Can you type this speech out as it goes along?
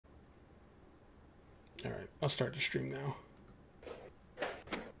All right, I'll start the stream now.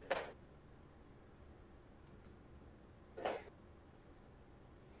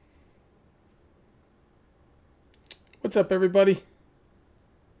 What's up, everybody?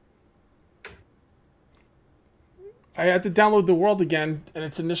 I had to download the world again, and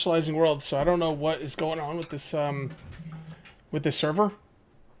it's initializing world, so I don't know what is going on with this server,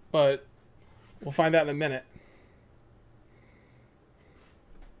 but we'll find out in a minute.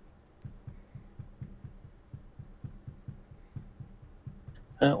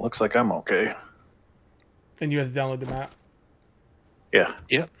 It looks like I'm okay. And you have to download the map? Yeah.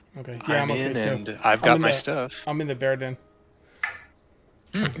 Yep. Okay. Yeah, I'm okay too. And I've got my stuff. I'm in the bear den.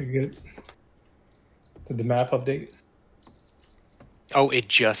 Okay, good. Did the map update? Oh, it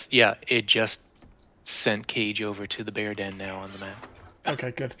just sent Cage over to the bear den now on the map.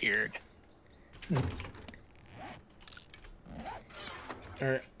 Okay, good. Weird. All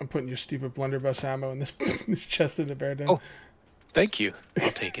right, I'm putting your stupid blunderbuss ammo in this this chest in the bear den. Oh, thank you.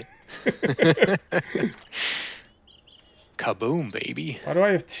 I'll take it. Kaboom, baby. Why do I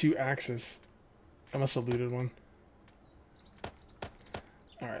have 2 axes? I must have looted one.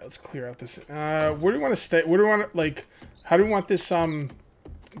 All right, let's clear out this. Where do we want to stay? Where do we want to, like, how do we want this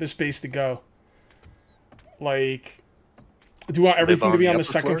this base to go? Like, do we want everything to be on the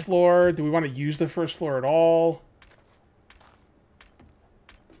second floor? Do we want to use the first floor at all?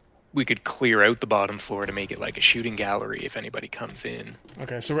 We could clear out the bottom floor to make it like a shooting gallery if anybody comes in.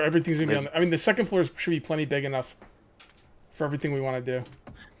 Okay, so everything's gonna be on. I mean, the second floor should be plenty big enough for everything we want to do.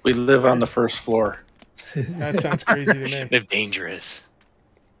 We live on the first floor. That sounds crazy to me. They're dangerous.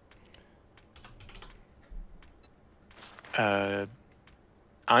 I'm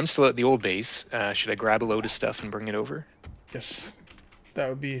still at the old base. Should I grab a load of stuff and bring it over? Yes, that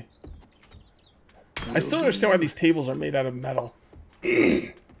would be. I still understand why these tables are made out of metal.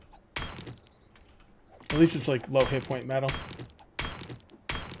 At least it's like low hit point metal.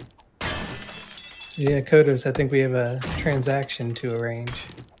 Yeah, Coders, I think we have a transaction to arrange.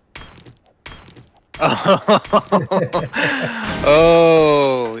 Oh,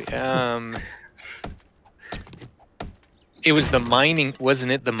 it was the mining,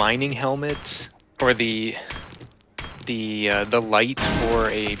 wasn't it? The mining helmet or the light for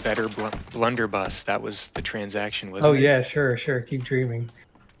a better blunderbuss. That was the transaction, wasn't it? Oh yeah, sure. Keep dreaming.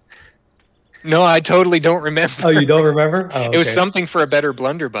 No, I totally don't remember. Oh, you don't remember? Oh, okay. It was something for a better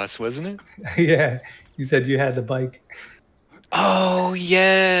blunderbuss, wasn't it? Yeah, you said you had the bike. Oh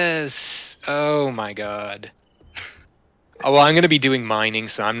yes. Oh my god. Oh, well, I'm going to be doing mining,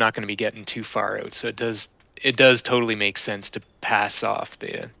 so I'm not going to be getting too far out. So it does totally make sense to pass off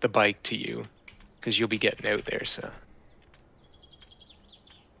the bike to you, because you'll be getting out there. So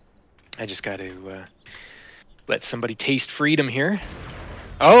I just got to let somebody taste freedom here.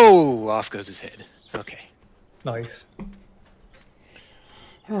 Oh, off goes his head. Okay. Nice.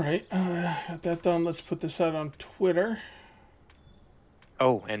 All right, got that done. Let's put this out on Twitter.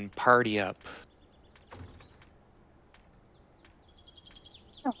 Oh, and party up.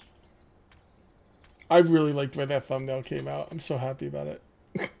 I really liked the way that thumbnail came out. I'm so happy about it.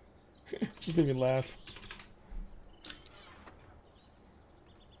 Just made me laugh.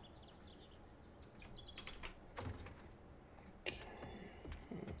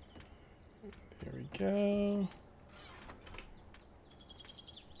 There we go.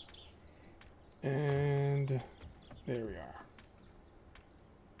 And there we are.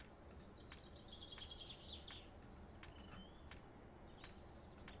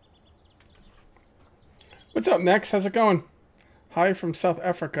 What's up, Nex? How's it going? Hi from South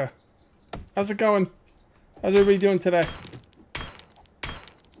Africa. How's it going? How's everybody doing today?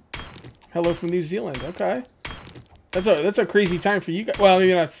 Hello from New Zealand. Okay. That's a crazy time for you guys. Well,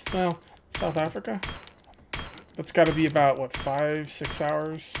 maybe that's, well, South Africa. That's got to be about, what, 5-6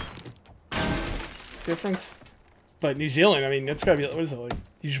 hours difference? But New Zealand, I mean, that's got to be, what is it, like,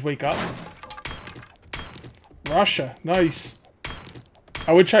 you just wake up? Russia. Nice.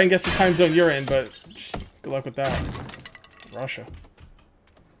 I would try and guess the time zone you're in, but good luck with that. Russia.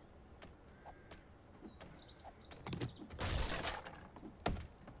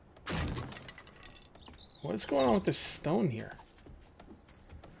 What is going on with this stone here?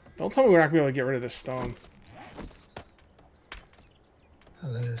 Don't tell me we're not going to be able to get rid of this stone.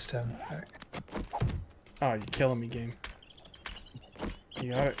 Oh, that is stone. All right. Oh, you're killing me, game.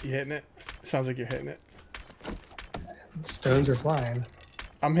 You got it? You hitting it? Sounds like you're hitting it. Stones are flying.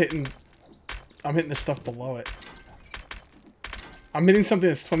 I'm hitting the stuff below it. I'm hitting something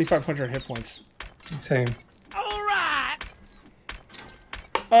that's 2,500 hit points. Same. All right.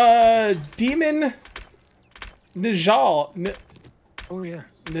 Demon Nijal. Oh yeah.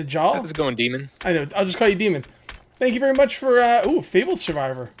 Najal? How's it going, Demon? I know. I'll just call you Demon. Thank you very much for... ooh, Fabled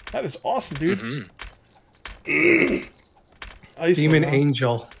Survivor. That is awesome, dude. Demon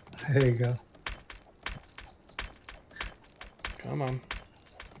Angel. There you go. Come on.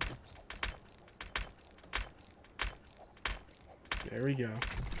 There we go.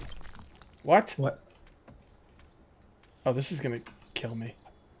 What? What? Oh, this is gonna kill me.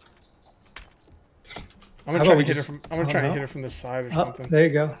 I'm gonna try to hit it from. I'm gonna try to hit it from the side or something. There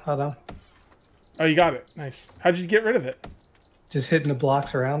you go. Hold on. Oh, you got it. Nice. How'd you get rid of it? Just hitting the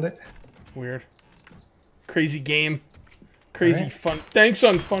blocks around it. Weird. Crazy game. Crazy fun. Thanks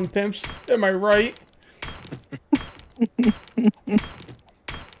on Fun Pimps. Am I right?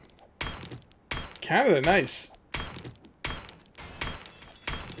 Canada, nice.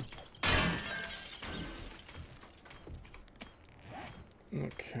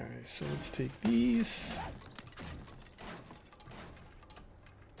 Okay, so let's take these.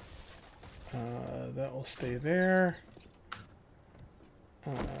 That will stay there.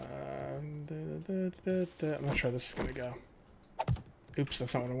 I'm not sure how this is gonna go. Oops,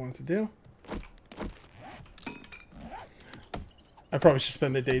 that's not what I wanted to do. I probably should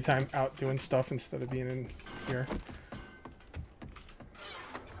spend the daytime out doing stuff instead of being in here.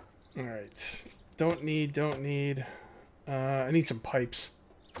 Alright. Don't need. I need some pipes.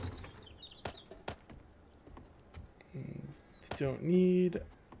 Don't need.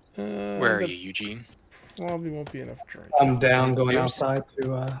 Where are you, Eugene? Probably won't be enough drink. I'm down going outside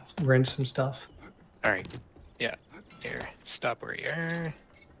to wrench some stuff. Alright. Yeah. Here. Stop where you are.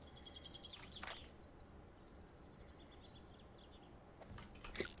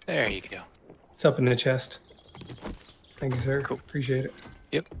 There you go. It's up in the chest. Thank you, sir. Cool. Appreciate it.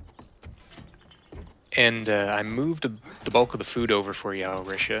 Yep. And I moved the bulk of the food over for you,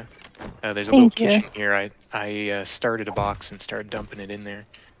 Risha. There's a little kitchen here. I started a box and started dumping it in there.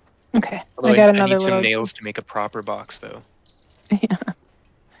 Okay. Although I got I another need some nails to make a proper box, though. Yeah.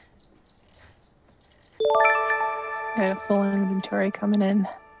 I have full inventory coming in.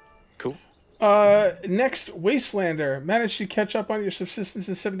 Cool. Next, Wastelander. Managed to catch up on your subsistence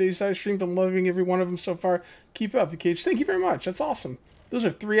in 7 days live streamed. I'm loving every one of them so far. Keep up the cage. Thank you very much. That's awesome. Those are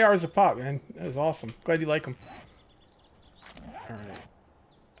 3 hours a pop, man. That is awesome. Glad you like them. Alright.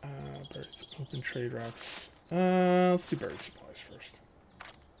 Birds. Open trade routes. Let's do bird supplies first.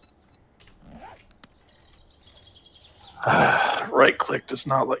 Right click does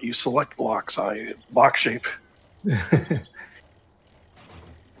not let you select block size, block shape.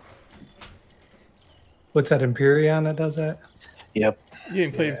 What's that, Empyrean that does that? Yep. You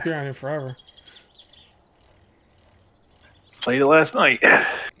ain't played Empyrean in forever. Played it last night.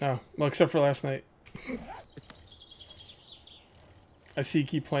 Oh, well, except for last night. I see you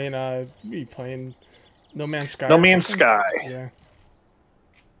keep playing, what are you playing? No Man's Sky? No Man's Sky. Yeah.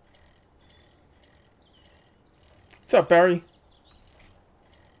 What's up, Barry?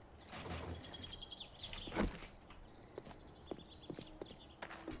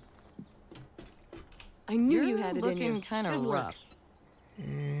 I knew you had it in you. Kind of rough.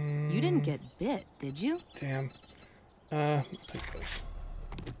 You didn't get bit, did you? Damn. I'll take those.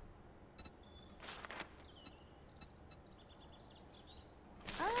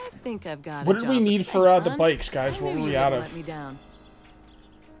 I think I've got. What did we need for the bikes, guys? What were we out of? Let me down.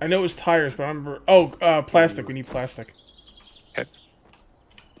 I know it was tires, but I remember. Oh, plastic. We need plastic. Okay.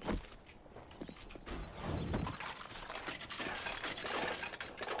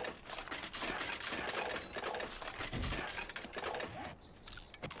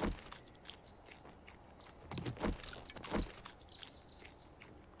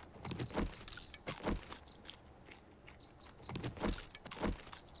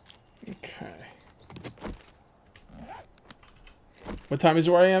 What time is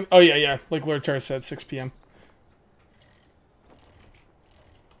it where I am? Oh, yeah. Like Lord Terra said, 6 p.m.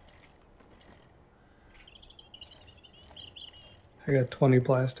 I got 20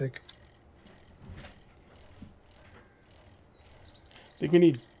 plastic. I think we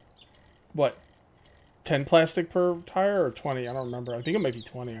need, what, 10 plastic per tire or 20? I don't remember. I think it might be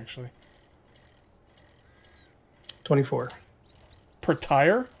 20, actually. 24. Per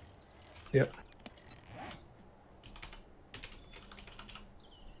tire? Yep.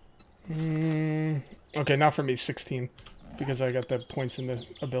 Okay, not for me, 16. Because I got the points in the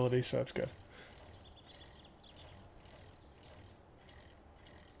ability, so that's good.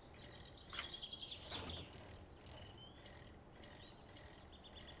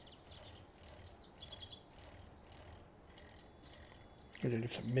 We're gonna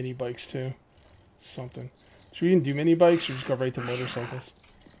get some mini bikes too. Something. Should we even do mini bikes or just go right to motorcycles?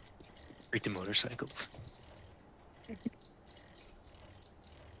 Right to motorcycles.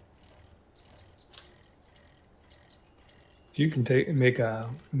 You can make a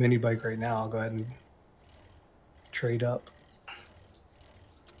mini bike right now. I'll go ahead and trade up.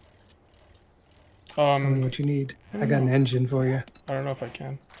 Tell me what you need. I got an engine for you. I don't know if I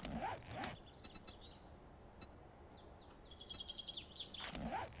can.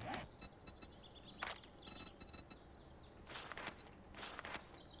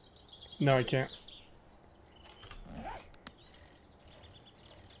 No, I can't.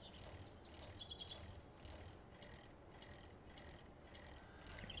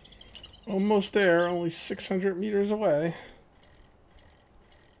 Almost there, only 600 meters away.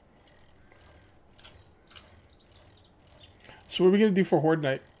 So what are we going to do for Horde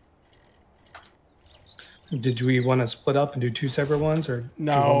Night? Did we want to split up and do 2 separate ones, or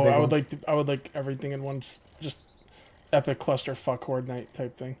no? do one big I would one? like to. I would like everything in one, just epic cluster fuck Horde Night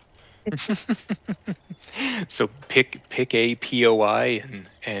type thing. So pick a POI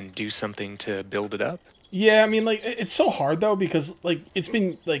and do something to build it up. Yeah, I mean, like, it's so hard though, because like it's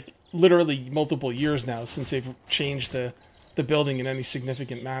been like literally multiple years now since they've changed the building in any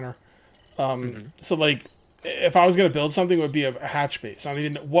significant manner. So like, if I was gonna build something, it would be a hatch base. I don't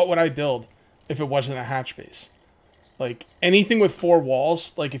even know what would I build if it wasn't a hatch base. Like anything with 4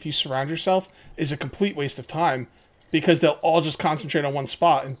 walls, like if you surround yourself, is a complete waste of time, because they'll all just concentrate on one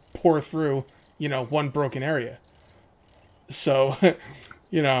spot and pour through, you know, one broken area. So,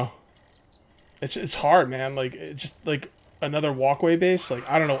 you know, it's hard, man. Like it's just like another walkway base. Like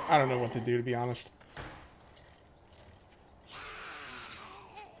I don't know what to do, to be honest.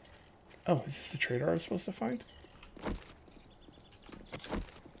 Oh, is this the trader I was supposed to find?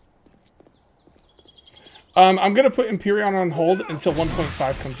 I'm gonna put Empyrean on hold until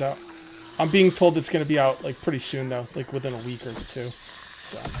 1.5 comes out. I'm being told it's gonna be out like pretty soon though, like within a week or 2.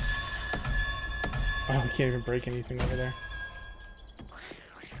 So, oh, we can't even break anything over there.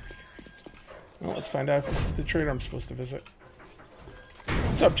 Well, let's find out if this is the trader I'm supposed to visit.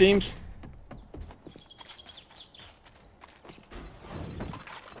 What's up, James?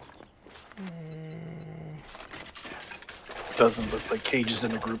 Doesn't look like Cage is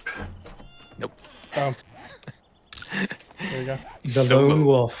in a group. Nope. Oh. There you go. The Lone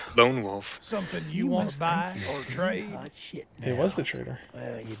Wolf. Lone Wolf. Something you want to buy or trade? It was the trader.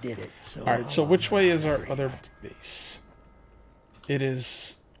 Well, you did it. So Alright, so which way is our other base? It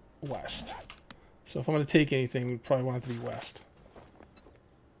is west. So if I'm going to take anything, we probably want it to be west.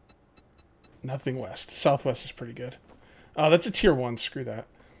 Nothing west. Southwest is pretty good. Oh, that's a tier 1. Screw that.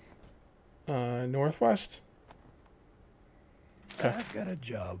 Northwest? Okay. I've got a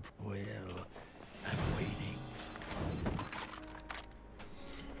job. Well, I'm waiting.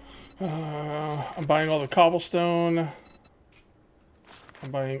 I'm buying all the cobblestone.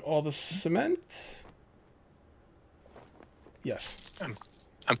 I'm buying all the cement. Yes.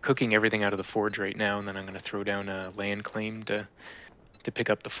 I'm cooking everything out of the forge right now, and then I'm going to throw down a land claim to pick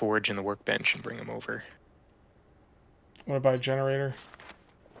up the forge and the workbench and bring them over. I'm going to buy a generator.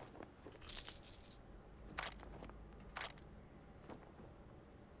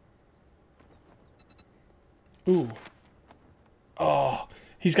 Ooh. Oh,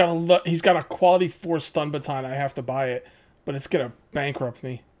 he's got a quality 4 stun baton. I have to buy it, but it's gonna bankrupt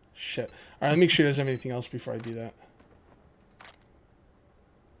me. Shit. All right, let me make sure there's anything else before I do that.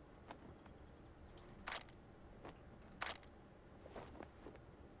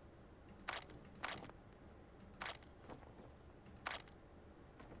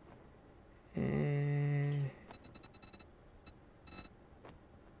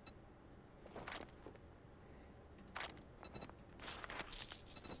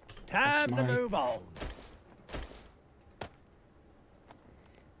 Time to mine. move on.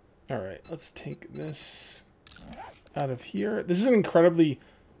 All right, let's take this out of here. This is an incredibly,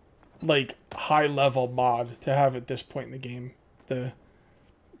 like, high-level mod to have at this point in the game. The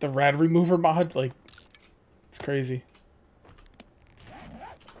rad remover mod, like, it's crazy.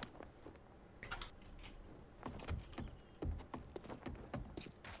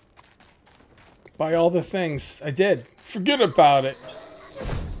 Buy all the things. I did. Forget about it.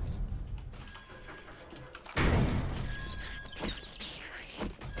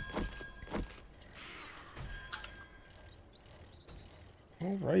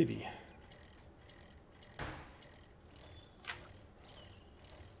 Alrighty.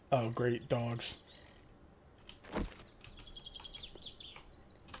 Oh, great, dogs.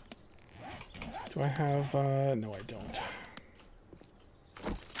 Do I have, no I don't.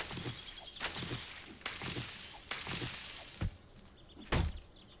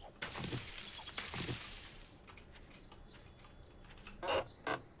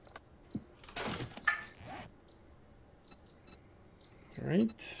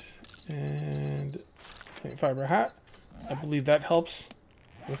 Alright, and plant fiber hat. I believe that helps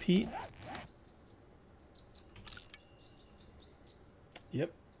with heat.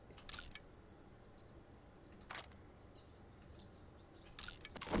 Yep.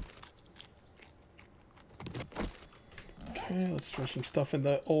 Okay, let's throw some stuff in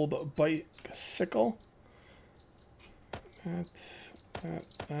the old bicycle.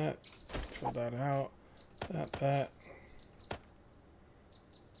 That. Throw that out. That.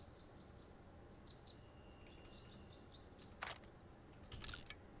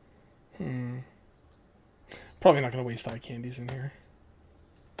 Probably not going to waste eye candies in here.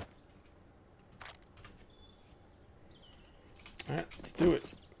 Alright, let's do it.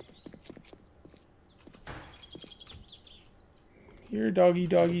 Here,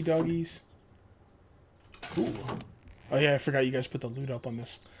 doggies. Ooh. Oh yeah, I forgot you guys put the loot up on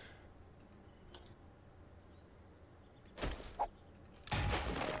this.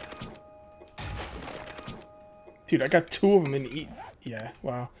 Dude, I got 2 of them in each. Yeah,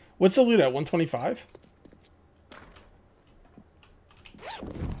 wow. What's the loot at? 125?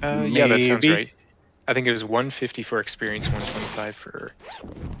 Yeah, that sounds right. I think it was 150 for experience, 125 for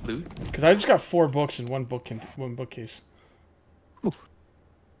loot. Because I just got 4 books in one bookcase. Ooh.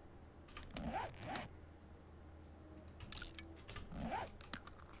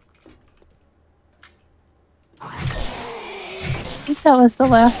 I think that was the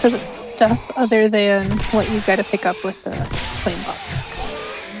last of the stuff other than what you got to pick up with the flame box.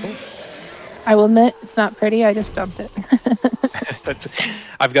 I will admit, it's not pretty, I just dumped it.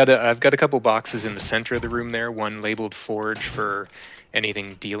 I've got a couple boxes in the center of the room there. One labeled forge for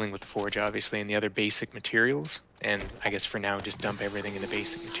anything dealing with the forge, obviously, and the other basic materials. And I guess for now, just dump everything in the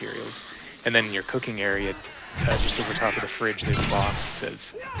basic materials. And then in your cooking area, just over top of the fridge, there's a box that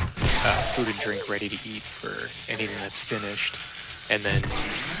says food and drink ready to eat for anything that's finished. And then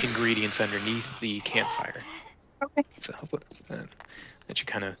ingredients underneath the campfire. Okay. So that you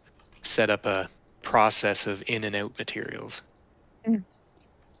kind of set up a process of in and out materials. Mm.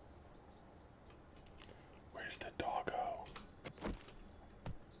 Where's the doggo?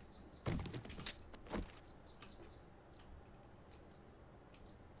 I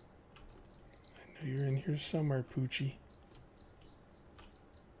know you're in here somewhere, Poochie.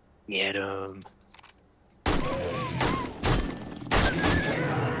 Get 'em.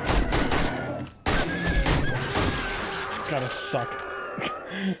 Gotta suck.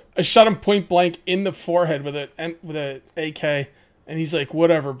 I shot him point blank in the forehead with a AK, and he's like,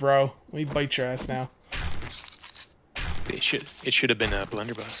 "Whatever, bro. Let me bite your ass now." It should have been a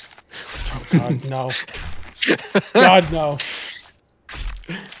blunderbuss. Oh God, no. God, no.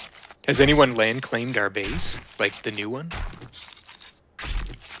 Has anyone land claimed our base, like the new one?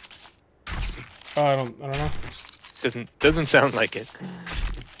 Oh, I don't know. Doesn't sound like it.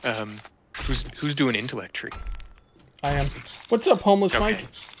 Who's doing intellect tree? I am. What's up, homeless Okay. Mike?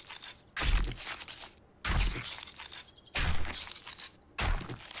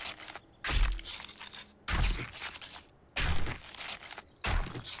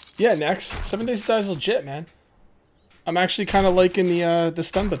 Yeah, next 7 Days to Die is legit, man. I'm actually kind of liking the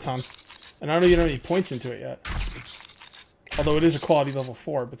stun baton, and I don't even have any points into it yet. Although it is a quality level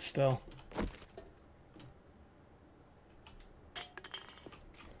 4, but still.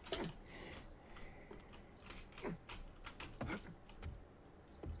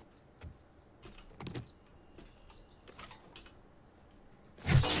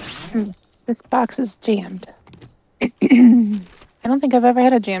 This box is jammed. I don't think I've ever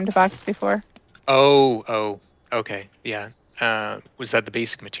had a jammed box before. Oh, okay, yeah. Was that the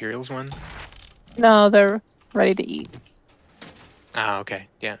basic materials one? No, they're ready to eat. Ah, okay,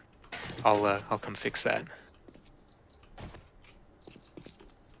 yeah. I'll come fix that.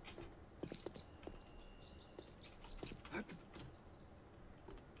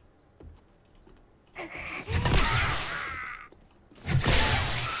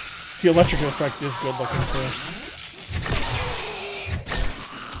 The electrical effect is good looking too.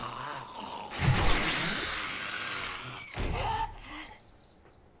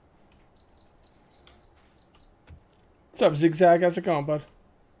 What's up, Zigzag? How's it going, bud?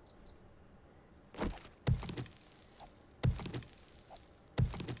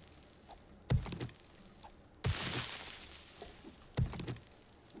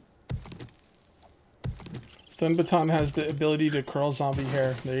 Stun Baton has the ability to curl zombie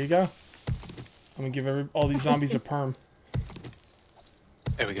hair. There you go. I'm gonna give all these zombies a perm.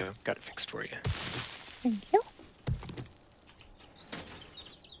 There we go. Got it fixed for you. Thank you.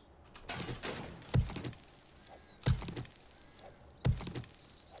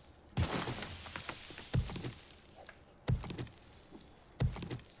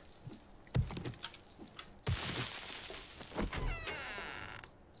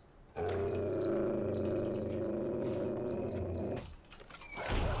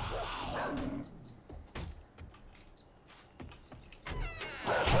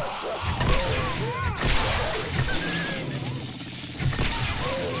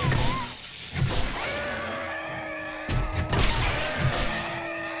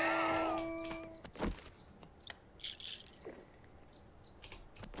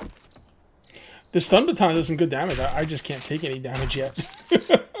 This stun baton does some good damage. I just can't take any damage yet.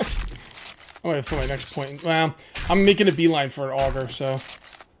 I'm gonna throw my next point. Well, I'm making a beeline for an auger, so.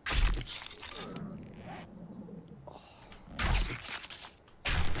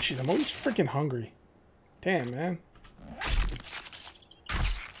 Jeez, I'm always freaking hungry. Damn, man.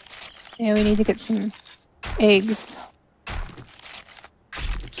 Yeah, we need to get some eggs.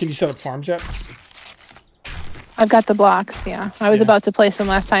 Can you set up farms yet? I've got the blocks, yeah. I was about to place them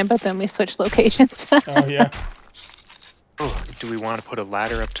last time, but then we switched locations. Oh, yeah. Oh, do we want to put a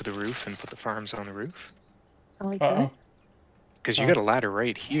ladder up to the roof and put the farms on the roof? Uh-oh. Because you got a ladder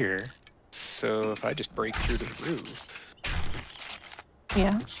right here. So if I just break through to the roof.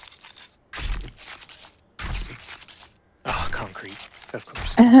 Yeah. Oh, concrete. Of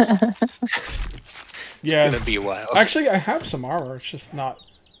course. Yeah. It's gonna be a while. Actually, I have some armor. It's just not...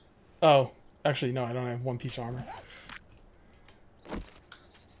 Oh. Actually, no, I don't have one piece of armor.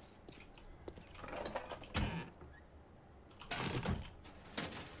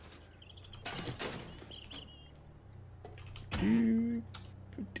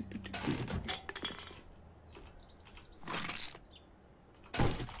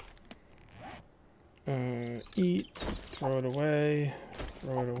 Eat, throw it away,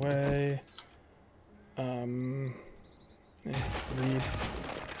 read,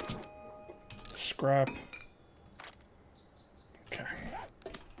 scrap. Okay.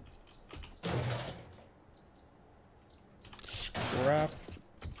 Scrap.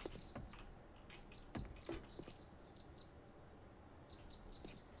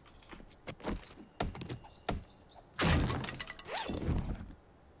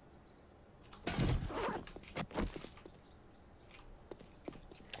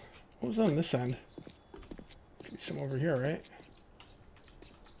 What was on this end? Could be some over here, right?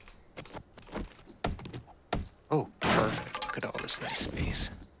 Oh, perfect. Look at all this nice space.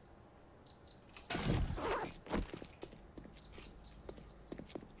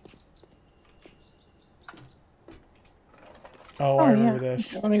 Oh, I remember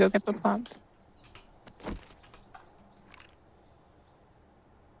this. Okay, let me go get the plants.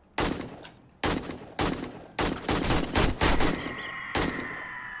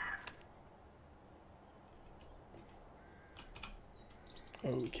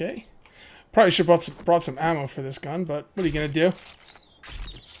 Okay. Probably should have brought some ammo for this gun, but what are you gonna do?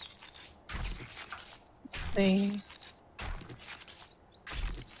 Let's see.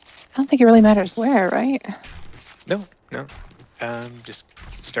 I don't think it really matters where, right? No. Just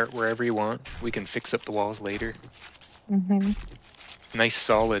start wherever you want. We can fix up the walls later. Mm-hmm. Nice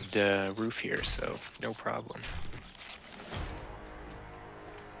solid roof here, so no problem.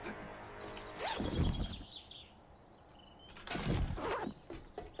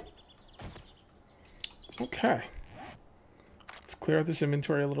 Okay. Let's clear out this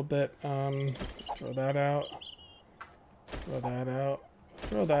inventory a little bit. Throw that out. Throw that out.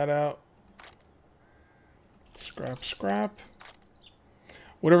 Throw that out. Scrap, scrap.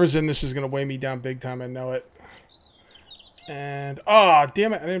 Whatever's in this is going to weigh me down big time, I know it. And, oh,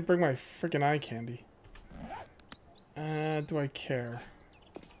 damn it, I didn't bring my freaking eye candy. Do I care?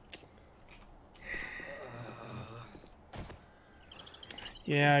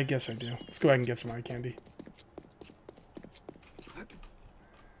 Yeah, I guess I do. Let's go ahead and get some eye candy.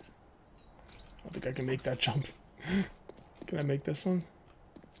 I think I can make that jump. Can I make this one?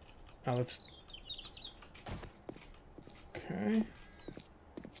 Oh, let's... Okay.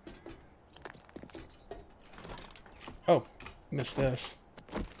 Oh, missed this.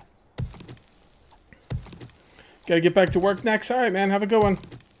 Gotta get back to work next. All right, man. Have a good one.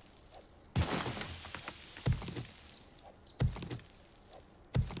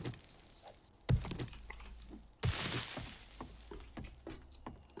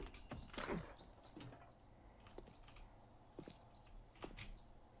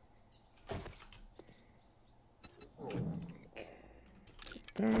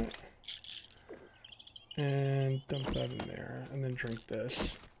 That. And dump that in there. And then drink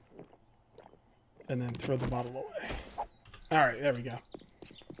this. And then throw the bottle away. Alright, there we go.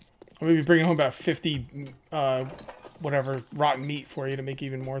 I'm going to be bringing home about 50, whatever, rotten meat for you to make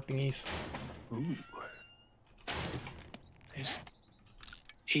even more thingies. Ooh. There's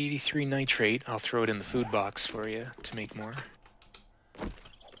 83 nitrate. I'll throw it in the food box for you to make more.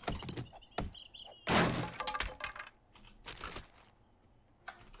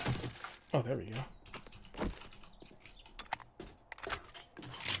 Oh, there we go.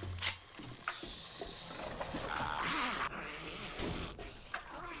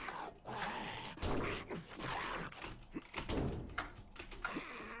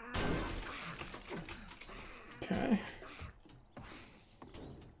 Okay.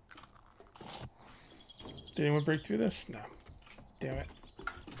 Did anyone break through this? No. Damn it.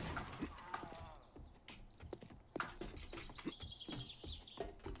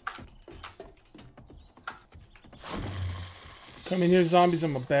 Come in here, zombies.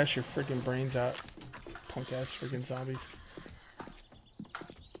 I'm gonna bash your freaking brains out. Punk ass freaking zombies.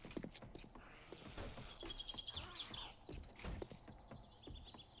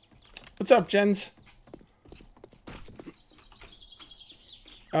 What's up, Jens?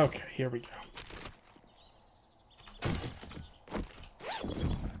 Okay, here we go.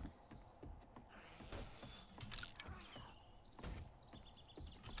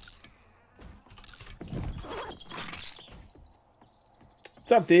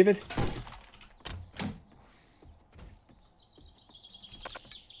 What's up, David?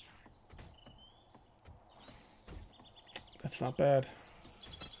 That's not bad.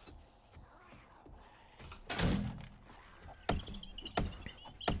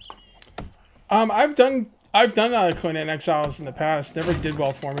 I've done Conan Exiles in the past. Never did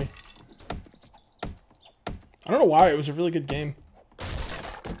well for me. I don't know why. It was a really good game.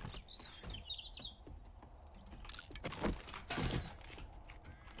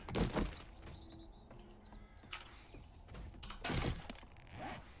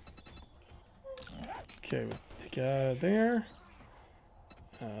 Okay, we'll take there.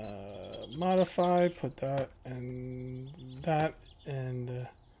 Modify. Put that and that and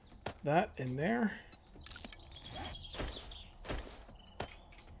that in there.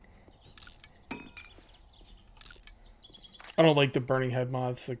 I don't like the burning head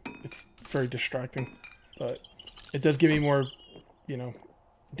mods. Like, it's very distracting, but it does give me more, you know,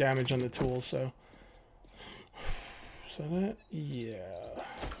 damage on the tool. So that, yeah.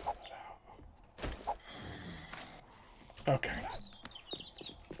 Okay.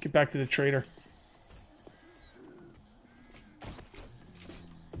 Let's get back to the trader.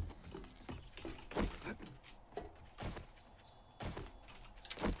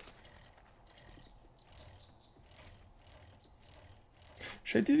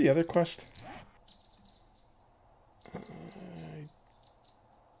 Should I do the other quest?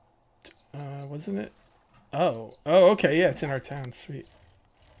 Wasn't it? Oh, okay, yeah, it's in our town. Sweet.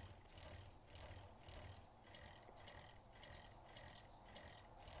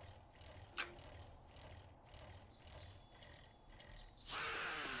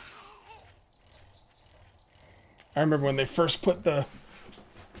 I remember when they first put the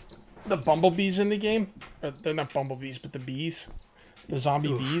bumblebees in the game. Or they're not bumblebees, but the bees. The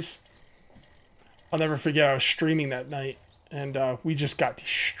zombie bees. I'll never forget, I was streaming that night, and we just got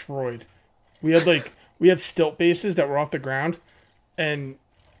destroyed. We had stilt bases that were off the ground, and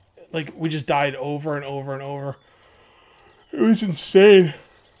like we just died over and over and over. It was insane.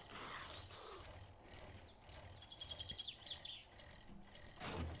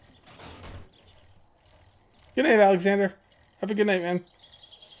 Good night, Alexander. Have a good night, man.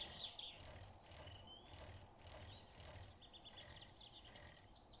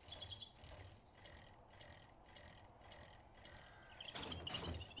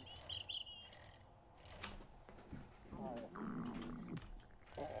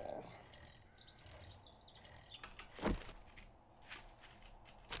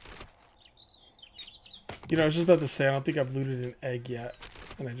 You know, I was just about to say, I don't think I've looted an egg yet,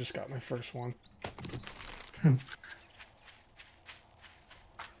 and I just got my first one.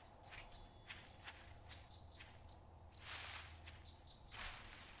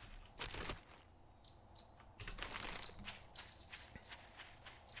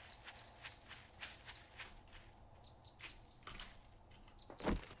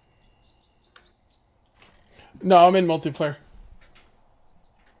 No, I'm in multiplayer.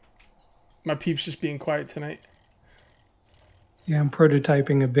 My peep's just being quiet tonight. Yeah, I'm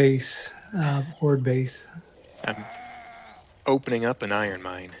prototyping a base, horde base. I'm opening up an iron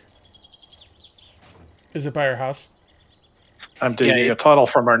mine. Is it by your house? I'm digging a tunnel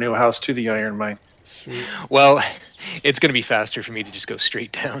from our new house to the iron mine. Sweet. Well, it's going to be faster for me to just go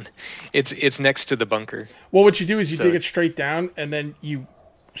straight down. It's next to the bunker. Well, what you do is you dig it straight down, and then you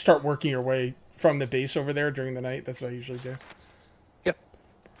start working your way from the base over there during the night. That's what I usually do. Yep.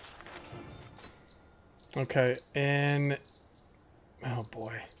 Okay, and... oh,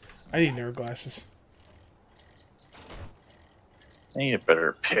 boy. I need nerd glasses. I need a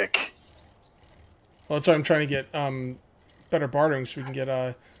better pick. Well, that's why I'm trying to get better bartering so we can get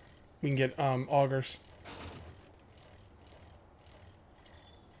augers.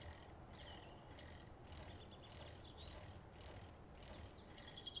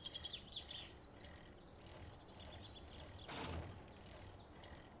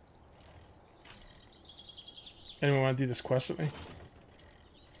 Anyone want to do this quest with me?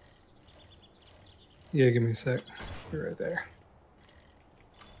 Yeah, give me a sec. You're right there.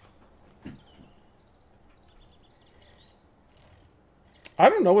 I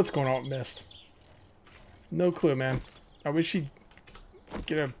don't know what's going on with Mist. No clue, man. I wish he'd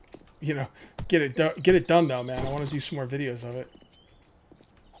get a, you know, get it done though, man. I want to do some more videos of it.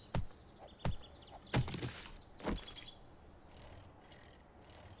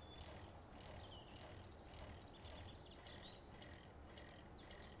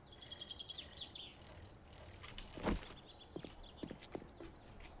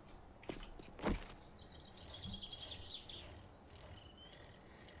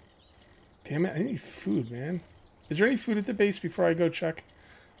 Damn it, I need food, man. Is there any food at the base before I go check?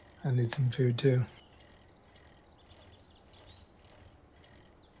 I need some food too.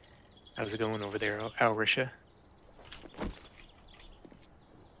 How's it going over there, Alrisha?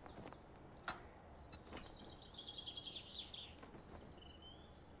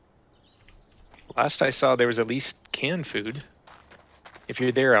 Last I saw, there was at least canned food. If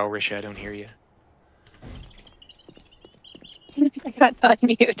you're there, Alrisha, I don't hear you. I got to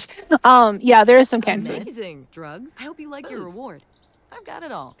unmute. Yeah, there is some canned food. Amazing. Drugs. I hope you like your reward. I've got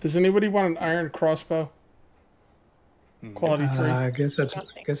it all. Does anybody want an iron crossbow? Quality 3. I guess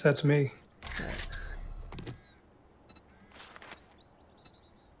that's me.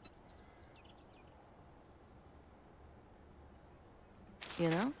 You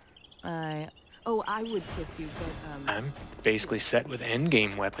know, I would kiss you, but I'm basically set with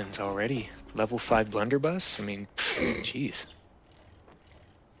endgame weapons already. Level 5 blunderbuss. I mean, jeez.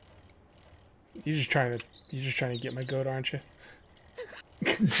 You're just trying to get my goat, aren't you?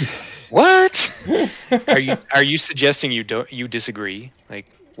 What? Are you suggesting you disagree? Like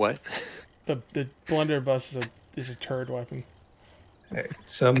what? The blunderbuss is a turd weapon. Hey,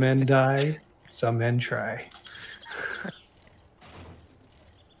 some men die, some men try.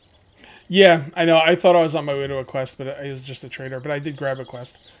 Yeah, I know. I thought I was on my way to a quest, but I was just a trader. But I did grab a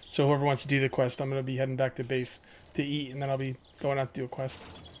quest. So whoever wants to do the quest, I'm going to be heading back to base to eat, and then I'll be going out to do a quest.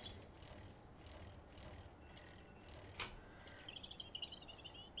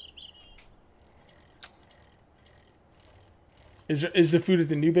 Is the food at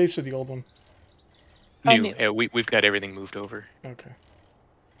the new base or the old one? New. We've got everything moved over. Okay.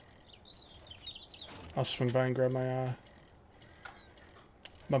 I'll swing by and grab my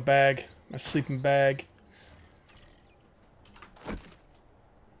bag, my sleeping bag.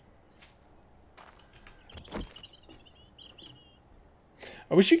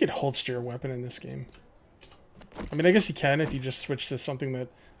 I wish you could holster your weapon in this game. I mean, I guess you can if you just switch to something that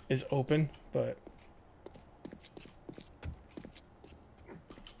is open, but...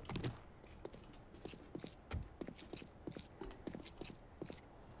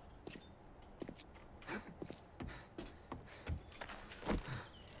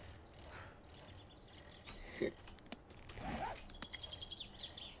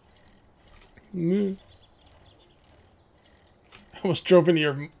 I almost drove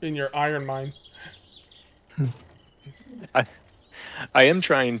into your iron mine. I am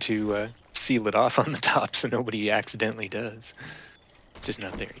trying to seal it off on the top so nobody accidentally does. Just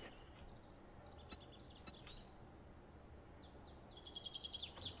not there yet.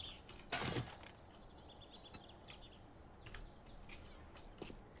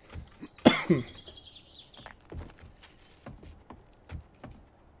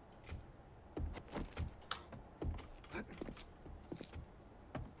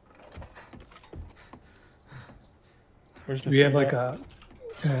 Where's the We have like at?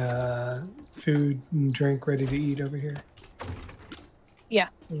 a food and drink ready to eat over here. Yeah,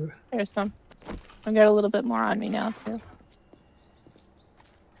 there's some. I've got a little bit more on me now, too.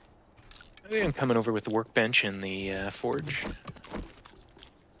 I think I'm coming over with the workbench and the forge.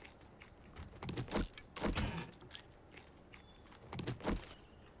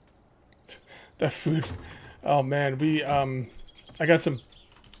 That food. Oh man, I got some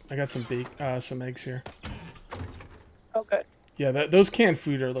some eggs here. Oh, good. Yeah, those canned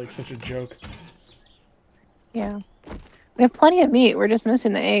food are like such a joke. Yeah. We have plenty of meat. We're just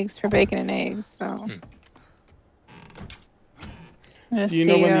missing the eggs for bacon and eggs, so... Do you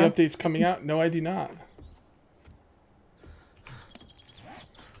know when the update's coming out? No, I do not.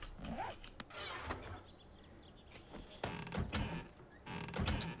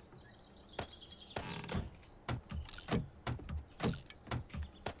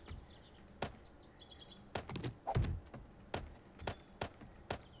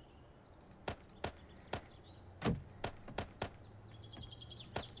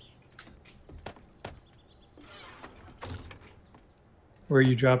 Where are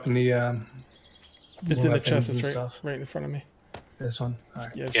you dropping the It's in the weapons chest. and It's stuff? right in front of me. This one? All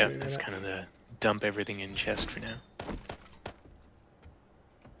right. Yeah, Yeah, that's kind of the dump everything in chest for now.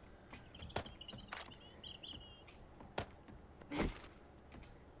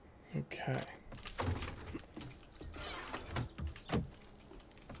 Okay.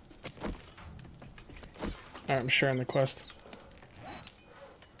 Alright, I'm sharing the quest.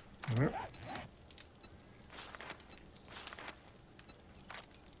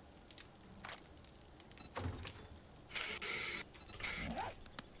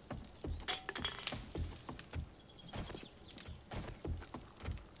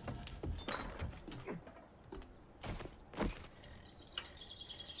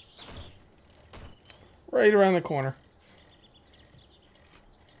 Right around the corner.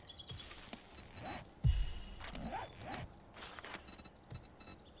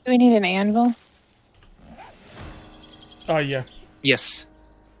 Do we need an anvil? Oh, yeah. Yes.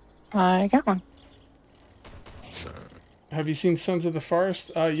 I got one. So, Have you seen Sons of the Forest?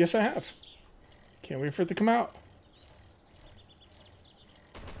 Yes, I have. Can't wait for it to come out.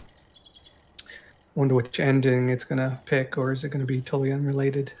 Wonder which ending it's gonna pick, or is it gonna be totally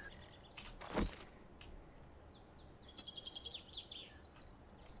unrelated?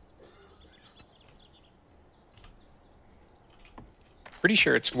 pretty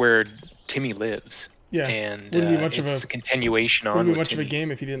sure it's where Timmy lives. Yeah. And Wouldn't be much it's of a a continuation on. Wouldn't be with much of a Timmy.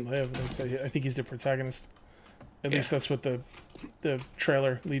 game if he didn't live. I think he's the protagonist. At least that's what the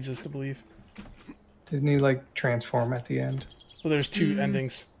trailer leads us to believe. Didn't he like transform at the end? Well, there's two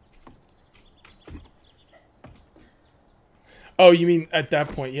endings. Oh, you mean at that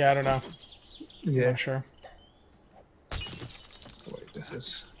point? Yeah, I don't know. Yeah. I'm not sure. Wait, this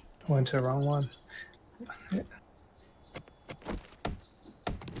is went to the wrong one. Yeah.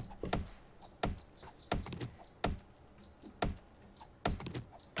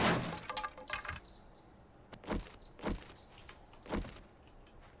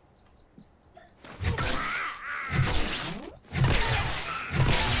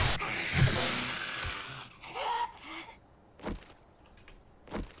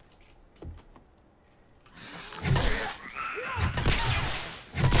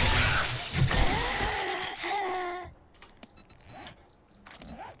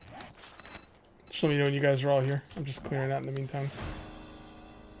 Just let me know when you guys are all here. I'm just clearing out in the meantime.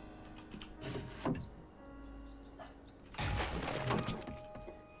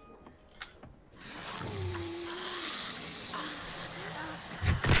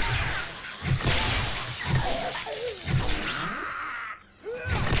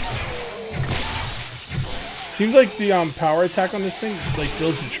 Seems like the power attack on this thing like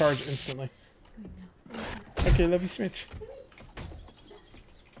builds a charge instantly. Okay, love you, Smitch.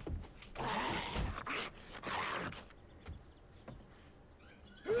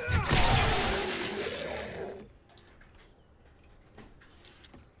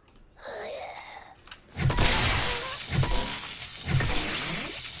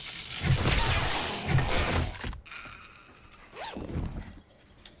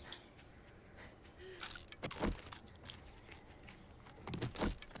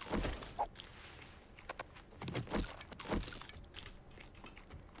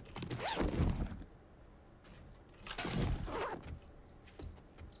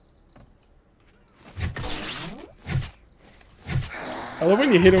 I love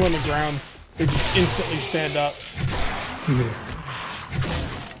when you hit them on the ground, they just instantly stand up. Yeah.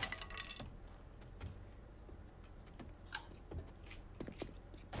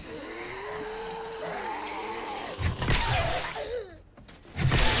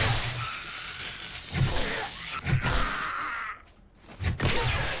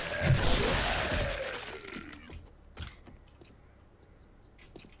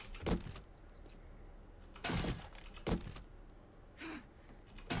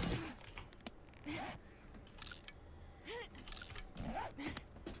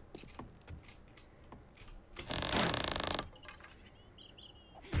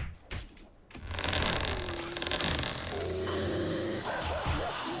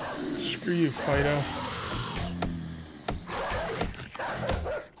 Screw you, Fido.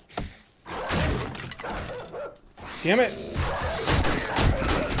 Damn it!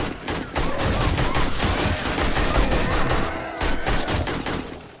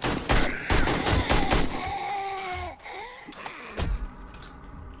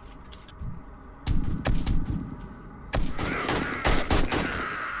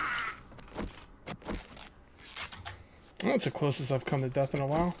 Well, that's the closest I've come to death in a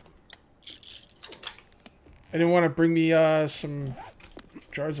while. I didn't want to bring me some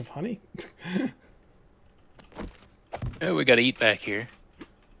jars of honey. Oh, we gotta eat back here.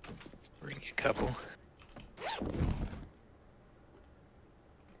 Bring a couple.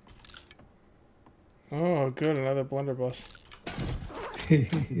 Oh, good. Another blunderbuss.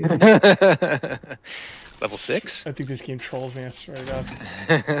 Level 6? I think this game trolls me. I swear to God.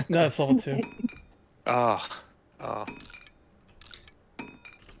 No, it's level 2. Oh. Oh.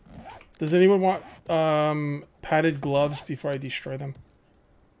 Does anyone want padded gloves before I destroy them?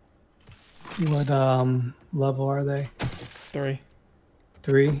 What level are they? 3.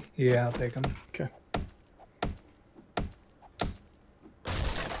 3? Yeah, I'll take them. Okay. I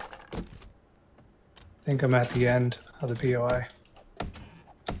think I'm at the end of the POI.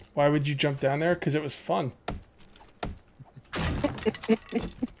 Why would you jump down there? Because it was fun.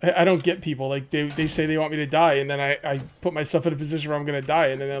 I don't get people. Like, they say they want me to die, and then I put myself in a position where I'm going to die,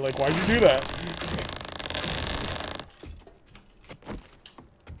 and then they're like, why'd you do that?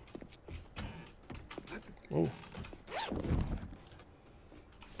 Whoa.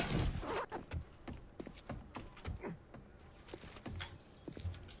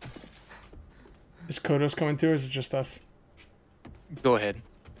 Is Kodos coming too, or is it just us? Go ahead.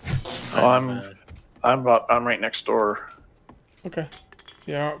 Oh, I'm right next door. Okay.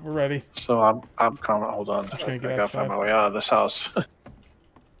 Yeah, we're ready. So I'm coming. Hold on. just gonna I get gotta outside. find my way out of this house.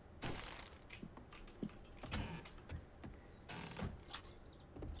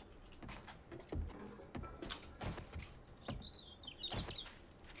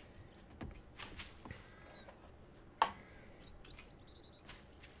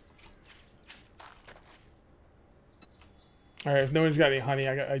 All right. If no one's got any honey,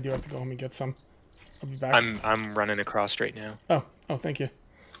 I do have to go home and get some. I'll be back. I'm running across right now. Oh, thank you.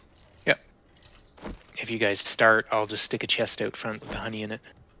 Yep. If you guys start, I'll just stick a chest out front with the honey in it.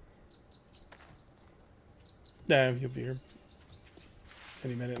 Yeah, you'll be here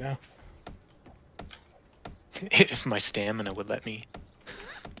any minute now. If my stamina would let me.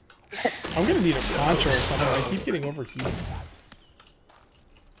 I'm gonna need a poncho or something. I keep getting overheated.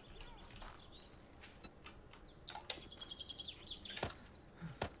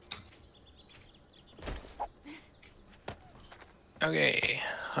 Okay,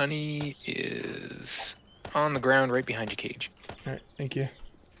 honey is on the ground right behind your cage. All right, thank you.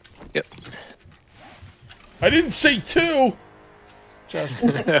 Yep. I didn't say 2. Just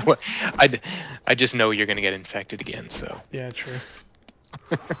Well, I just know you're gonna get infected again, so yeah, true.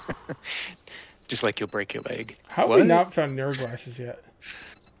 just like you'll break your leg. How have What? we not found nerd glasses yet?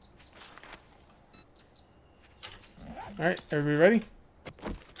 All right, everybody ready?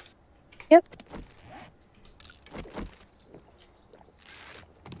 Yep.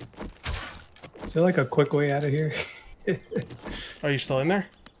 Is there like a quick way out of here? Are you still in there?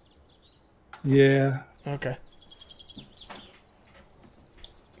 Yeah. Okay.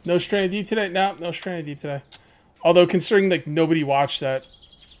 No Stranded Deep today? No Stranded Deep today. Although considering like nobody watched that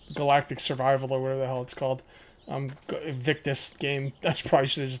Galactic Survival or whatever the hell it's called, Victus game, I probably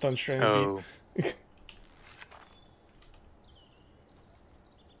should have just done Stranded Oh, Deep.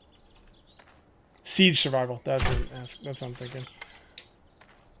 Siege Survival. That's what I'm thinking.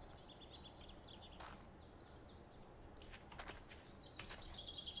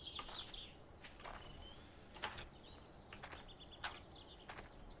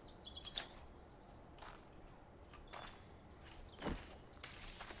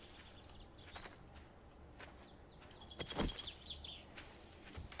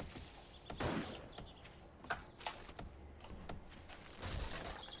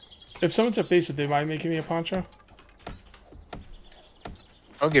 If someone's at base, would they mind making me a poncho?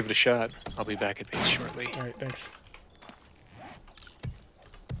 I'll give it a shot. I'll be back at base shortly. All right, thanks.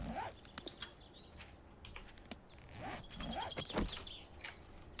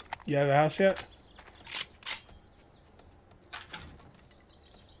 You out of the house yet?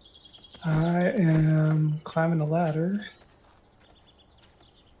 I am climbing the ladder.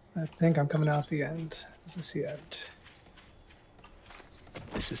 I think I'm coming out the end. Is this the end?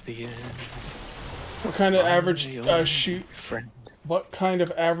 This is the end. What kind of average shoot? Friend. What kind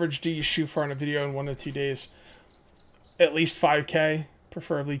of average do you shoot for on a video in 1 to 2 days? At least 5K,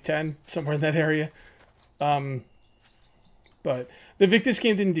 preferably 10, somewhere in that area. But the Victus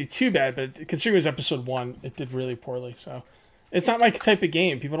game didn't do too bad, but considering it was episode 1, it did really poorly. So it's not my type of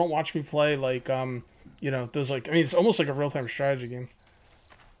game. People don't watch me play like you know, those like, I mean, it's almost like a real-time strategy game.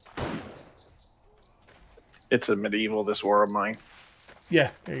 It's a medieval This War of Mine.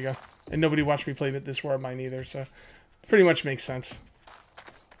 Yeah, there you go. And nobody watched me play This War of Mine either, so pretty much makes sense.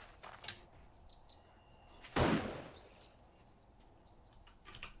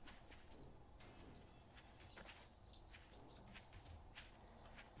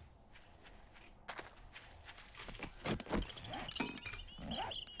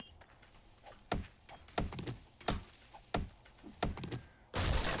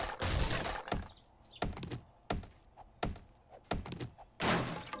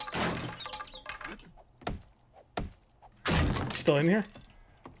 still in here?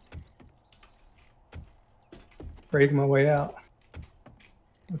 Break my way out.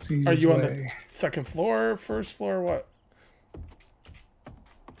 What's the easiest Are you on the way? second floor, first floor, what?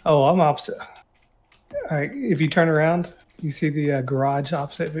 Oh, I'm opposite. All right, if you turn around, you see the garage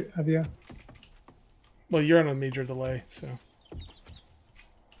opposite of you. Well, you're on a major delay, so.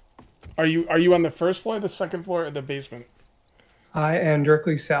 Are you on the first floor, the second floor, or the basement? I am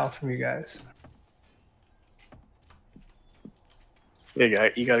directly south from you guys. Yeah,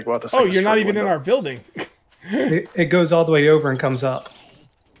 you got to go out the Oh, second you're not story even in window. our building. It goes all the way over and comes up.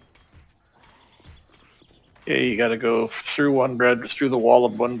 Yeah, you got to go through through the wall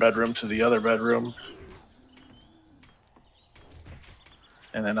of one bedroom to the other bedroom,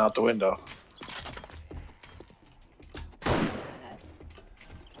 and then out the window.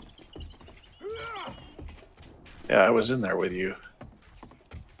 Yeah, I was in there with you.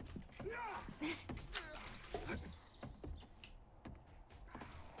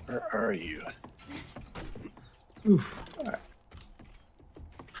 Where are you? Oof. All right.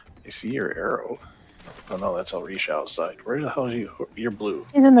 I see your arrow. Oh no, that's Alrisha outside. Where the hell are you? You're blue.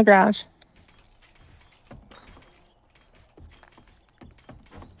 He's in the garage.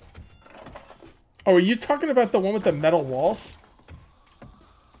 Oh, are you talking about the one with the metal walls?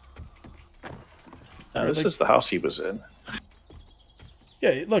 No, this is the house he was in.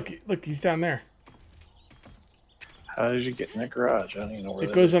 Yeah, look, he's down there. How did you get in that garage? I don't even know where It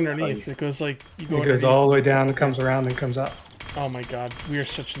that goes is. underneath. It goes like you go. It goes underneath. all the way down and comes around and comes up. Oh my god, we are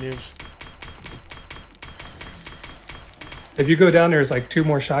such noobs. If you go down, there's like 2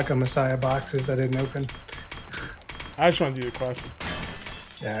 more Shotgun Messiah boxes that didn't open. I just want to do the quest.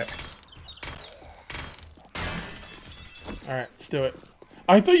 Yeah. All right, let's do it.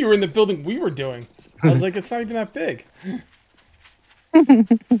 I thought you were in the building we were doing. I was like, it's not even that big.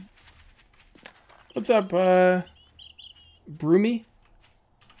 What's up, Broomy?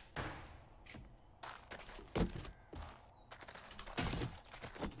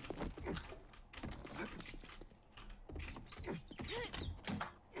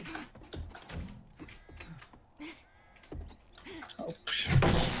 Oh,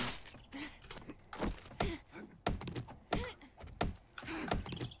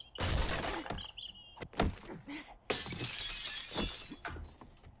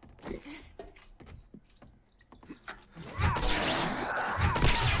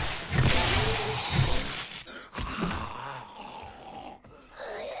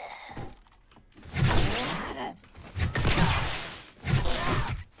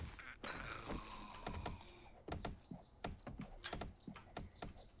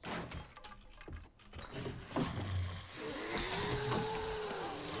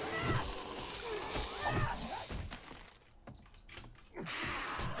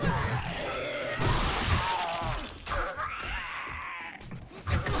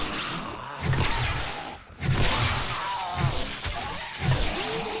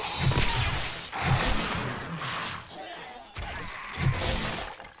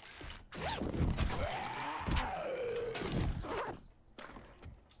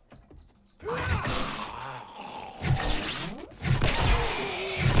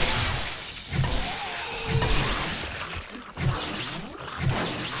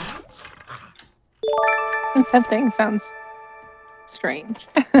 That thing sounds strange.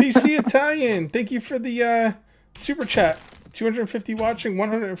 PC Italian, thank you for the super chat. 250 watching,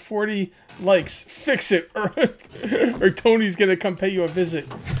 140 likes. Fix it, or Tony's gonna come pay you a visit.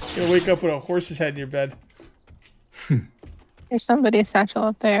 You're gonna wake up with a horse's head in your bed. There's somebody's satchel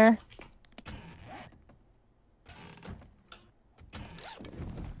up there.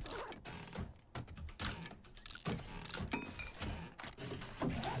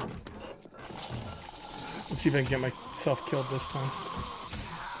 Let's see if I can get myself killed this time.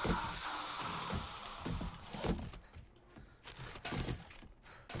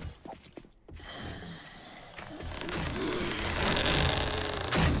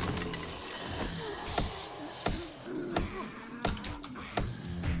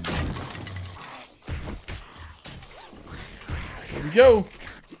 Here we go.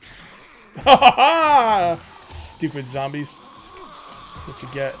 Ha ha ha! Stupid zombies. That's what you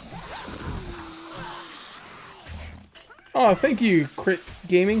get. Oh, thank you, Crit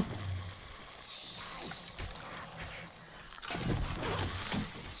Gaming.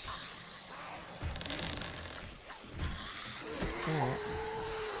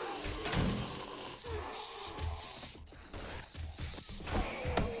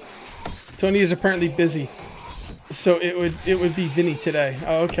 Tony is apparently busy, so it would be Vinny today.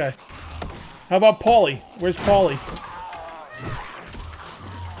 Oh, okay. How about Paulie? Where's Paulie?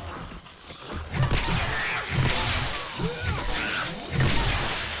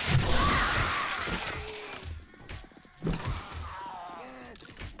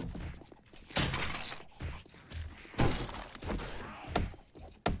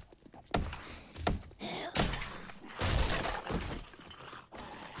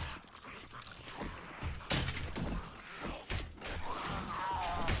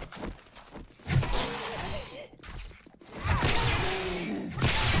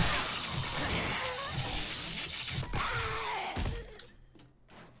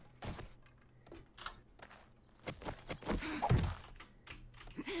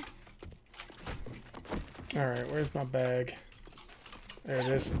 Alright, where's my bag? There it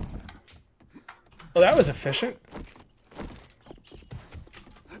is. Oh, that was efficient.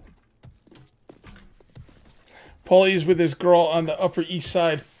 Paulie's with his girl on the Upper East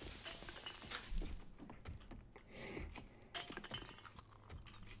Side.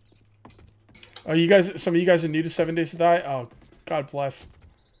 Oh, you guys, some of you guys are new to 7 Days to Die? Oh, God bless.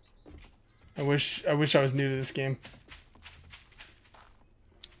 I wish I was new to this game.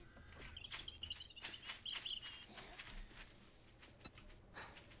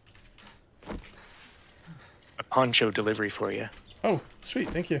 A poncho delivery for you. Oh, sweet,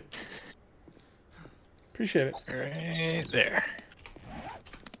 thank you. Appreciate it. Right there.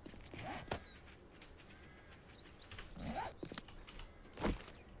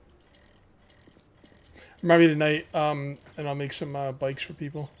 Remind me tonight, and I'll make some bikes for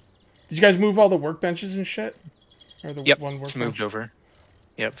people. Did you guys move all the workbenches and shit? Or the Yep, one it's workbench? moved over.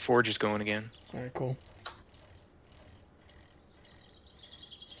 Yep, Forge is going again. Alright, cool.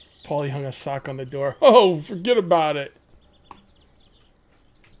 Paulie hung a sock on the door. Oh, forget about it.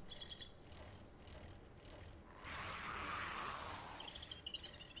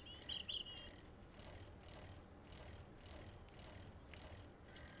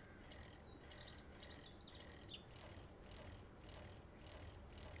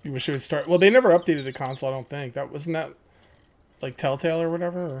 You wish it would start. Well, they never updated the console, I don't think. That wasn't that like Telltale or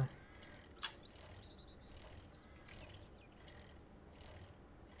whatever? Or?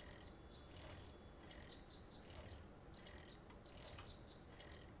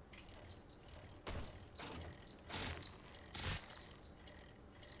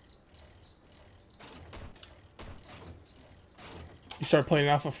 You started playing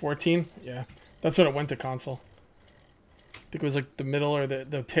Alpha 14? Yeah. That's when it went to console. I think it was like the middle or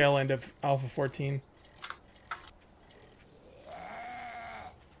the tail end of Alpha 14.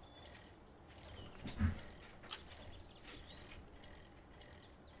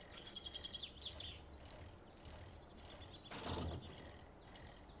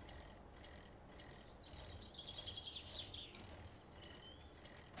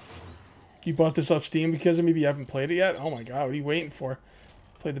 You bought this off Steam because of maybe you haven't played it yet? Oh my god, what are you waiting for?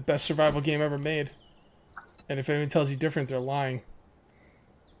 Play the best survival game ever made. And if anyone tells you different, they're lying.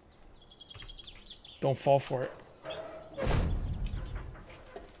 Don't fall for it.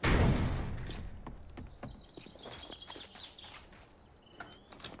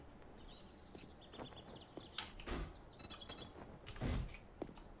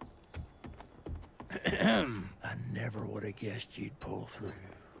 I never would have guessed you'd pull through,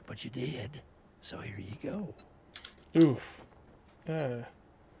 but you did. So here you go. Oof. It's a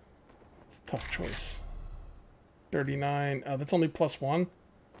tough choice. 39. Oh, that's only +1.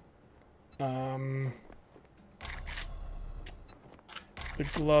 The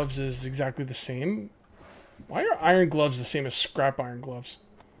gloves is exactly the same. Why are iron gloves the same as scrap iron gloves?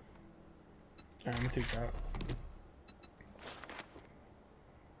 Alright, I'm gonna take that.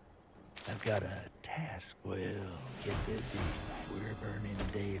 I've got a task. Well, get busy. We're burning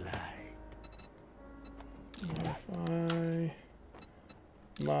daylight.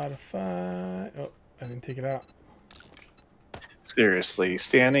 Modify. Oh, I didn't take it out. Seriously,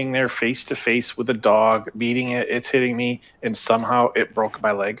 standing there face to face with a dog, beating it, it's hitting me, and somehow it broke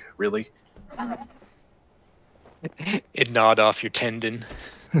my leg. Really? It gnawed off your tendon.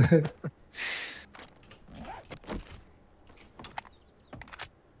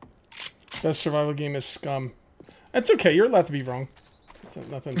 Best survival game is Scum. That's okay. You're allowed to be wrong.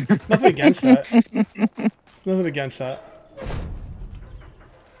 Nothing against that. Nothing against that.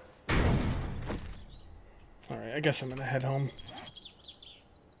 All right, I guess I'm gonna head home.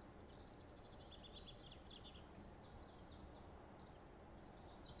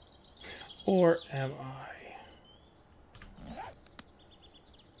 Or am I?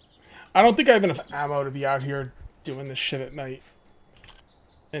 I don't think I have enough ammo to be out here doing this shit at night.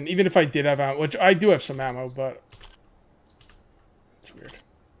 And even if I did have ammo, which I do have some ammo, but it's weird.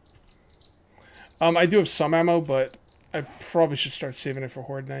 I do have some ammo, but I probably should start saving it for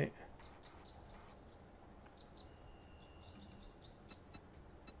Horde Night.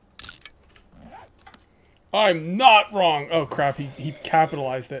 I'm not wrong. Oh crap, he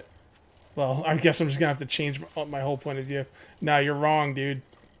capitalized it. Well, I guess I'm just gonna have to change my whole point of view. Nah, you're wrong, dude.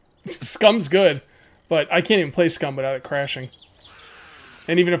 Scum's good, but I can't even play Scum without it crashing.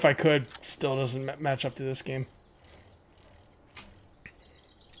 And even if I could, still doesn't match up to this game.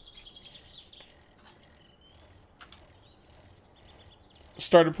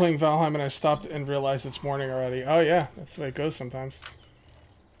 Started playing Valheim and I stopped and realized it's morning already. Oh yeah, that's the way it goes sometimes.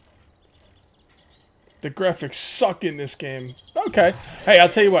 The graphics suck in this game. Okay. Hey, I'll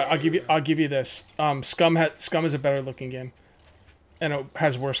tell you what. I'll give you this. Scum is a better looking game, and it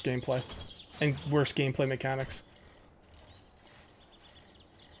has worse gameplay, and worse gameplay mechanics.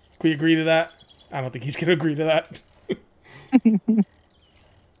 Can we agree to that? I don't think he's gonna agree to that.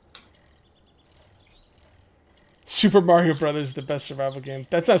 Super Mario Brothers is the best survival game.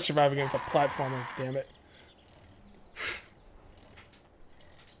 That's not a survival game. It's a platformer. Damn it.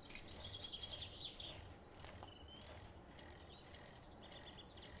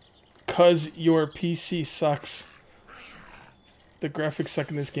 Cause your PC sucks. The graphics suck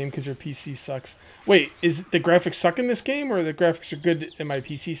in this game because your PC sucks. Wait, is the graphics suck in this game, or the graphics are good and my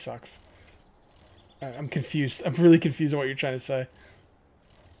PC sucks? I'm confused. I'm really confused on what you're trying to say.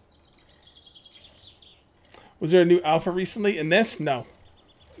 Was there a new alpha recently in this? No.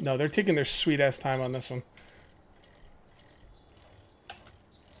 No, they're taking their sweet-ass time on this one.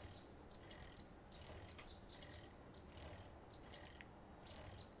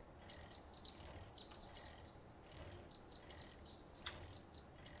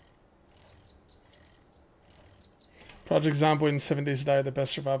 Project Zomboid and 7 Days to Die are the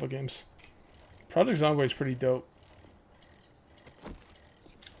best survival games. Project Zomboid is pretty dope.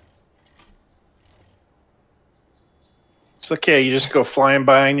 It's okay, you just go flying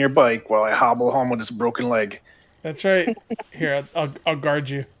by on your bike while I hobble home with this broken leg. That's right. Here, I'll guard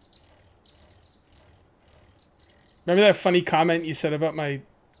you. Remember that funny comment you said about my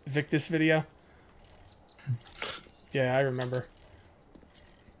Victus video? Yeah, I remember.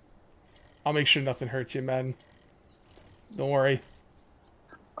 I'll make sure nothing hurts you, man. Don't worry.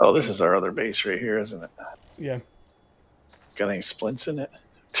 Oh, this is our other base right here, isn't it? Yeah. Got any splints in it?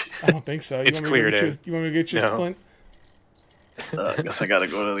 I don't think so. It's cleared out. You want me to get you a splint? I guess I gotta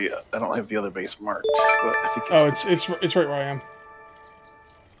go to the. I don't have the other base marked. But I think it's right where I am.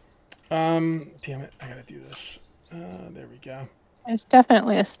 Damn it! I gotta do this. There we go. There's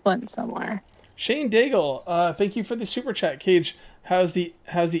definitely a splint somewhere. Shane Daigle, thank you for the super chat. Cage, how's the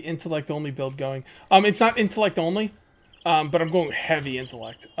intellect only build going? It's not intellect only, but I'm going heavy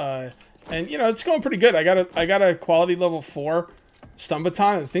intellect. And you know it's going pretty good. I got a quality level 4 stun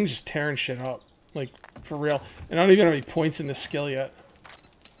baton, and the thing's just tearing shit up, like for real. And I don't even have any points in this skill yet.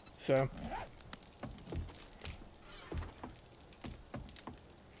 So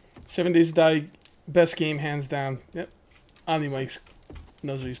 7 Days to Die, best game hands down. Yep, Omni Mike's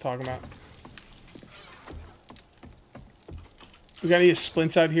knows what he's talking about. We got any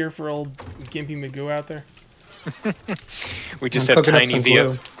splints out here for old Gimpy Magoo out there? We just have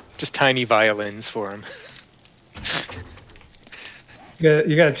tiny violins for him.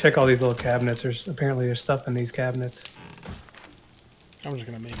 You gotta check all these little cabinets. Apparently there's stuff in these cabinets. I'm just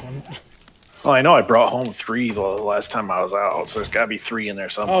gonna make one. Oh, I know. I brought home 3 the last time I was out, so there's gotta be 3 in there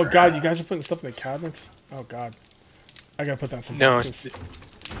somewhere. Oh god, you guys are putting stuff in the cabinets? Oh god, I gotta put down some boxes.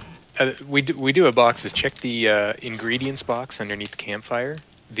 We do a boxes. Check the ingredients box underneath the campfire.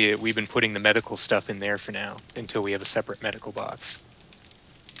 We've been putting the medical stuff in there for now until we have a separate medical box.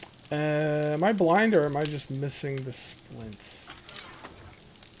 Am I blind or am I just missing the splints?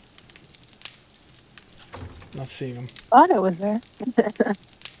 Not seeing them. Thought it was there.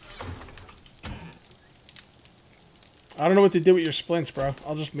 I don't know what to do with your splints, bro.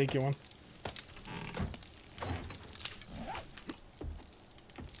 I'll just make you one.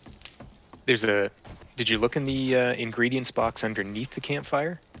 Did you look in the ingredients box underneath the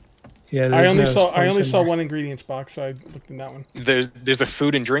campfire? Yeah, I only saw one ingredients box, so I looked in that one. There's a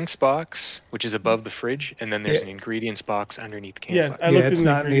food and drinks box, which is above the fridge, and then there's an ingredients box underneath the campfire. Yeah, I looked in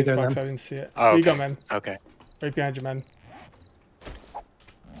the ingredients box. I didn't see it. Oh, Here you go, man. Okay. Right behind you, man.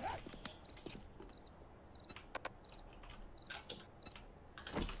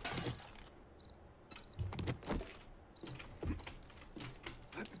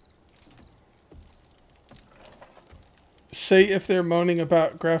 Say if they're moaning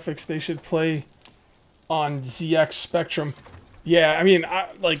about graphics, they should play on ZX Spectrum. Yeah, I mean,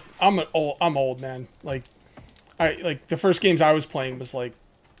 I'm old, man. Like the first games I was playing was like,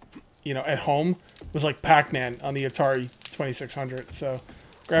 you know, at home was like Pac-Man on the Atari 2600. So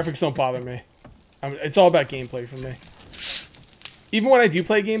graphics don't bother me. It's all about gameplay for me. Even when I do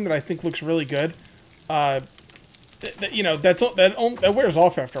play a game that I think looks really good, you know, that wears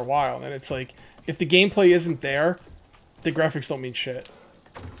off after a while. And it's like, if the gameplay isn't there, the graphics don't mean shit.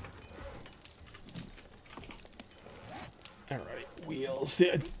 Alright, wheels.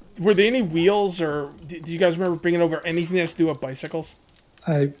 Were there any wheels, or do you guys remember bringing over anything that has to do with bicycles?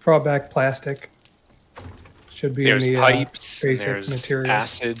 I brought back plastic. Should be There's in the pipes, basic there's materials.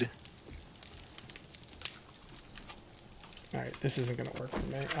 acid. Alright, this isn't going to work for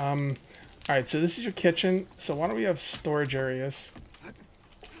me. All right, so this is your kitchen. So why don't we have storage areas?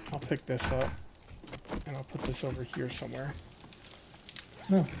 I'll pick this up, and I'll put this over here somewhere.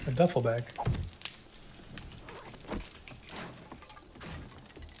 Oh, a duffel bag.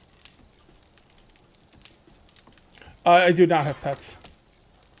 I do not have pets.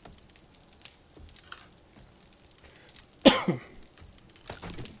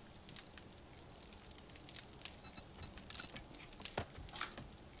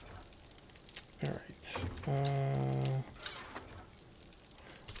 All right.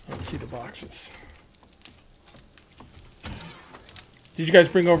 Let's see the boxes. Did you guys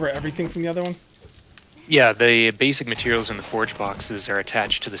bring over everything from the other one? Yeah, the basic materials in the forge boxes are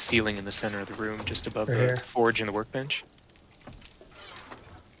attached to the ceiling in the center of the room, just above Right the here. forge and the workbench.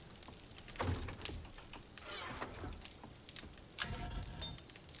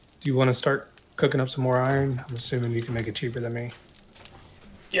 Do you want to start cooking up some more iron? I'm assuming you can make it cheaper than me.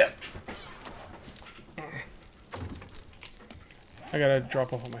 Yeah. I gotta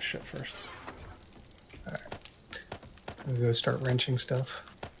drop off all my shit first. I'm gonna go start wrenching stuff.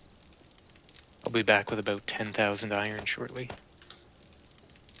 I'll be back with about 10,000 iron shortly.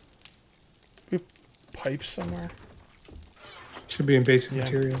 We have pipes somewhere. Should be in basic Yeah.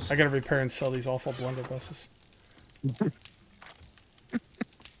 materials. I gotta repair and sell these awful blunderbusses.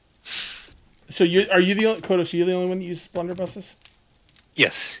 So are you the only, Kodos, are you the only one that uses blunderbusses?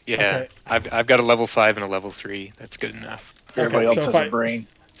 Yes, yeah. Okay. I've got a level 5 and a level 3. That's good enough. Everybody else has a brain.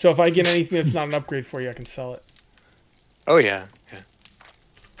 So if I get anything that's not an upgrade for you, I can sell it. Oh yeah, yeah.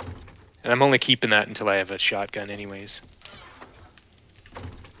 And I'm only keeping that until I have a shotgun anyways.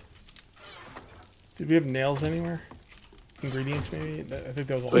 Did we have nails anywhere? Ingredients maybe? I think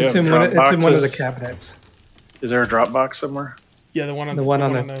that was all. Yeah. It's in drop one of the boxes. cabinets. Is there a drop box somewhere? Yeah, the one on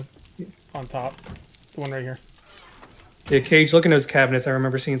on top. The one right here. Yeah, Cage, look in those cabinets. I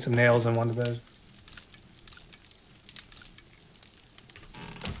remember seeing some nails in one of those.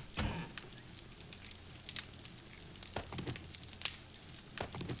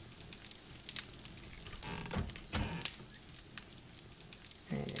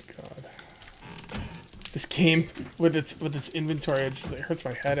 Oh my god. This game with its inventory, it hurts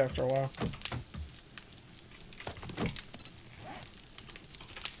my head after a while.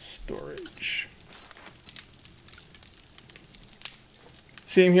 Storage.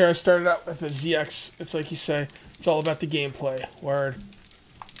 Same here. I started out with a ZX. It's like you say, it's all about the gameplay. Word.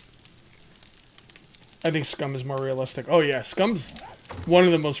 I think Scum is more realistic. Oh yeah, Scum's one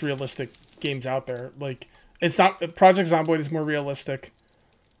of the most realistic games out there. Like, it's not Project Zomboid is more realistic,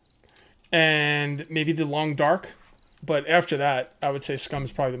 and maybe The Long Dark, but after that, I would say Scum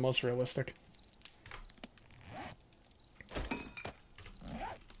is probably the most realistic.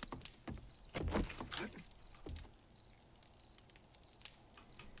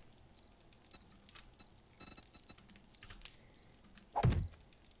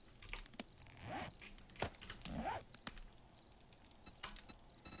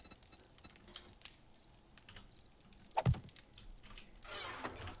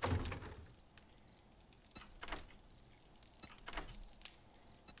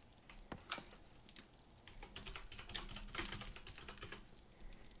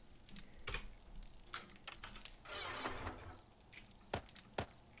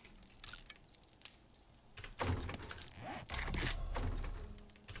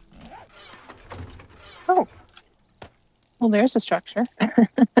 Oh. Well, there's a structure.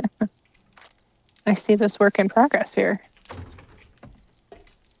 I see this work in progress here.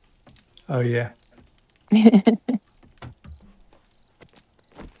 Oh, yeah.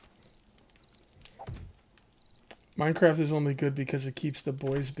 Minecraft is only good because it keeps the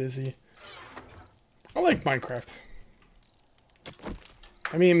boys busy. I like Minecraft.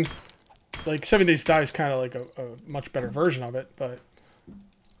 I mean, like 7 Days to Die is kind of like a much better version of it, but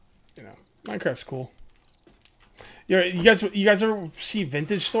you know, Minecraft's cool. Yeah, you guys ever see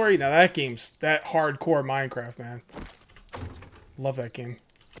Vintage Story? Now that game's that hardcore Minecraft, man. Love that game.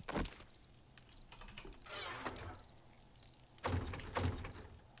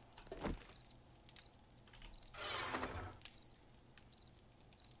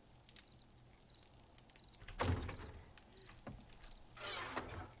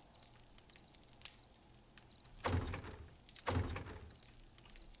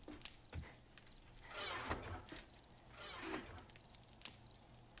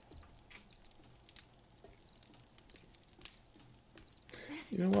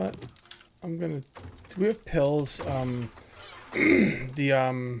 You know what? I'm gonna. Do we have pills? The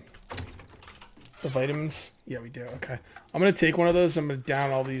vitamins. Yeah, we do. Okay. I'm gonna take one of those. I'm gonna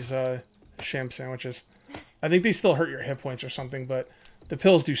down all these sham sandwiches. I think they still hurt your hit points or something, but The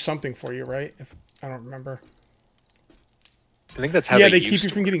pills do something for you, right? If I don't remember. I think that's how yeah, they keep used you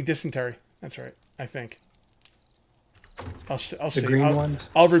to from work. getting dysentery. That's right. I think. I'll see. Green ones?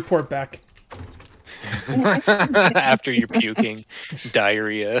 I'll report back. After you're puking,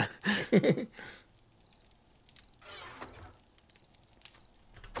 diarrhea.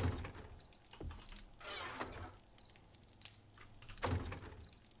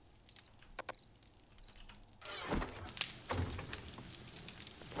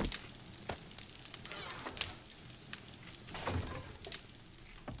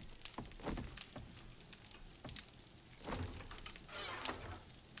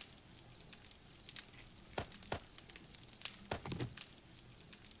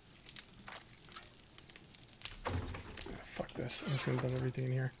 Fuck this. I'm just gonna dump everything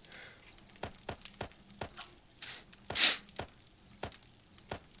in here.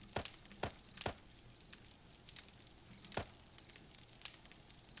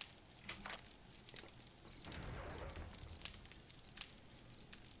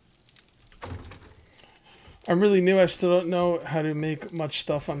 I'm really new. I still don't know how to make much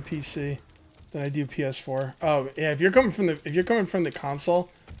stuff on PC than I do PS4. Oh yeah, if you're coming from the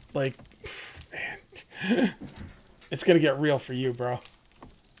console, like, man, it's gonna get real for you, bro.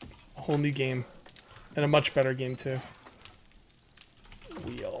 A whole new game, and a much better game too.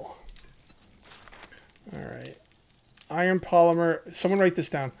 Wheel. All right. Iron polymer. Someone write this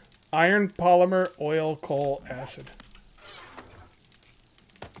down. Iron polymer oil coal acid.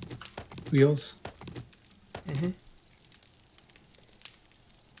 Wheels. Mm-hmm.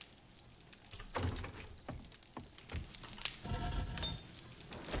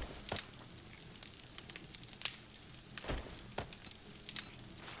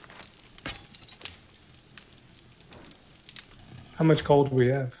 How much gold do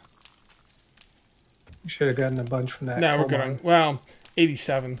we have? We should have gotten a bunch from that. No, we're coal good mine. on. Well,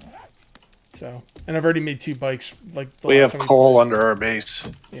 87. So, and I've already made 2 bikes. Like the We last have time coal played. under our base.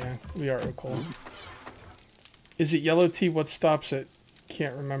 Yeah, we are at coal. Is it yellow tea? What stops it?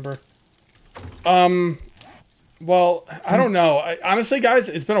 Can't remember. Well, I don't know. Honestly, guys,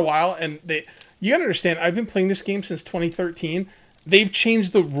 it's been a while, and you gotta understand, I've been playing this game since 2013. They've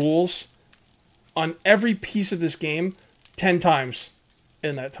changed the rules on every piece of this game 10 times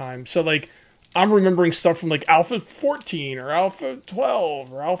in that time. So, like, I'm remembering stuff from, like, Alpha 14 or Alpha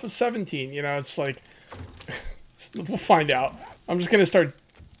 12 or Alpha 17. You know, it's like, we'll find out. I'm just gonna start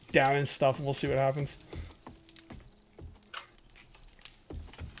downing stuff, and we'll see what happens.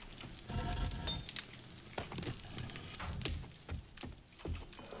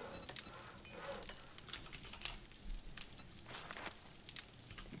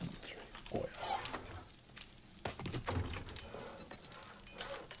 Oil.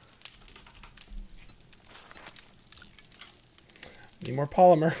 Need more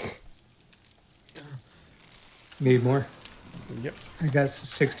polymer. Need more. Yep. I got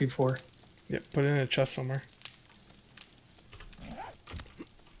 64. Yep. Put it in a chest somewhere.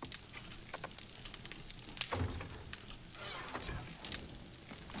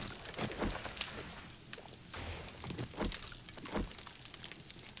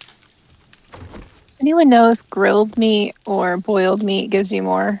 Anyone know if grilled meat or boiled meat gives you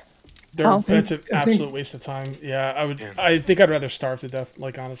more? That's an absolute waste of time. Yeah, I would. Yeah. I think I'd rather starve to death.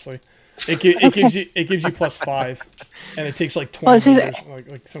 Like, honestly, it gives you +5, and it takes like 20 meters,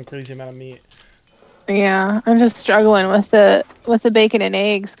 like some crazy amount of meat. Yeah, I'm just struggling with the bacon and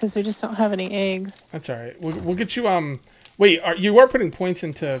eggs because we just don't have any eggs. That's all right. We'll get you. Wait, you are putting points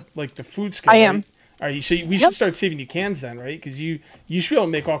into like the food skill? I am. Right? All right, so we should start saving you cans then, right? Because you should be able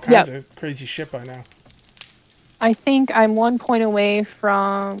to make all kinds of crazy shit by now. I think I'm 1 point away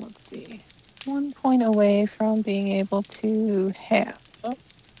from, 1 point away from being able to have.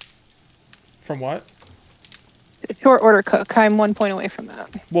 From what? Short order cook. I'm 1 point away from that.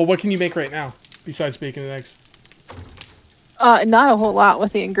 Well, what can you make right now besides bacon and eggs? Not a whole lot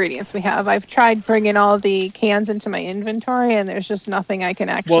with the ingredients we have. I've tried bringing all the cans into my inventory, and there's just nothing I can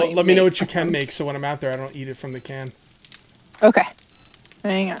actually Well, let me know what you can make, so when I'm out there, I don't eat it from the can. Okay.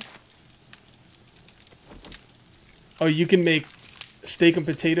 Hang on. Oh, you can make steak and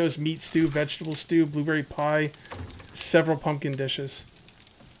potatoes, meat stew, vegetable stew, blueberry pie, several pumpkin dishes.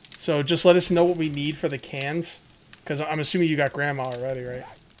 So just let us know what we need for the cans, because I'm assuming you got grandma already, right?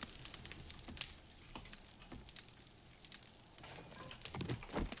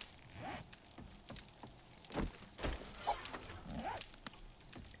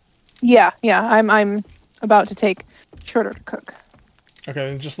 Yeah. I'm about to take short order cook. Okay,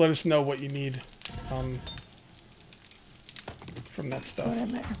 then just let us know what you need from that stuff. Put in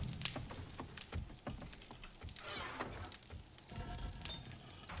there.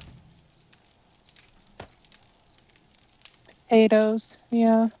 Potatoes,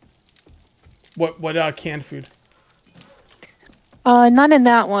 yeah. What canned food? Not in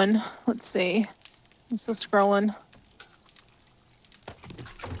that one. Let's see. I'm still scrolling.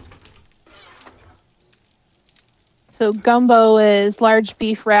 So gumbo is large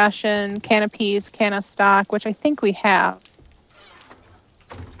beef ration, can of peas, can of stock, which I think we have.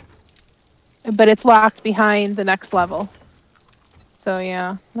 But it's locked behind the next level. So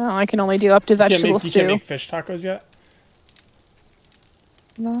yeah, no, I can only do up to vegetable stew. You can't make fish tacos yet?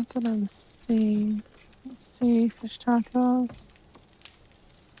 Not that I'm seeing. Let's see, fish tacos.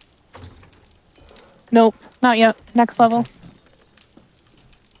 Nope, not yet. Next level.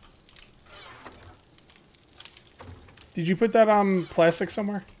 Did you put that plastic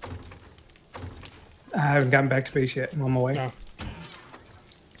somewhere? I haven't gotten back to base yet. I'm on my way. No.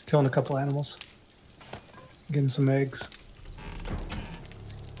 Just killing a couple animals. Getting some eggs.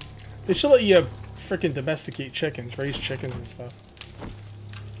 They should let you freaking domesticate chickens, raise chickens and stuff.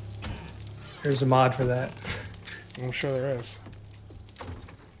 There's a mod for that. I'm sure there is.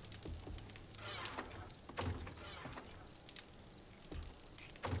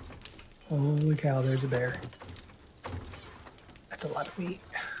 Holy cow, there's a bear. That's a lot of meat.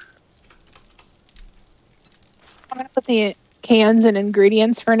 I'm gonna put the cans and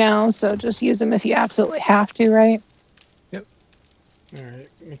ingredients for now, so just use them if you absolutely have to, right? Yep. Alright,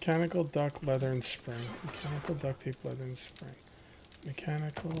 mechanical duct, leather, and spring. Mechanical duct tape, leather, and spring.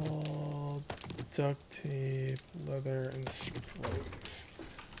 Mechanical duct tape, leather, and springs.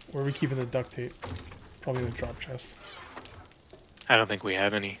 Where are we keeping the duct tape? Probably in the drop chest. I don't think we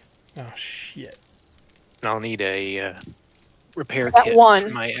have any. Oh, shit. And I'll need a repair That kit one. for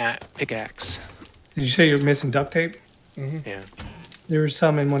my pickaxe. Did you say you're missing duct tape? Mm-hmm. Yeah. There was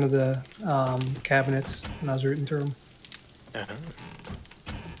some in one of the cabinets when I was rooting through them. Uh-huh.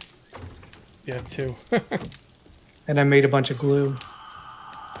 Yeah, 2. And I made a bunch of glue.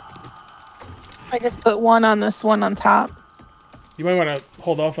 I just put one on this one on top. You might want to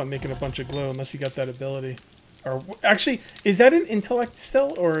hold off on making a bunch of glue unless you got that ability. Or actually, is that an intellect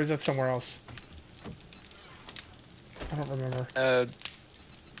still, or is that somewhere else? I don't remember.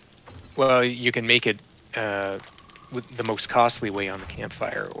 Well, you can make it with the most costly way on the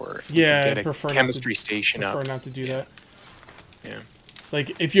campfire, or you Yeah, can I get prefer a chemistry station prefer up. not to do that. Yeah.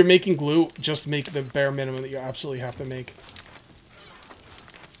 Like, if you're making glue, just make the bare minimum that you absolutely have to make.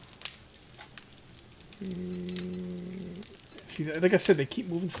 See, like I said, they keep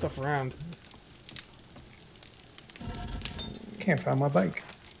moving stuff around. Can't find my bike.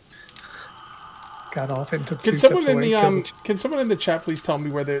 Got off it and took Can two someone steps in away. the can someone in the chat please tell me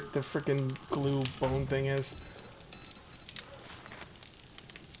where the freaking glue bone thing is?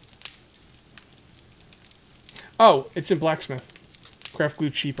 Oh, it's in blacksmith. Craft glue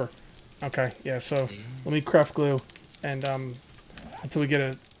cheaper. Okay, yeah. So let me craft glue, and until we get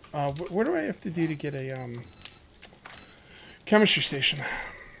a what do I have to do to get a chemistry station?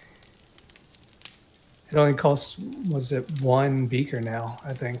 It only costs, was it 1 beaker now,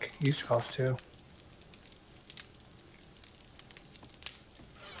 I think. It used to cost 2.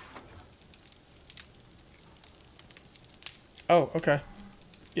 Oh, okay.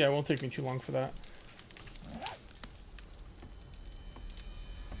 Yeah, it won't take me too long for that.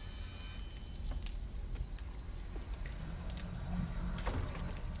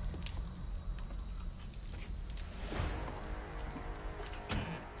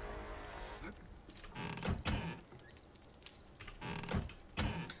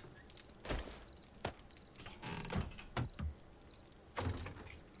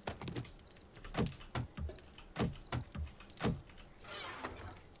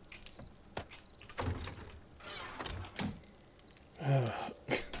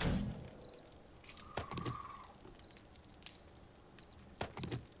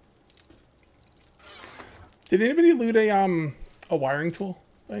 Did anybody loot a wiring tool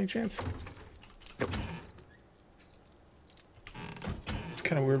by any chance? Nope. It's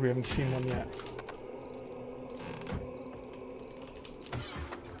kind of weird we haven't seen one yet.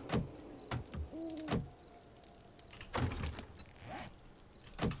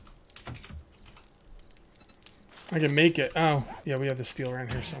 I can make it. Oh, yeah, we have the steel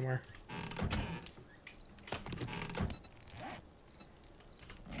around here somewhere.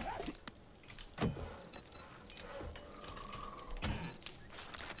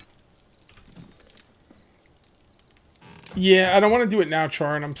 Yeah, I don't want to do it now,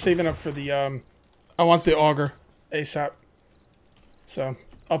 Char, and I'm saving up for the, I want the auger ASAP. So,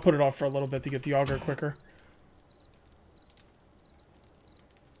 I'll put it off for a little bit to get the auger quicker.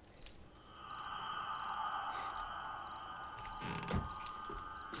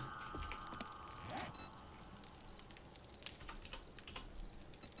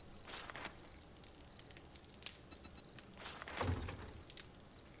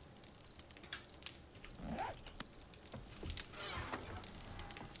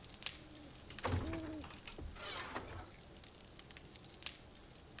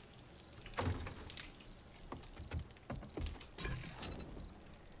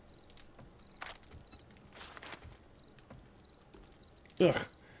 Ugh.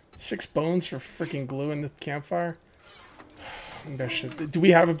 6 bones for freaking glue in the campfire? Do we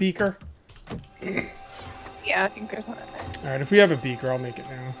have a beaker? Yeah, I think there's one in there. Alright, if we have a beaker, I'll make it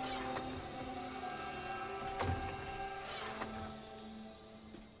now.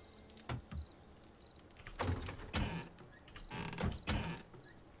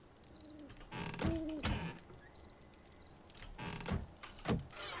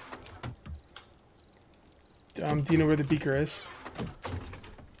 Do you know where the beaker is?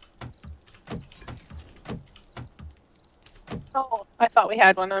 Oh, I thought we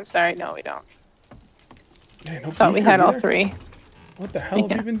had one. I'm sorry. No, we don't. Man, no Thought we beaker had all either? 3. What the hell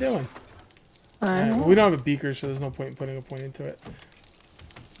have you been doing? Alright, well, we don't have a beaker, so there's no point in putting a point into it.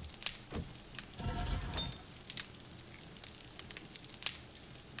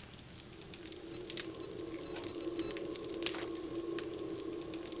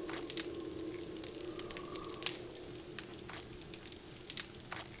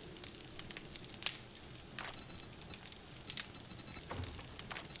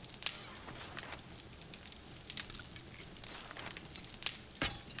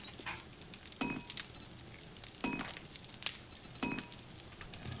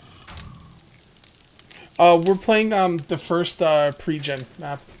 We're playing the first pre-gen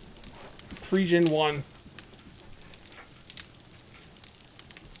map. Pre-gen 1.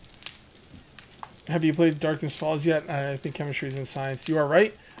 Have you played Darkness Falls yet? I think chemistry is in science. You are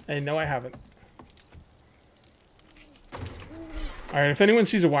right, and no, I haven't. Alright, if anyone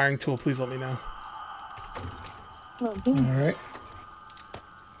sees a wiring tool, please let me know. Alright.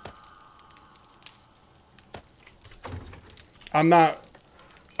 I'm not...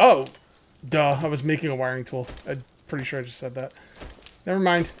 Oh! Duh, I was making a wiring tool. I'm pretty sure I just said that. Never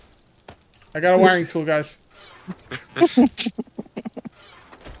mind. I got a wiring tool, guys.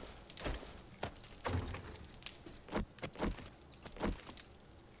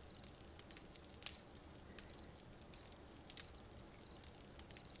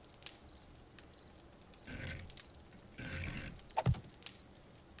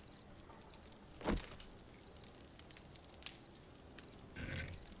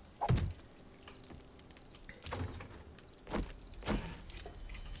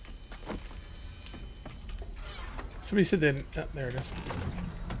 Somebody said that. Oh, there it is.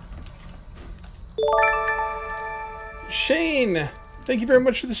 Shane, thank you very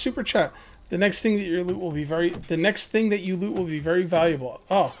much for the super chat. The next thing that you loot will be very valuable.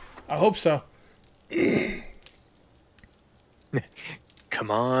 Oh, I hope so.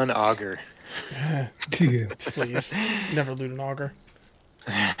 Come on, Auger. Please, never loot an auger.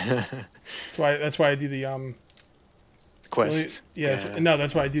 That's why I do the quests. Yeah. No,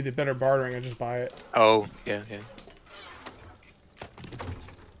 that's why I do the better bartering. I just buy it. Oh, yeah, yeah.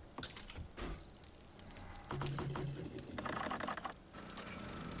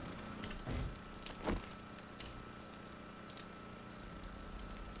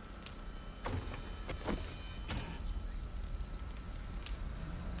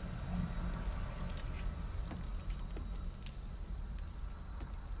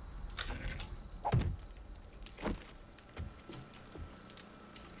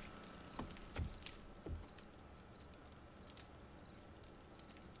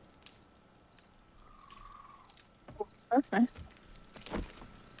 That's nice.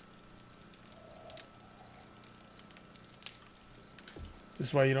 This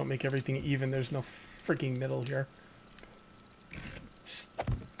is why you don't make everything even. There's no freaking middle here.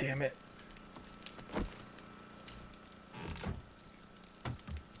 Damn it.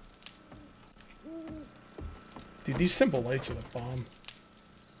 Dude, these simple lights are the bomb.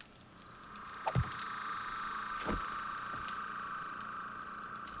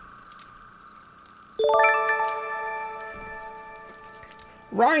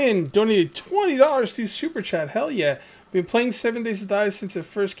 Ryan donated $20 to Super Chat. Hell yeah. Been playing 7 Days to Die since it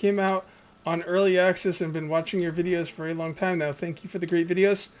first came out on early access and been watching your videos for a long time now. Thank you for the great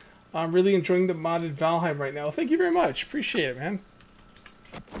videos. I'm really enjoying the modded Valheim right now. Thank you very much. Appreciate it, man.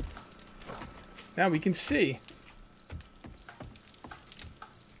 Now we can see.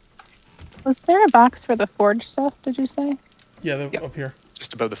 Was there a box for the forge stuff, did you say? Yeah, they're Yep. up here.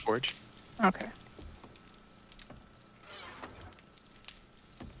 Just above the forge. Okay.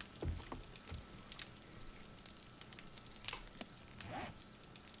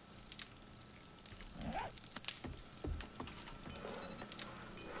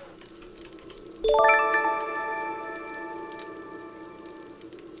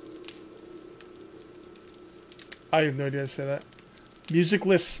 I have no idea how to say that.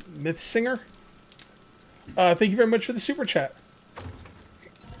 Musicless Myth Singer. Thank you very much for the super chat.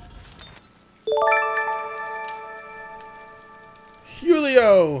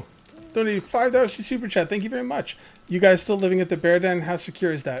 Julio donated $5 to Super Chat. Thank you very much. You guys still living at the Bear Den? How secure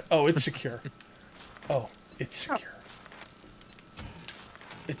is that? Oh, it's secure. Oh, it's secure.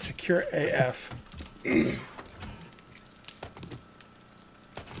 It's secure AF.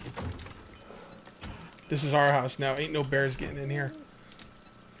 This is our house now. Ain't no bears getting in here.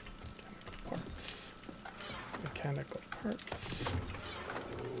 Mechanical parts.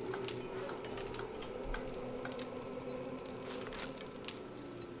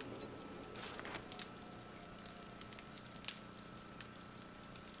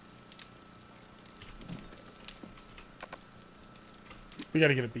 We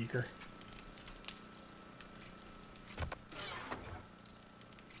gotta get a beaker.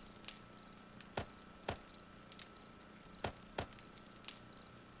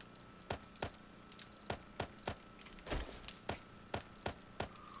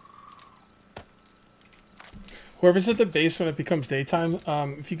 Whoever's at the base when it becomes daytime,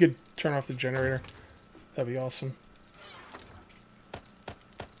 if you could turn off the generator, that'd be awesome.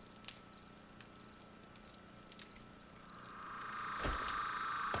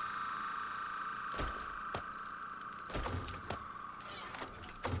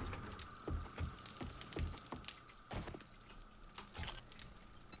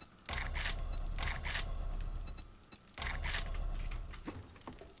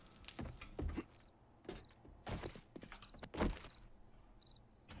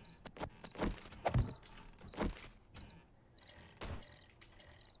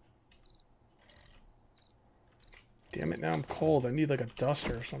 Damn it, now I'm cold. I need like a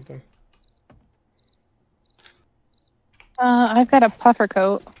duster or something. I've got a puffer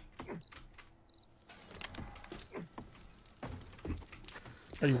coat.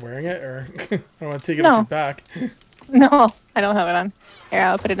 Are you wearing it, or I don't want to take it off your back? No, I don't have it on. Here,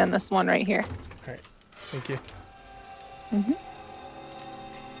 I'll put it in this one right here. All right, thank you. Mm-hmm.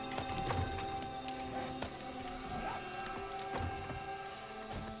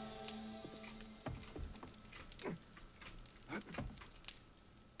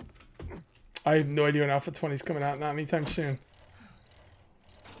 I have no idea when Alpha 20 is coming out. Not anytime soon.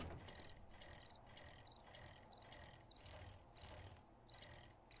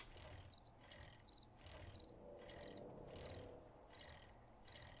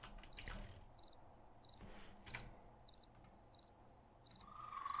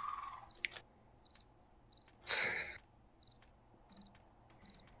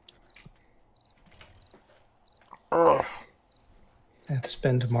 I have to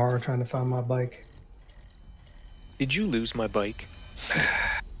spend tomorrow trying to find my bike. Did you lose my bike?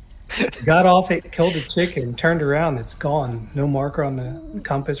 Got off it, killed a chicken, turned around, it's gone. No marker on the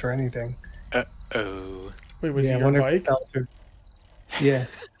compass or anything. Uh-oh. Wait, was it your bike? Yeah.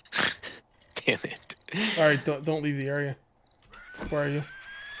 Damn it. Alright, don't leave the area. Where are you?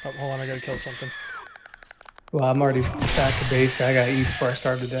 Oh, hold on, I gotta kill something. Well, I'm already back to base. I gotta eat before I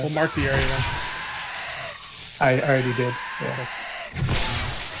starve to death. We'll mark the area then. I already did. Yeah.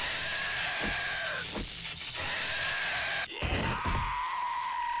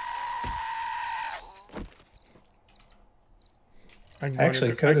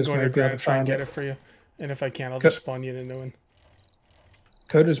 Actually, Kodos might be able to find it for you, and if I can, I'll just spawn you in a new one.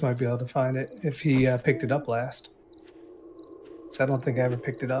 Kodos might be able to find it if he picked it up last. So I don't think I ever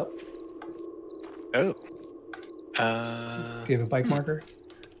picked it up. Oh. Do you have a bike marker?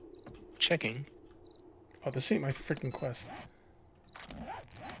 Checking. Oh, this ain't my freaking quest.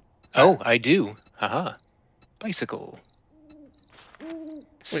 Oh, I do. Haha. Bicycle. Wait.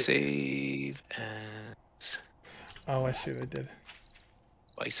 Save as. Oh, I see what I did.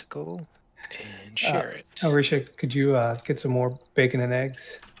 Bicycle and share it. Oh, Risha, could you get some more bacon and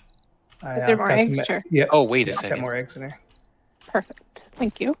eggs? Is there more eggs? Sure. Yeah. Oh, wait a second. Got more eggs in there. Perfect.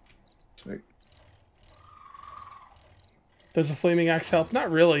 Thank you. Sweet. Does the flaming axe help? Not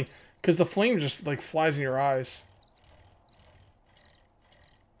really, because the flame just like flies in your eyes.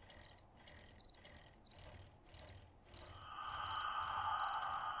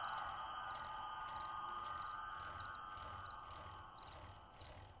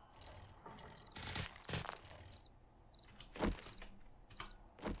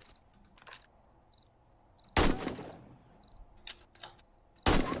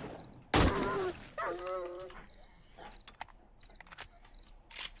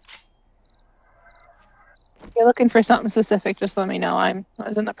 If you're looking for something specific, just let me know. I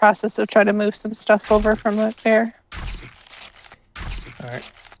was in the process of trying to move some stuff over from up there. All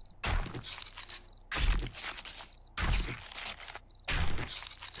right.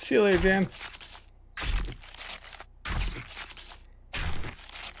 See you later, Dan.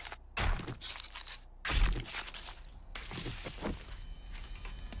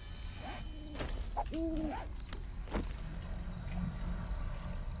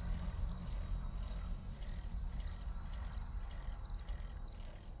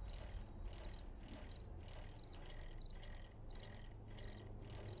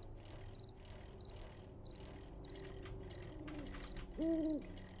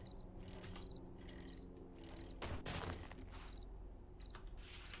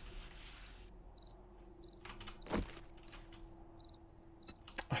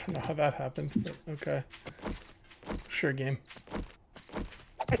 don't know how that happened, but okay. Sure, game.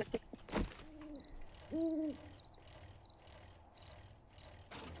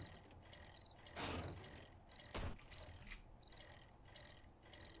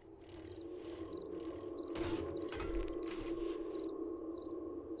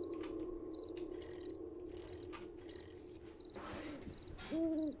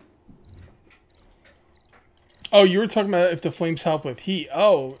 Oh, you were talking about if the flames help with heat.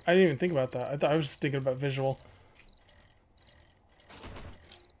 Oh, I didn't even think about that. I thought I was just thinking about visual.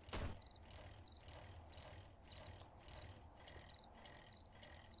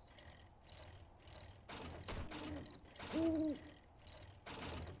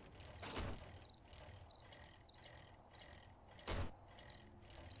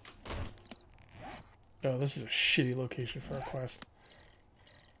 Oh, this is a shitty location for a quest.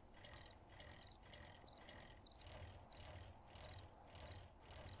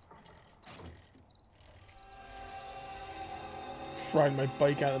 Ride my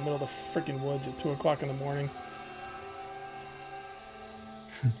bike out in the middle of the freaking woods at 2 o'clock in the morning.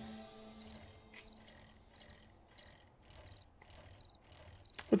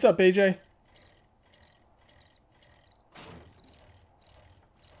 What's up, AJ?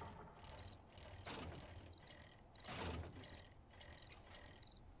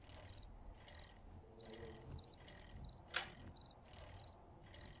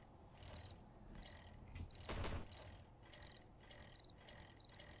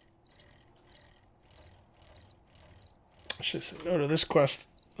 I should say no to this quest.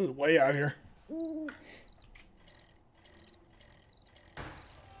 This is way out here.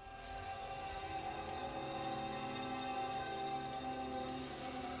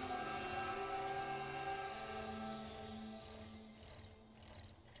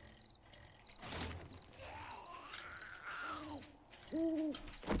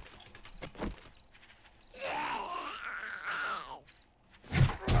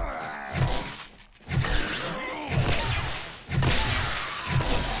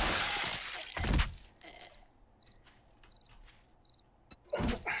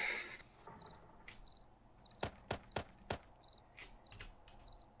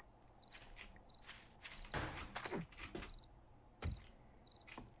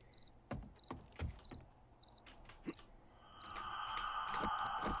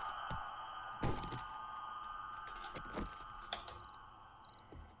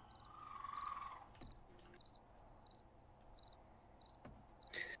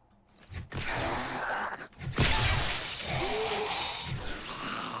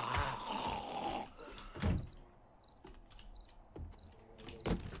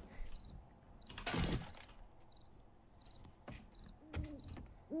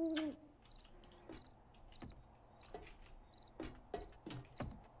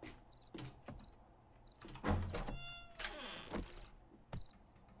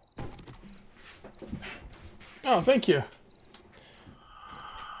 Oh, thank you.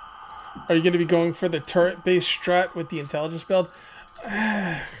 Are you going to be going for the turret-based strat with the intelligence build?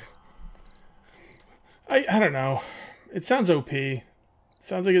 I don't know. It sounds OP. It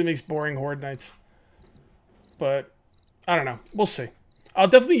sounds like it makes boring Horde nights. But, I don't know. We'll see. I'll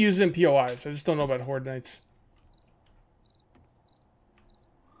definitely use it in POIs. I just don't know about Horde nights.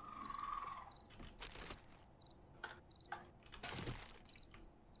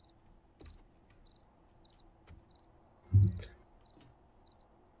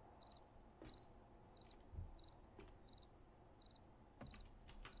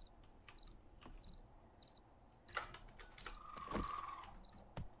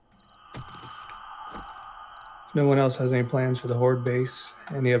 If no one else has any plans for the Horde base,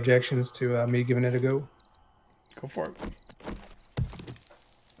 any objections to me giving it a go? Go for it.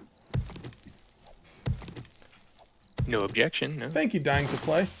 No objection, no. Thank you, Dying to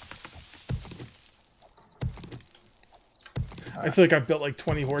Play. I feel like I've built like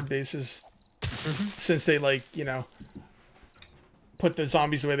 20 Horde bases since they, like, you know, put the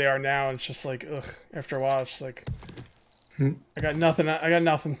zombies the way they are now. And it's just like, ugh, after a while, it's just like, I got nothing. I got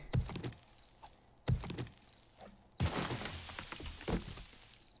nothing.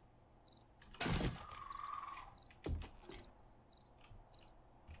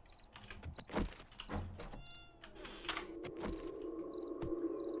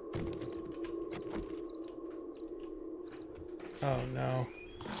 Oh, no.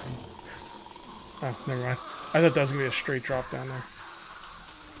 Oh, never mind. I thought that was going to be a straight drop down there.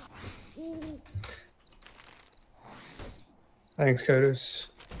 Thanks, Kodos.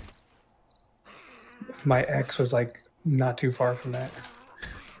 My ex was like not too far from that.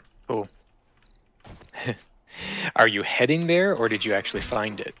 Cool. Are you heading there, or did you actually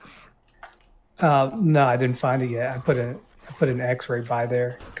find it? No, I didn't find it yet. I put an X right by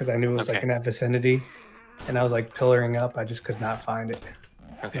there because I knew it was like in that vicinity, and I was like pillaring up. I just could not find it.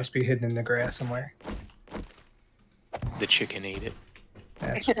 It must be hidden in the grass somewhere. The chicken ate it.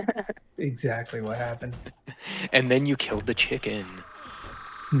 That's exactly what happened. And then you killed the chicken.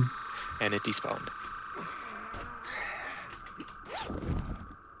 And it despawned.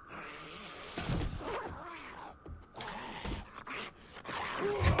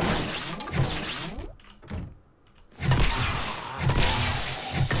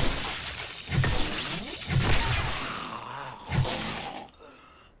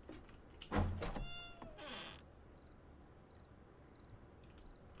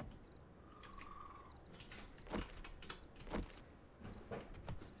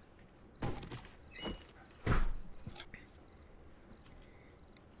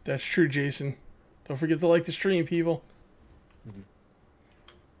 That's true, Jason. Don't forget to like the stream, people.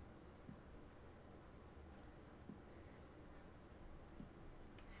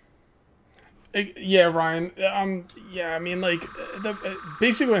 Yeah, Ryan. Yeah, I mean, like,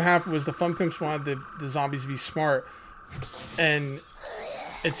 basically what happened was the Fun Pimps wanted the zombies to be smart, and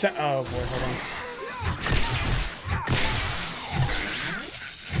it's oh boy, hold on.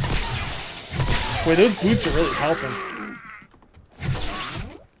 Boy, those boots are really helping.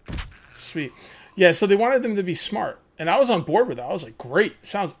 Sweet. Yeah, so they wanted them to be smart. And I was on board with that. I was like, great.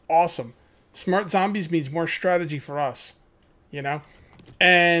 Sounds awesome. Smart zombies means more strategy for us. You know?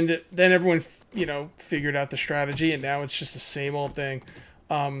 And then everyone, you know, figured out the strategy. And now it's just the same old thing.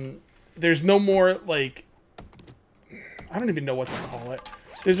 There's no more, like... I don't even know what to call it.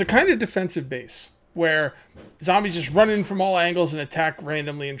 There's a kind of defensive base. Where zombies just run in from all angles and attack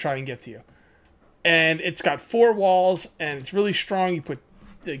randomly and try and get to you. And it's got 4 walls. And it's really strong. You put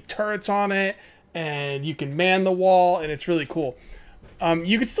the turrets on it, and you can man the wall, and it's really cool.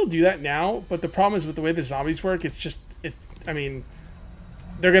 You can still do that now, but the problem is with the way the zombies work, I mean,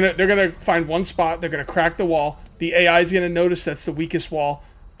 they're gonna find one spot, they're gonna crack the wall, the AI is gonna notice that's the weakest wall,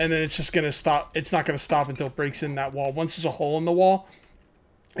 and then it's just gonna stop. It's not gonna stop until it breaks in that wall. Once there's a hole in the wall,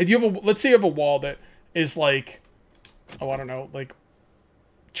 if you have let's say you have a wall that is like, oh, I don't know, like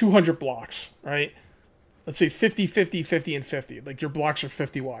 200 blocks, right? Let's say 50, 50, 50, and 50. Like your blocks are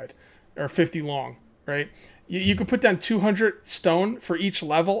 50 wide or 50 long, right? You could put down 200 stone for each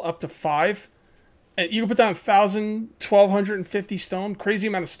level up to 5. And you can put down 1,000, 1,250 stone, crazy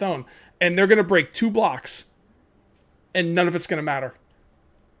amount of stone. And they're going to break 2 blocks. And none of it's going to matter.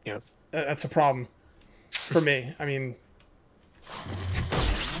 Yep. That's a problem for me. I mean...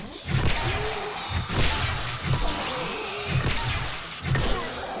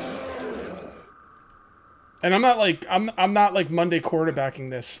 And I'm not like Monday quarterbacking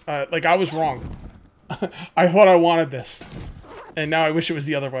this. Like I was wrong. I thought I wanted this, and now I wish it was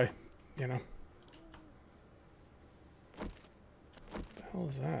the other way. You know. What the hell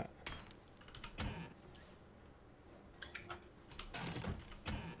is that?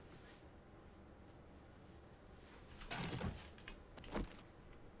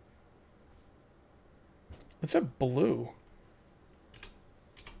 What's that blue?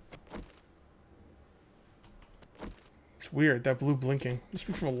 It's weird, that blue blinking. Must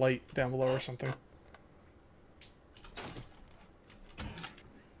be from a light down below or something.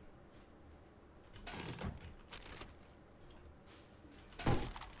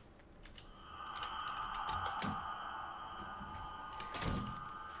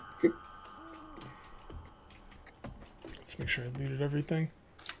 Let's make sure I looted everything.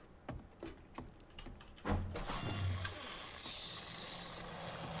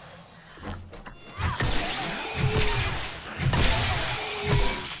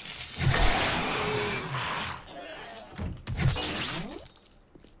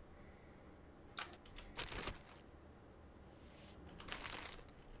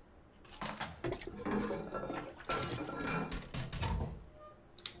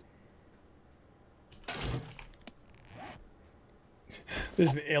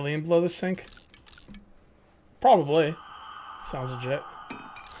 There's an alien below the sink? Probably. Sounds legit.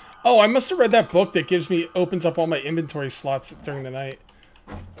 Oh, I must have read that book that opens up all my inventory slots during the night.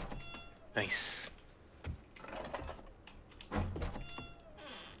 Nice.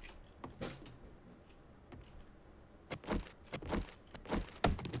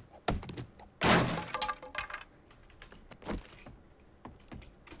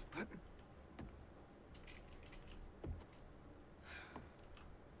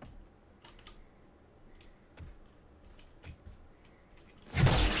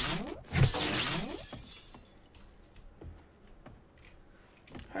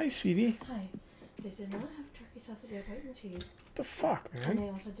 Hi, sweetie. Hi. They did not have turkey sausage, egg white, and cheese. What the fuck, And man? they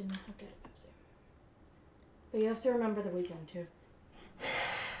also did not have Diet Pepsi. But you have to remember the weekend too.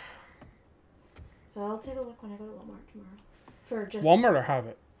 So I'll take a look when I go to Walmart tomorrow. For just Walmart will have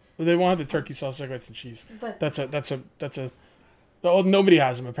it. Well, they won't have the turkey sausage, egg whites, and cheese. But That's a. Oh, nobody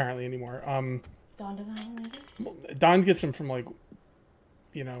has them apparently anymore. Don doesn't have them either? Don gets them from like,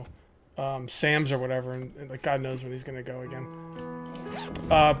 you know, Sam's or whatever, and like God knows when he's gonna go again.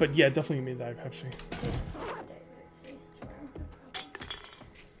 But yeah, definitely made Diet Pepsi.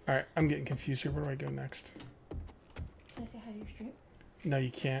 All right, I'm getting confused here. Where do I go next? Can I say hi to your stream? No,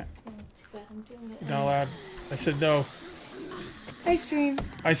 you can't. Oh, too bad. I'm doing it. You're not allowed. I said no. Hi, stream.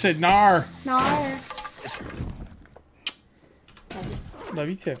 I said nar. Nar. Love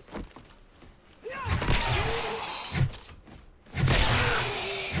you too.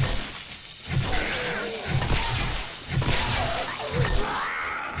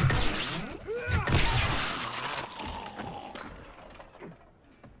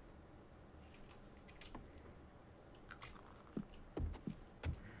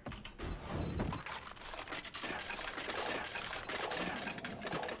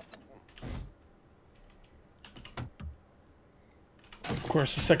 Of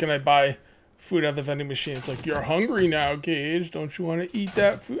course, the second I buy food out of the vending machine, it's like, you're hungry now, Gage. Don't you want to eat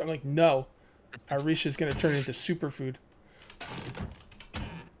that food? I'm like, no. Arisha's going to turn into superfood.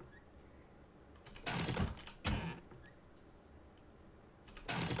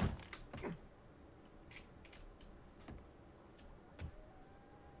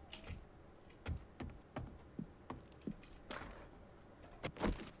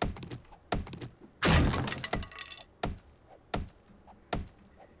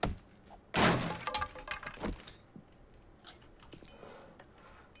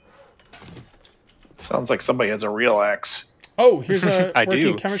 Sounds like somebody has a real axe. Oh, here's a I working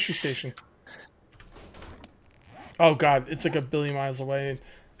do. chemistry station. Oh god, it's like a billion miles away, and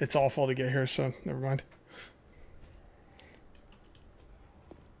it's awful to get here, so never mind.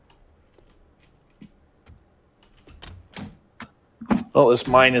 Well, this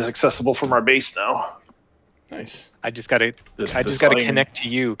mine is accessible from our base now. Nice. I just gotta connect to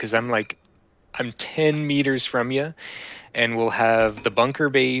you because I'm 10 meters from you, and we'll have the bunker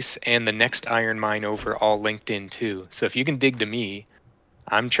base and the next iron mine over all linked in too. So if you can dig to me,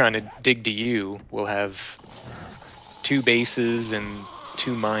 I'm trying to dig to you. We'll have 2 bases and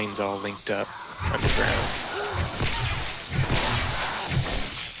 2 mines all linked up underground.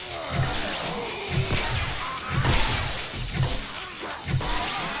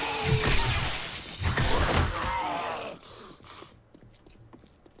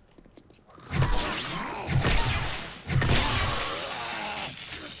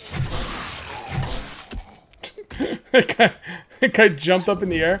 That guy jumped up in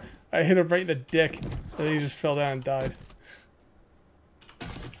the air. I hit him right in the dick, and then he just fell down and died.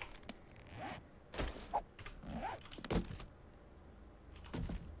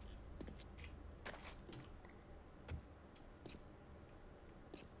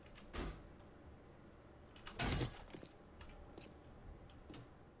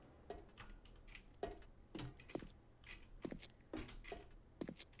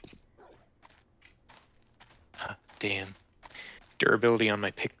 Damn. Durability on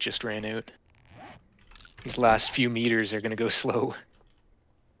my pick just ran out. These last few meters are gonna go slow.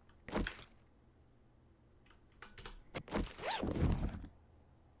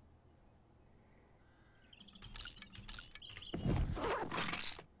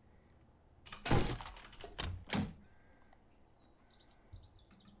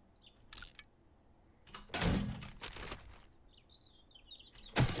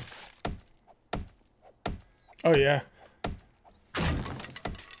 Oh yeah.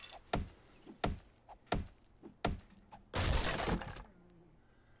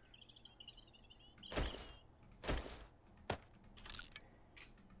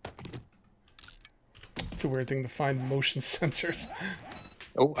 It's a weird thing to find motion sensors.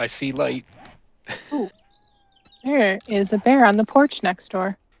 Oh, I see light. Ooh. There is a bear on the porch next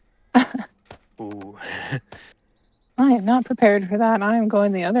door. Ooh. I am not prepared for that. I am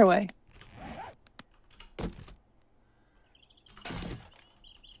going the other way.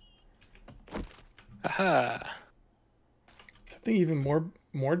 Aha. Something even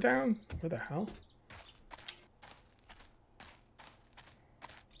more down? Where the hell?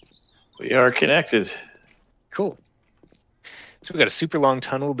 We are connected. Cool. So we got a super long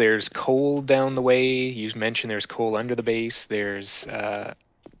tunnel. There's coal down the way. You mentioned there's coal under the base. There's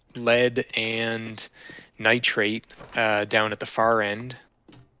lead and nitrate down at the far end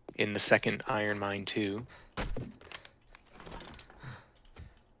in the second iron mine too.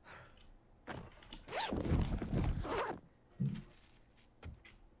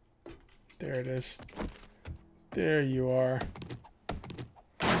 There it is. There you are.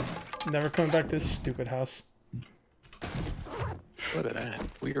 Never coming back to this stupid house. Look at that.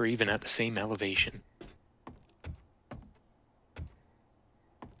 We are even at the same elevation.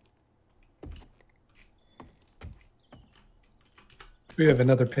 We have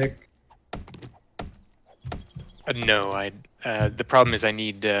another pick. No, the problem is I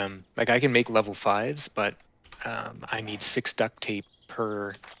need like I can make level 5s, but I need 6 duct tape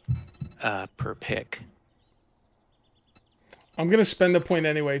per pick. I'm gonna spend the point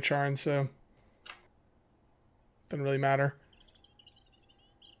anyway, Charn, so doesn't really matter.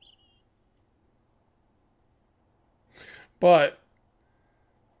 But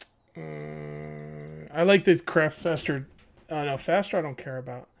I like the craft faster. No, faster I don't care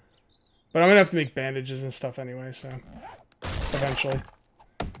about. But I'm gonna have to make bandages and stuff anyway, so eventually.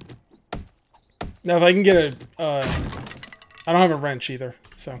 Now if I can get I don't have a wrench either,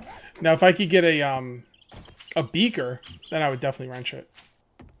 so now if I could get a beaker, then I would definitely wrench it.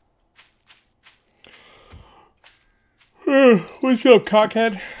 What's up,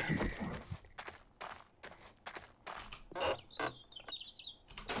 cockhead?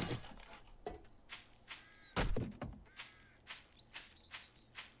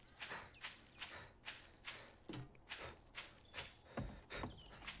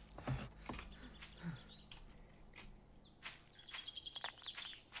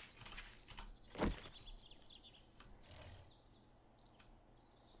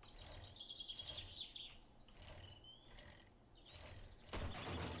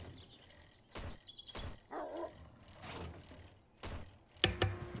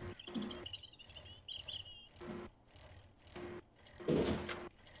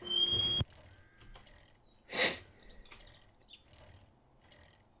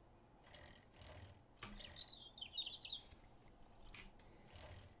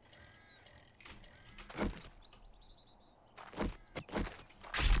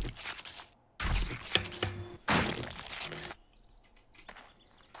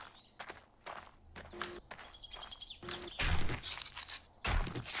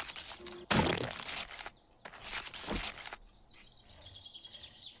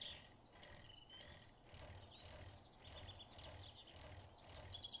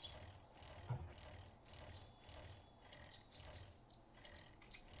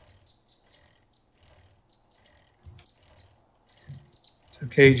 So,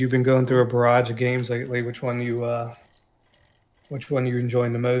 Cage, you've been going through a barrage of games lately. Which one you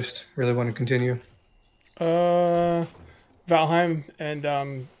enjoying the most? Really want to continue? Valheim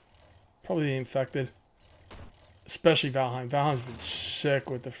and probably the Infected. Especially Valheim. Valheim's been sick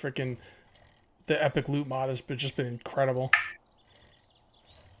with the epic loot mod has just been incredible.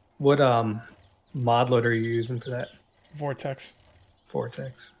 What mod load are you using for that? Vortex.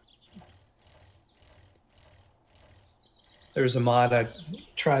 Vortex. There's a mod I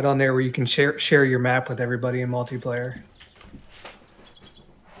tried on there where you can share your map with everybody in multiplayer,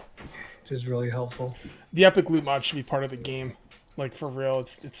 which is really helpful. The epic loot mod should be part of the game. Like, for real,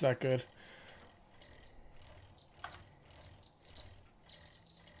 it's that good.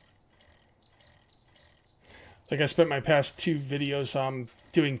 Like, I spent my past 2 videos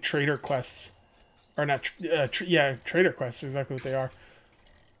doing trader quests. Or not, yeah, trader quests, exactly what they are.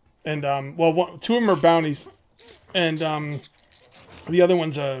 And, well, 2 of them are bounties. And the other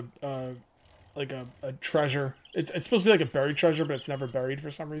one's like a treasure. It's supposed to be like a buried treasure, but it's never buried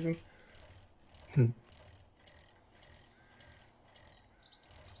for some reason.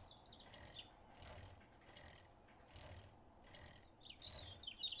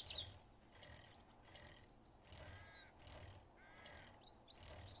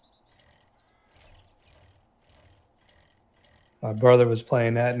 My brother was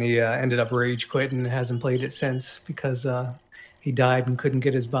playing that, and he ended up rage quitting and hasn't played it since because he died and couldn't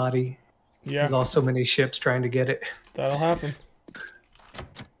get his body. Yeah. He lost so many ships trying to get it. That'll happen.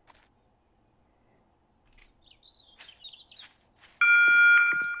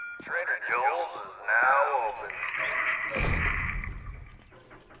 Trader Joel's is now open.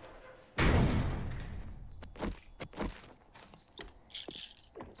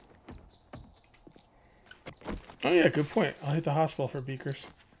 Oh yeah, good point. I'll hit the hospital for beakers.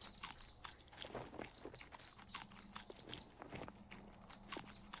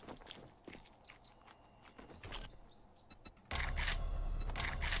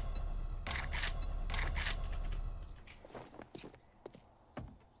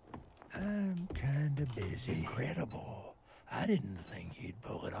 I'm kinda busy. Incredible. I didn't think you'd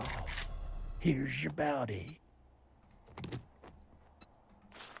pull it off. Here's your bounty.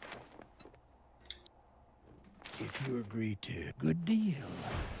 if you agree to. Good deal.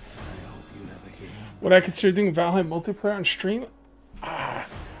 I hope you have a game. Would I consider doing Valheim multiplayer on stream? I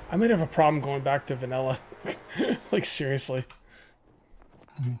might have a problem going back to vanilla. Like, seriously.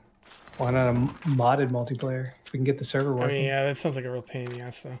 Why not a modded multiplayer? If we can get the server working. I mean, yeah, that sounds like a real pain in the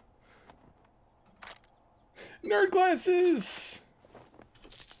ass, though. Nerd glasses!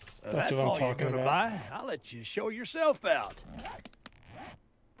 That's what I'm all talking you're gonna about. buy. I'll let you show yourself out.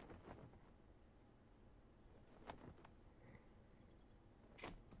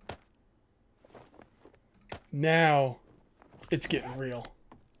 Now, it's getting real.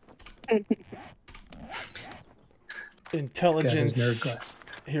 Intelligence.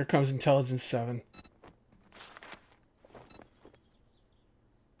 Here comes Intelligence 7.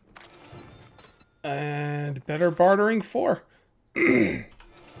 And better bartering 4.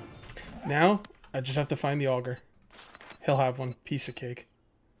 Now, I just have to find the auger. He'll have one. Piece of cake.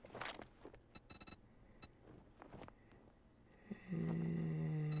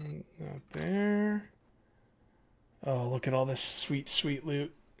 Not there. Oh, look at all this sweet, sweet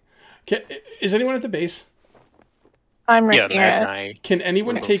loot. Is anyone at the base? I'm right here. Can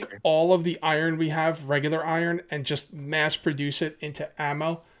anyone take all of the iron we have, regular iron, and just mass produce it into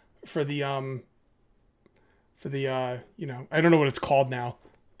ammo for the you know, I don't know what it's called now.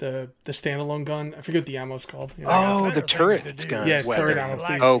 The standalone gun. I forget what the ammo's called. You know, the turret gun. Yeah, turret ammo,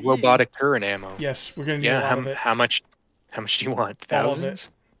 please. Oh, robotic turret ammo. Yes, we're gonna need a lot of it. How much do you want? Thousands?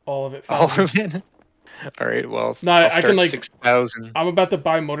 All of it. Thousands. All of it. All right. Well, no, I can like 6,000. I'm about to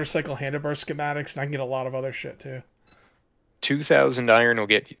buy motorcycle handlebar schematics, and I can get a lot of other shit too. 2,000 iron will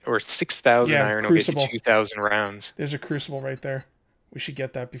get, or 6,000 iron crucible. will get you 2,000 rounds. There's a crucible right there. We should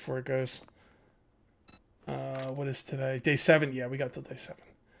get that before it goes. What is today? Day 7. Yeah, we got till day 7.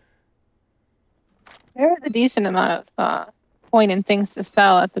 There's a decent amount of coin and things to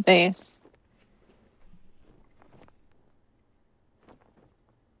sell at the base.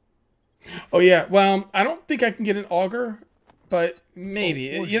 Oh yeah, well, I don't think I can get an auger, but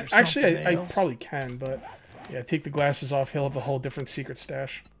maybe. Yeah, actually, I probably can, but yeah, take the glasses off. He'll have a whole different secret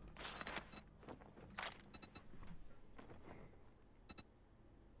stash.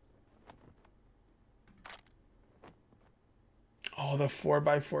 Oh, the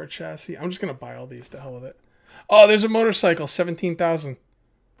 4x4 chassis. I'm just gonna buy all these. To hell with it. Oh, there's a motorcycle. 17,000.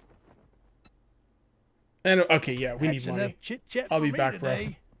 And okay, yeah, we need money. I'll be back, bro.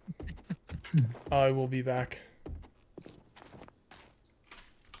 I will be back.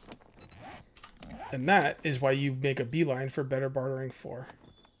 And that is why you make a beeline for better bartering 4.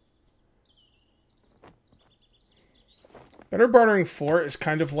 Better bartering 4 is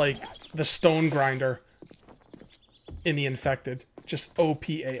kind of like the stone grinder in the infected. Just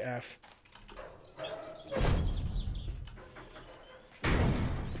OPAF.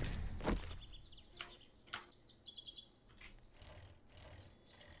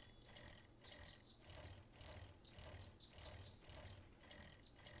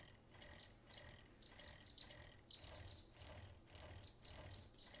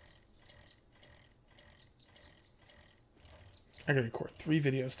 I gotta record 3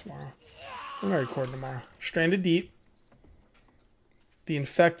 videos tomorrow. I'm gonna record tomorrow. Stranded Deep, The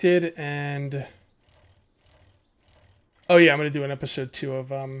Infected, and oh yeah, I'm gonna do an episode 2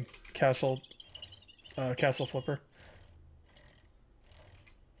 of Castle Flipper.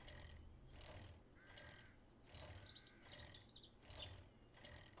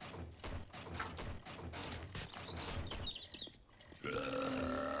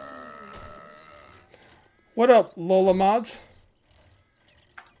 What up, Lola Mods?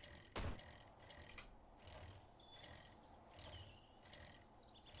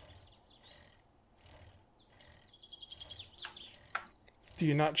 Do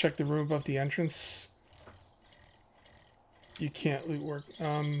you not check the room above the entrance? You can't loot work.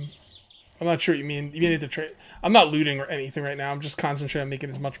 I'm not sure what you mean. You need to trade. I'm not looting or anything right now. I'm just concentrating on making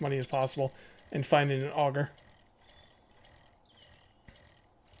as much money as possible and finding an auger.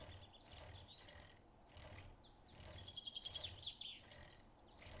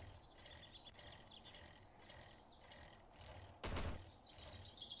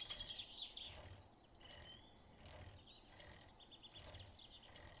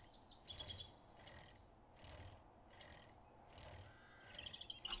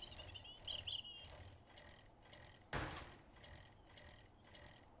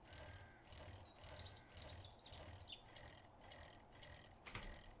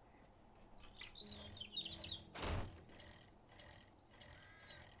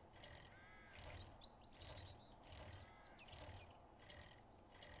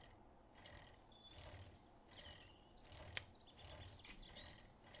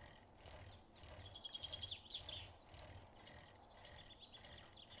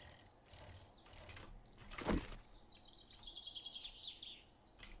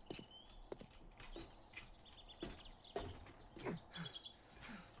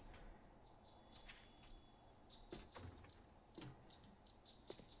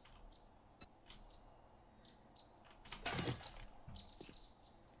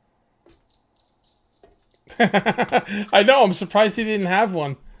 I know. I'm surprised he didn't have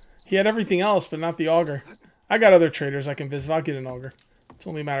one. He had everything else, but not the auger. I got other traders I can visit. I'll get an auger. It's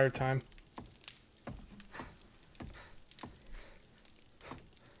only a matter of time.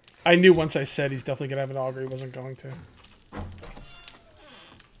 I knew once I said he's definitely going to have an auger, he wasn't going to.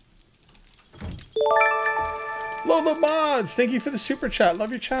 Lola Mods, thank you for the super chat.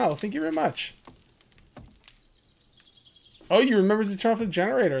 Love your channel. Thank you very much. Oh, you remembered to turn off the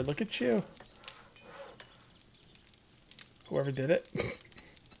generator. Look at you. Whoever did it.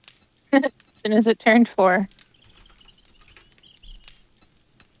 As soon as it turned 4.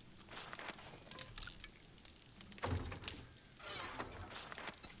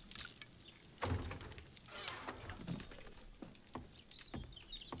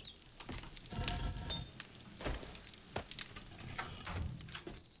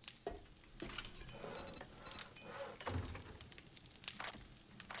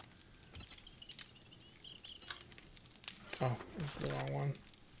 Oh, that's the wrong one.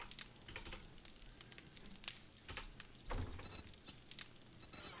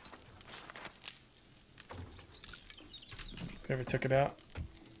 Never took it out.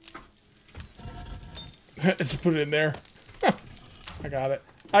 Just put it in there. I got it.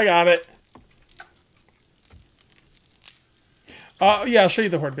 I got it. Yeah, I'll show you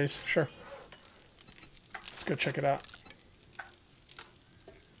the horde base. Sure. Let's go check it out.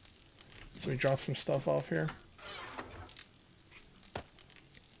 So we drop some stuff off here.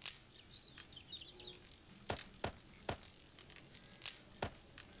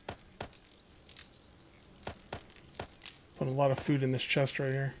 Put a lot of food in this chest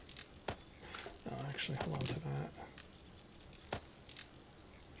right here. Oh, actually, hold on to that.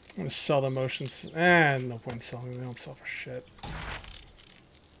 I'm going to sell the motions. No point in selling them. They don't sell for shit.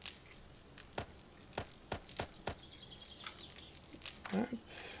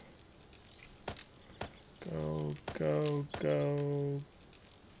 That's... Go, go, go,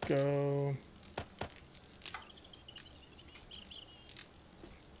 go.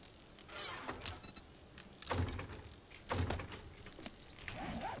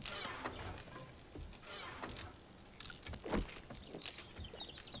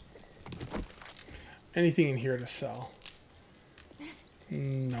 Anything in here to sell?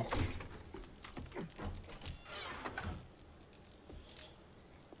 No.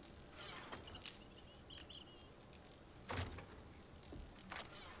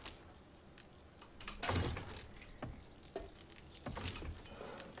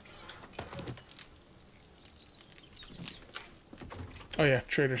 Oh yeah,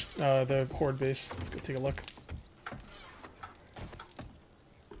 traders, the horde base. Let's go take a look.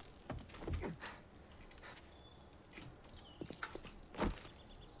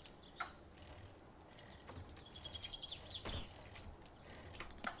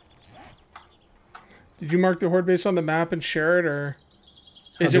 Did you mark the horde base on the map and share it, or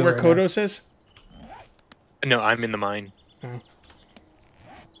is it where Kodos is? No, I'm in the mine. Oh.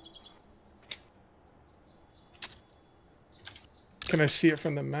 Can I see it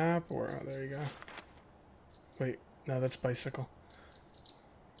from the map, or oh, there you go. Wait, no, that's bicycle.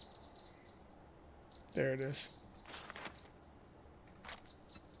 There it is.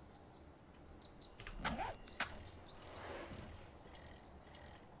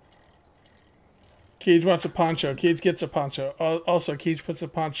 Cage wants a poncho. Cage gets a poncho. Also, Cage puts a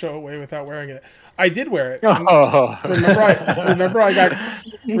poncho away without wearing it. I did wear it. Oh. Remember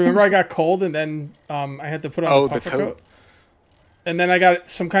I got cold, and then I had to put on the puffer coat. And then I got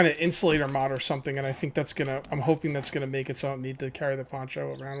some kind of insulator mod or something, and I think that's gonna. I'm hoping that's gonna make it so I don't need to carry the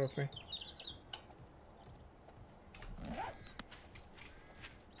poncho around with me.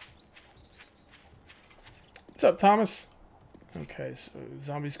 What's up, Thomas? Okay, so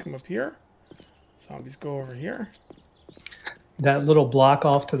zombies come up here. Zombies go over here. That little block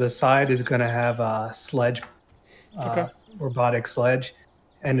off to the side is going to have a sledge, robotic sledge,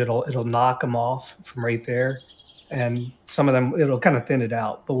 and it'll knock them off from right there. And some of them, it'll kind of thin it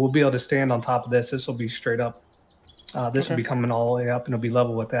out, but we'll be able to stand on top of this. This will be straight up. This will be coming all the way up, and it'll be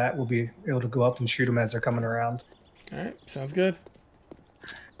level with that. We'll be able to go up and shoot them as they're coming around. All right, sounds good.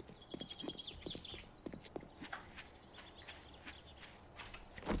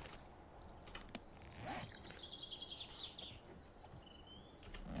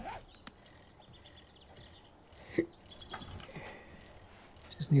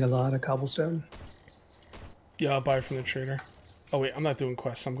 Just need a lot of cobblestone. Yeah, I'll buy it from the trader. Oh wait, I'm not doing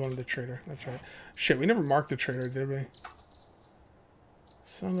quests. I'm going to the trader. That's right. Shit, we never marked the trader, did we?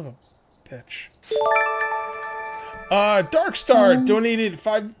 Son of a bitch. Darkstar donated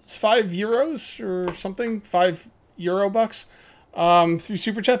five euros or something, €5 bucks. through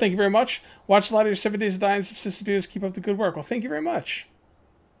Super Chat. Thank you very much. Watch a lot of your 7 Days of Dying subsistence videos. Keep up the good work. Well, thank you very much.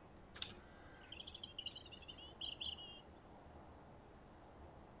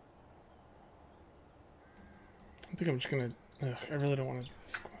 I think I'm just going to... I really don't want to do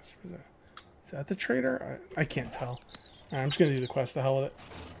this quest. Is that the trader? I can't tell. All right, I'm just going to do the quest. The hell with it.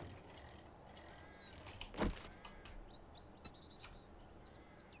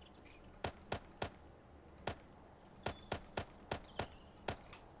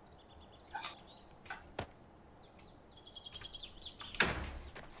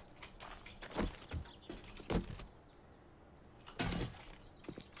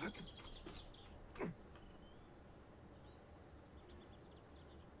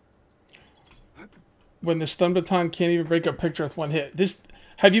 When the stun baton can't even break a picture with one hit.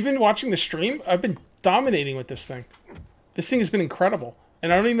 Have you been watching the stream? I've been dominating with this thing. This thing has been incredible.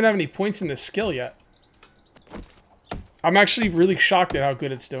 And I don't even have any points in this skill yet. I'm actually really shocked at how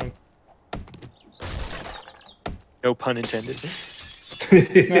good it's doing. No pun intended.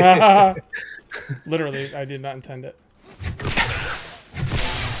 Literally, I did not intend it.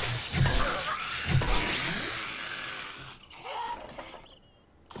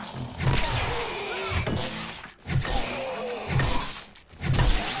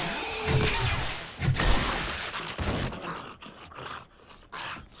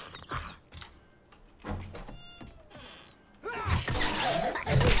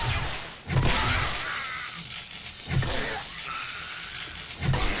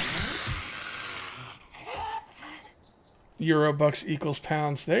 Euro bucks equals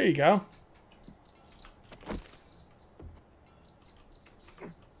pounds. There you go.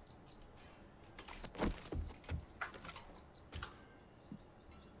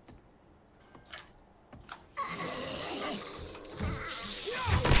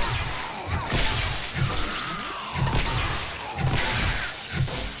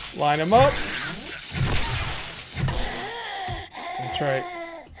 Line them up. That's right.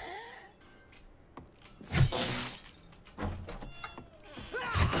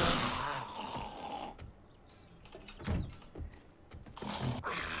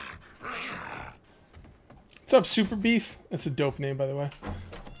 What's up, Super Beef? That's a dope name, by the way.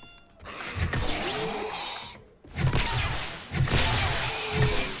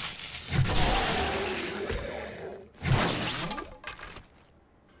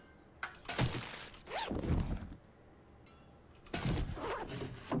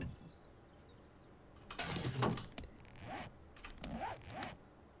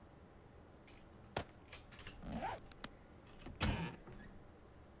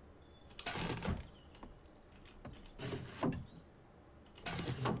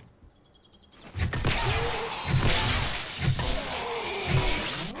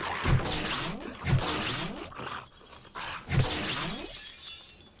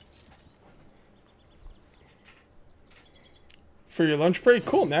 For your lunch break?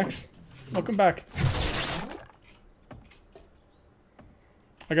 Cool, Nex. Welcome back.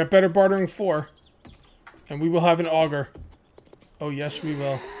 I got better bartering 4. And we will have an auger. Oh, yes, we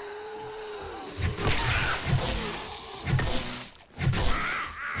will.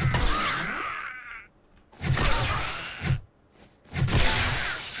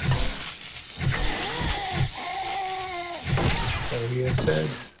 So he has said,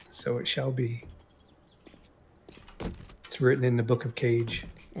 so it shall be. It's written in the Book of Cage.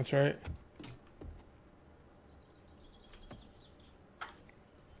 That's right.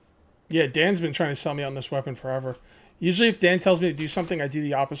 Yeah, Dan's been trying to sell me on this weapon forever. Usually if Dan tells me to do something, I do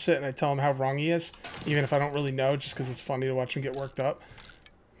the opposite, and I tell him how wrong he is, even if I don't really know, just because it's funny to watch him get worked up.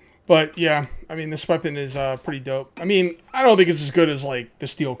 But, yeah, I mean, this weapon is pretty dope. I mean, I don't think it's as good as, like, the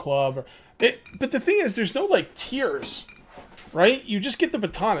Steel Club. But the thing is, there's no, like, tiers, right? You just get the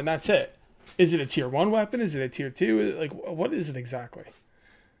baton, and that's it. Is it a tier 1 weapon? Is it a tier 2? Like, what is it exactly?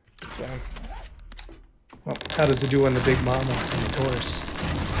 So. Well, how does it do on the Big Mama and the Taurus?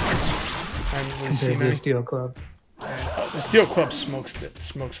 I haven't really compared seen to any. the Steel Club. The Steel Club smokes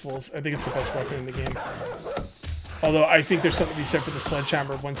fools. I think it's the best weapon in the game. Although I think there's something to be said for the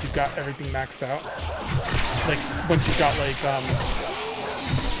sledgehammer once you've got everything maxed out. Like once you've got like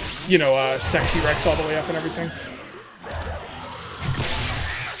you know, Sexy Rex all the way up and everything.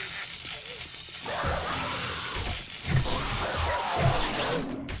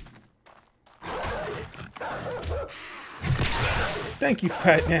 Thank you,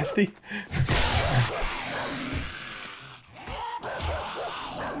 Fat Nasty.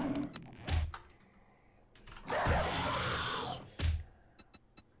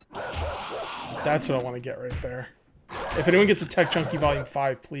 That's what I want to get right there. If anyone gets a Tech Junkie Volume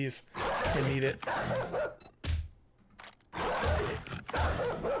 5, please. I need it.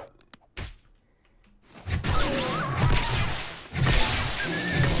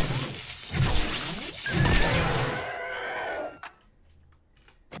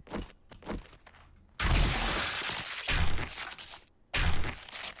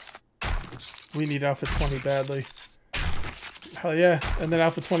 We need Alpha 20 badly. Hell yeah. And then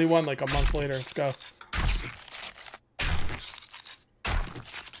Alpha 21 like a month later. Let's go.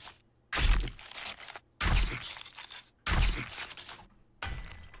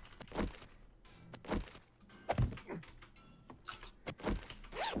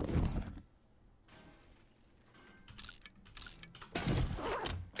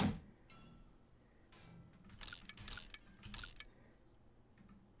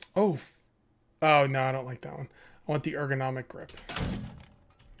 Oh. Oh, no, I don't like that one. I want the ergonomic grip.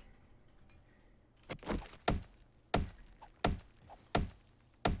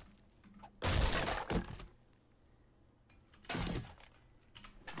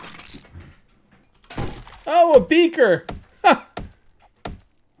 Oh, a beaker! Ha!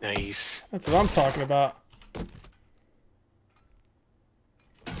 Nice. That's what I'm talking about.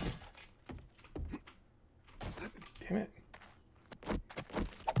 Damn it.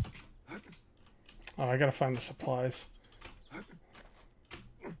 Oh, I gotta find the supplies.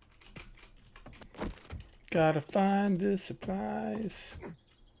 Gotta find the supplies.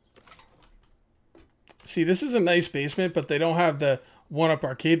 See, this is a nice basement, but they don't have the one-up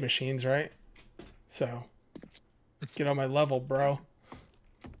arcade machines, right? So, get on my level, bro.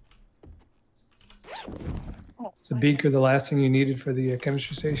 Is the beaker the last thing you needed for the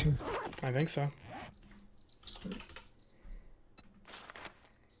chemistry station? I think so.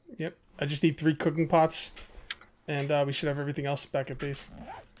 Yep. I just need 3 cooking pots, and we should have everything else back at base.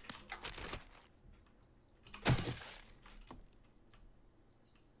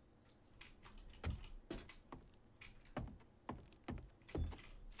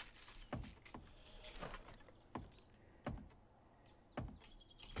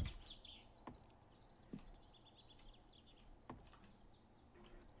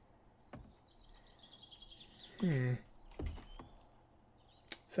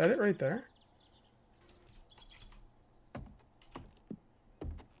 Is that it right there?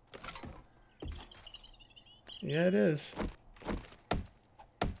 Yeah, it is.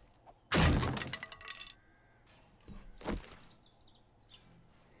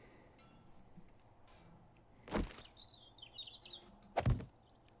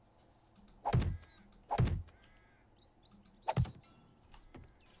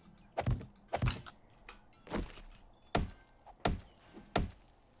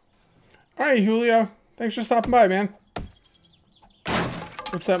 All right, Julio. Thanks for stopping by, man.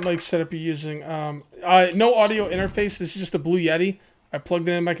 What's that mic setup you're using? No audio interface. This is just a Blue Yeti. I plugged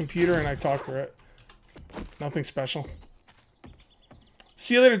it in my computer and I talked through it. Nothing special.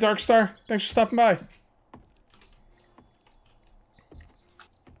 See you later, Darkstar. Thanks for stopping by.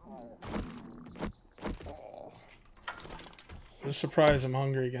 No surprise, I'm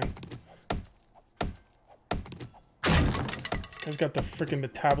hungry again. This guy's got the freaking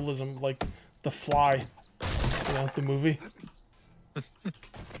metabolism like The Fly. You know, the movie.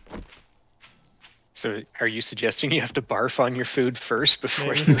 So, are you suggesting you have to barf on your food first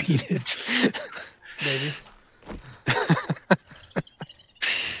before Maybe. you eat it? Maybe.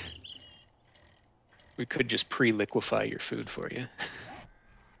 We could just pre-liquefy your food for you.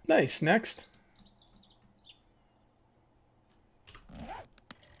 Nice. Next.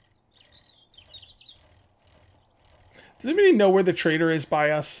 Does anybody know where the trader is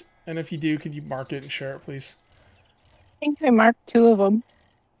by us? And if you do, could you mark it and share it, please? I think I marked 2 of them.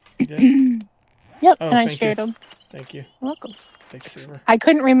 You did? Yep, Oh, and I thank shared you. them. Thank you. You're welcome. Thanks, Saber. I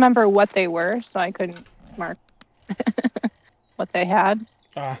couldn't remember what they were, so I couldn't mark what they had.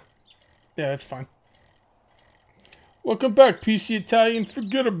 Yeah, that's fine. Welcome back, PC Italian.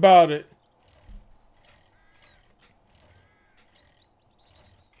 Forget about it.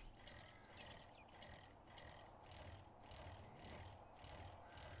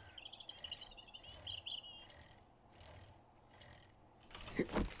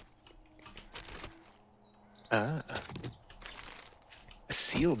 Ah. A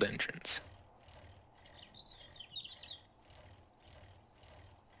sealed entrance.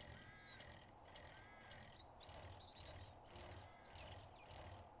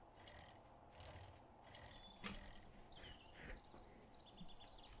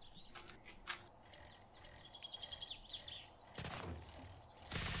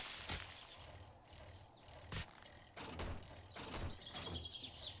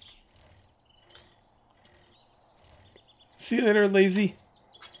 See you later, lazy.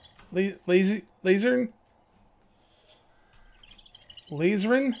 Lazy. Laserin?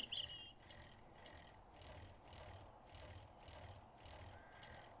 Laserin?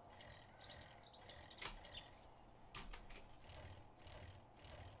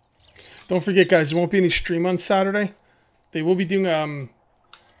 Don't forget, guys, there won't be any stream on Saturday. They will be doing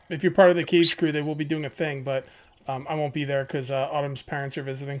If you're part of the Cage crew, they will be doing a thing, but I won't be there because Autumn's parents are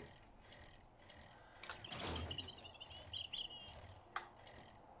visiting.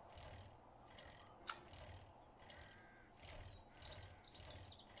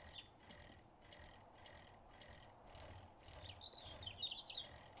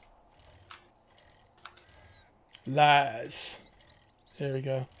 Lies. There we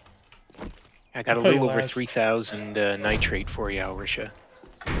go. I got a little over 3,000 nitrate for you, Alrisha.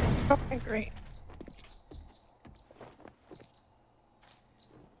 Okay, great.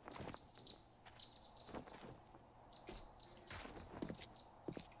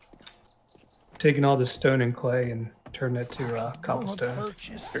 Taking all the stone and clay and turning it to cobblestone.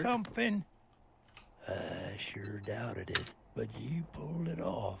 Purchase something? I sure doubted it, but you pulled it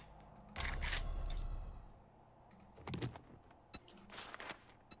off.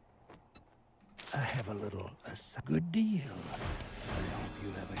 I have a good deal. I hope you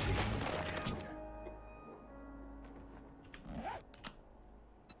have a game plan.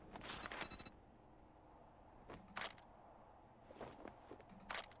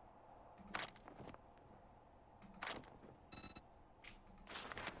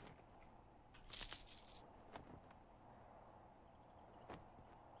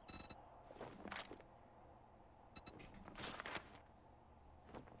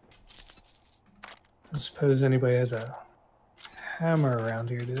 I suppose anybody has a hammer around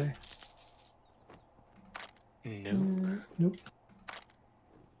here, do they? No. Nope.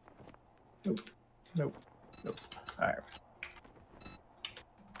 Nope. Nope. Nope. All right.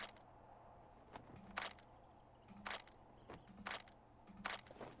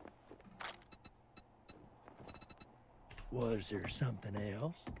 Was there something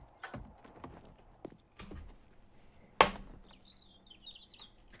else?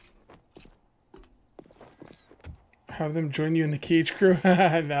 Have them join you in the Cage crew?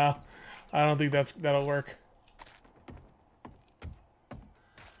 No, I don't think that'll work.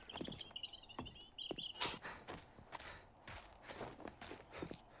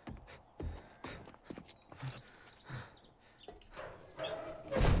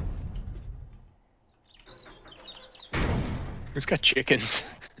 Who's got chickens?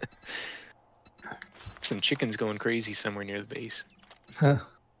 Some chickens going crazy somewhere near the base. Huh.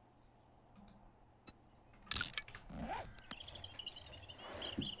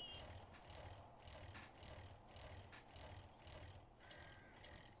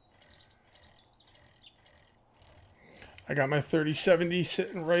 I got my 3070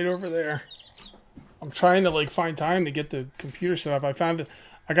 sitting right over there. I'm trying to like find time to get the computer set up. I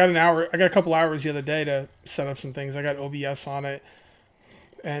got a couple hours the other day to set up some things. I got OBS on it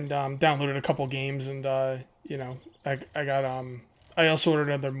and downloaded a couple games, and you know, I also ordered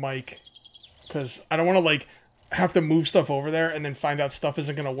another mic because I don't want to like have to move stuff over there and then find out stuff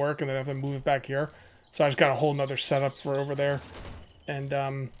isn't gonna work and then have to move it back here. So I just got a whole nother setup for over there,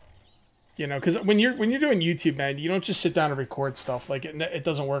 and you know, because when you're doing YouTube, man, you don't just sit down and record stuff. Like it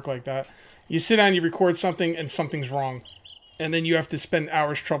doesn't work like that. You sit down, you record something, and something's wrong, and then you have to spend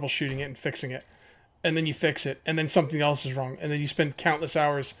hours troubleshooting it and fixing it, and then you fix it, and then something else is wrong, and then you spend countless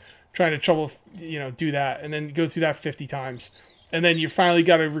hours trying to do that, and then go through that 50 times, and then you finally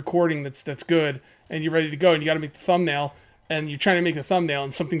got a recording that's good, and you're ready to go, and you got to make the thumbnail, and you're trying to make the thumbnail,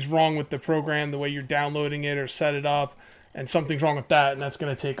 and something's wrong with the program, the way you're downloading it or set it up. And something's wrong with that, and that's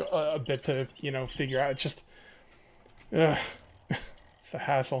going to take a bit to, you know, figure out. It's just, it's a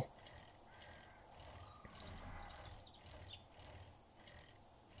hassle.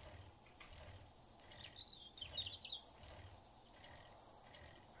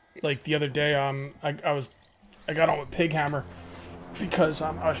 Like the other day, I got on with Pighammer because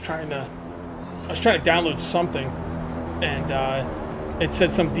I was trying to download something, and it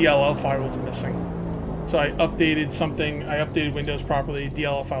said some DLL file was missing. So I updated something, I updated Windows properly,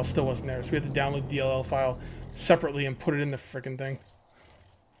 DLL file still wasn't there. So we had to download the DLL file separately and put it in the frickin' thing.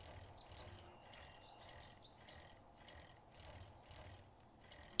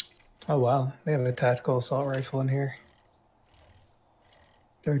 Oh wow, they have a tactical assault rifle in here.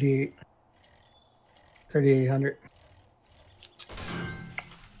 3800.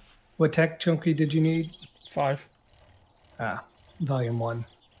 What tech chunky did you need? 5. Ah, volume 1.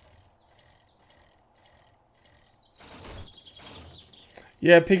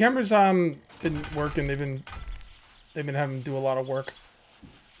 Yeah, Pighammer's been working. They've been having to do a lot of work.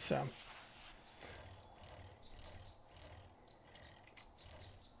 So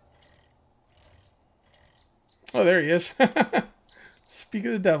oh, there he is. Speak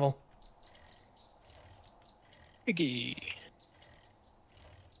of the devil. Piggy.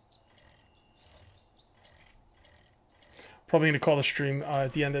 Probably going to call the stream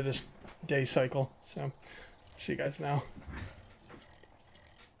at the end of this day cycle. So, see you guys now.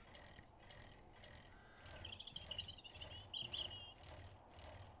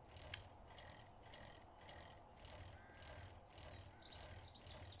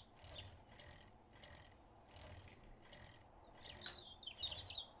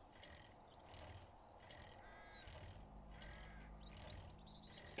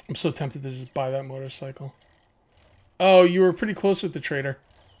 I'm so tempted to just buy that motorcycle. Oh, you were pretty close with the trader.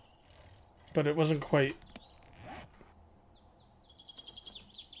 But it wasn't quite.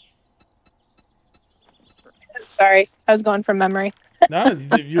 Sorry, I was going from memory. No,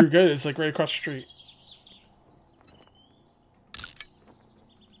 you're good. It's like right across the street.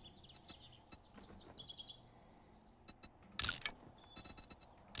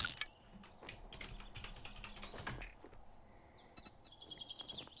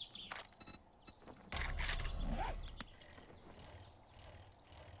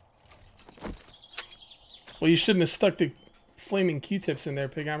 Well, you shouldn't have stuck the flaming Q-tips in there,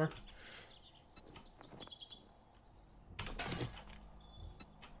 Pighammer.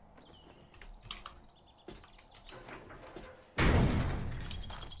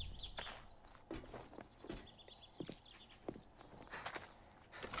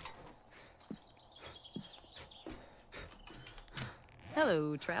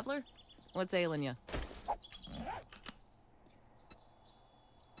 Hello, traveler. What's ailing you?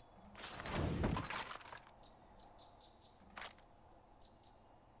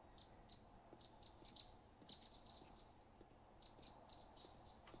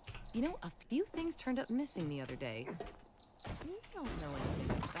 You know, a few things turned up missing the other day. You don't know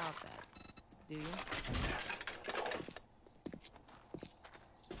anything about that, do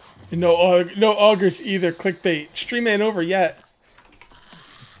you? No augers either. Clickbait. Stream ain't over yet.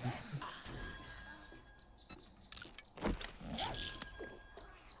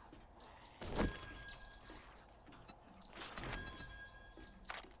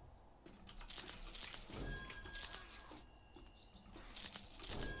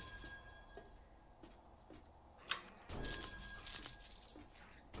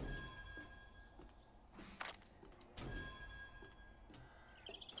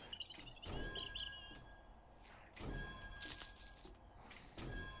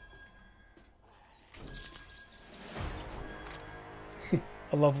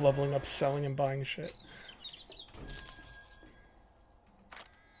 I love leveling up, selling, and buying shit.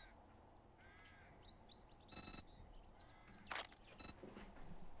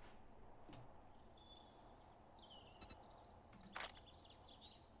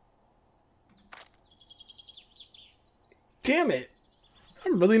 Damn it!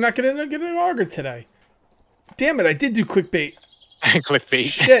 I'm really not gonna get an auger today. Damn it! I did do clickbait. Clickbait.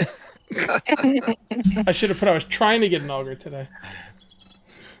 Shit. I should have put. I was trying to get an auger today.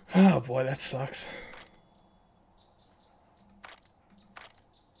 Oh boy, that sucks.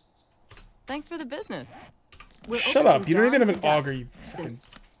 Thanks for the business. Shut up! You don't even have an auger, you fucking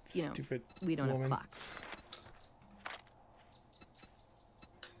stupid we don't woman. have clocks.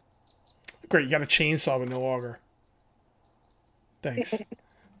 Great, you got a chainsaw with no auger. Thanks.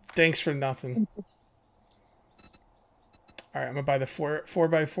 Thanks for nothing. Alright, I'm gonna buy the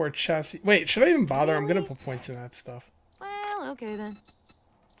 4x4 chassis. Wait, should I even bother? Really? I'm gonna put points in that stuff. Well, okay then.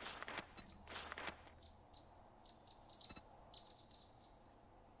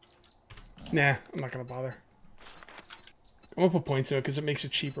 Nah, I'm not gonna bother. I'm gonna put points in it because it makes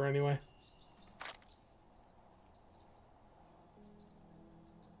it cheaper anyway.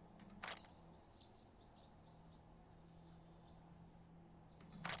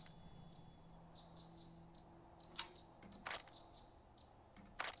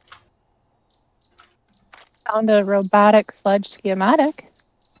 Found a robotic sludge schematic.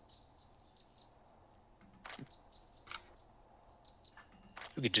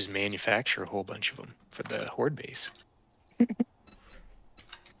 We could just manufacture a whole bunch of them for the horde base.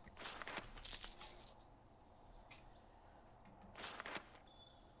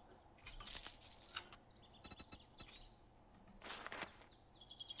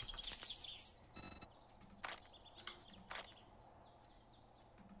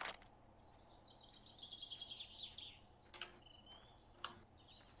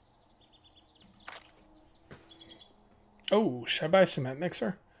 Oh, should I buy a cement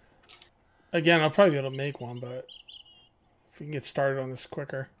mixer? Again, I'll probably be able to make one, but if we can get started on this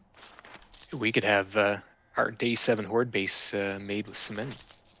quicker. We could have our day 7 horde base made with cement.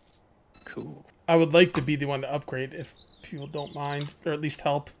 Cool. I would like to be the one to upgrade if people don't mind, or at least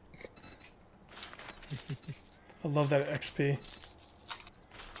help. I love that XP.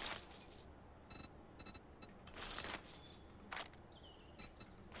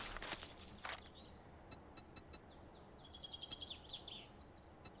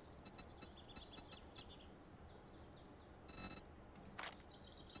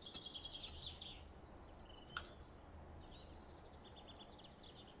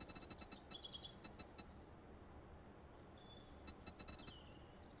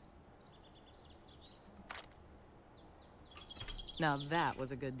 Now that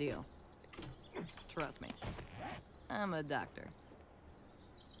was a good deal. Trust me. I'm a doctor.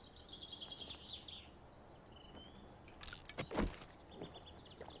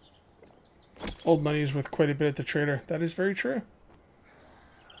 Old money is worth quite a bit at the trader. That is very true.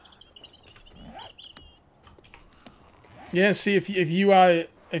 Yeah, see, if you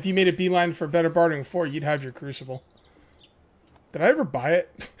made a beeline for better bartering before, you'd have your crucible. Did I ever buy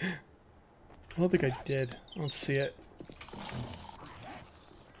it? I don't think I did. I don't see it.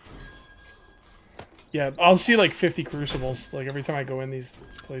 Yeah, I'll see like 50 crucibles like every time I go in these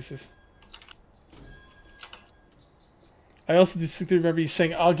places. I also distinctly remember you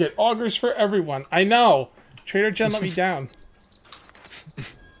saying, "I'll get augers for everyone." I know. Trader Jen let me down.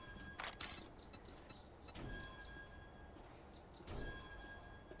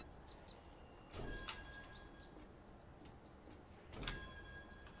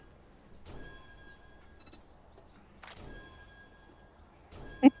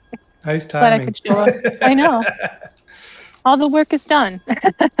 Nice But I timing. could show up. I know. All the work is done. There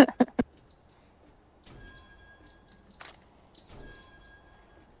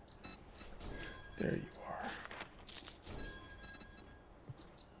you are.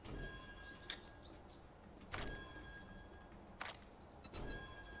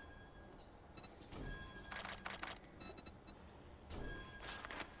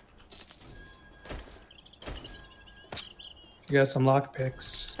 You got some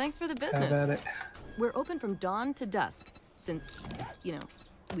lockpicks. Thanks for the Have business. at it. We're open from dawn to dusk, since, you know,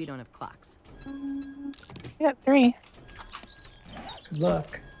 we don't have clocks. I got 3. Good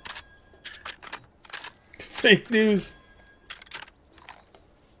luck. Fake news.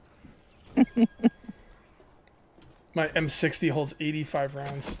 My M60 holds 85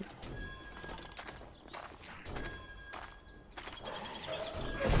 rounds.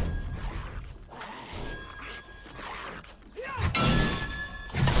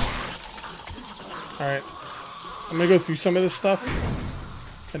 Alright. I'm gonna go through some of this stuff.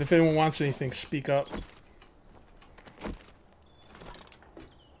 And if anyone wants anything, speak up.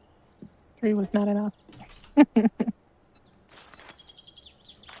 3 was not enough.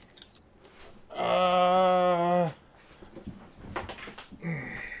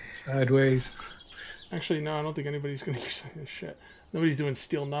 Sideways. Actually, no, I don't think anybody's gonna use this shit. Nobody's doing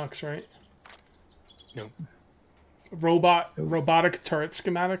steel knucks, right? No. Robotic turret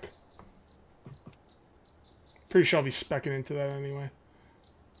schematic. Pretty sure I'll be speccing into that anyway.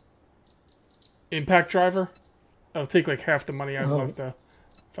 Impact driver. That'll take like half the money I've left though,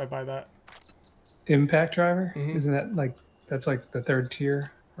 if I buy that. Impact driver? Mhm. Isn't that like, that's like the 3rd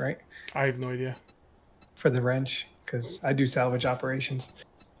tier, right? I have no idea. For the wrench, because I do salvage operations.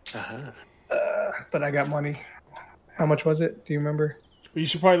 Uh-huh. But I got money. How much was it? Do you remember? Well, you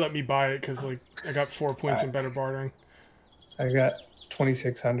should probably let me buy it because like I got 4 points in better bartering. I got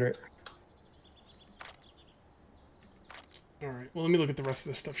 2,600. All right. Well, let me look at the rest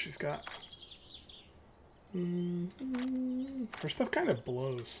of the stuff she's got. Her stuff kind of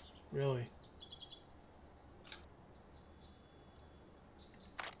blows, really.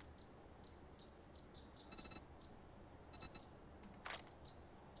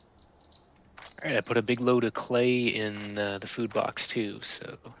 All right, I put a big load of clay in the food box too,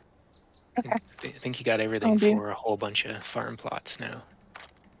 so Okay. I think you got everything for a whole bunch of farm plots now.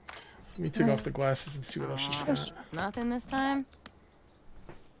 Let me take off the glasses and see what else she's got. Nothing this time?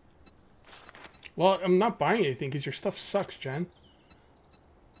 Well, I'm not buying anything because your stuff sucks, Jen.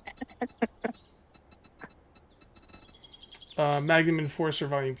 Magnum Enforcer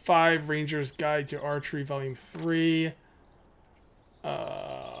Volume 5, Ranger's Guide to Archery Volume 3,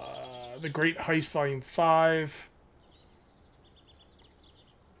 The Great Heist Volume 5.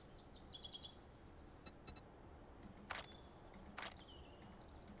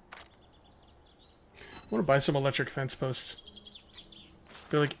 I want to buy some electric fence posts.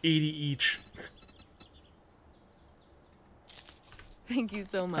 They're like 80 each. Thank you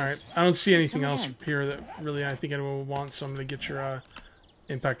so much. Alright, I don't see anything Come else again. here that really I think anyone would want, so I'm going to get your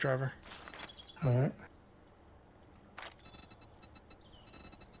impact driver. All right.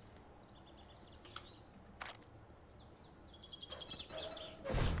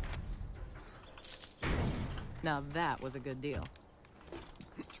 Now that was a good deal.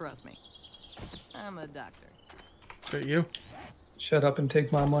 Trust me. I'm a doctor. Is that you? Shut up and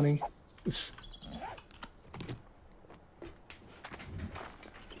take my money. It's...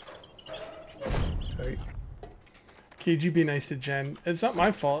 Right. KG, be nice to Jen. It's not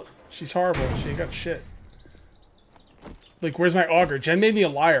my fault. She's horrible. She ain't got shit. Like, where's my auger? Jen made me a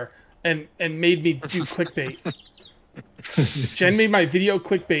liar and made me do clickbait. Jen made my video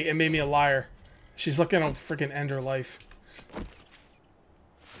clickbait and made me a liar. She's looking to freaking end her life.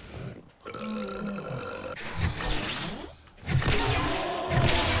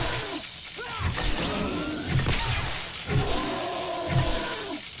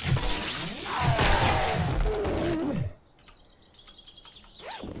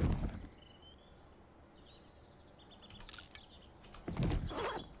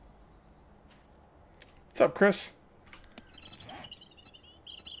 What's up, Chris?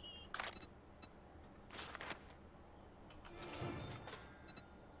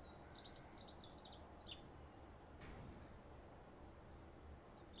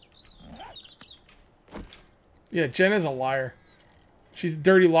 Yeah, Jen is a liar. She's a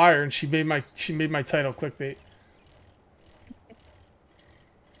dirty liar, and she made my title clickbait.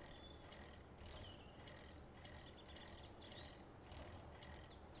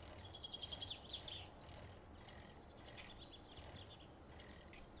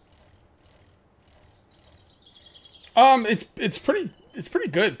 It's pretty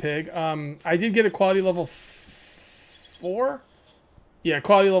good, Pig. I did get a quality level 4. Yeah,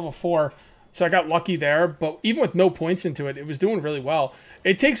 quality level 4. So I got lucky there, but even with no points into it, it was doing really well.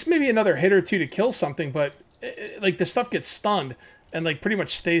 It takes maybe another hit or two to kill something, but like the stuff gets stunned and like pretty much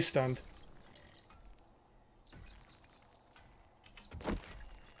stays stunned. I'm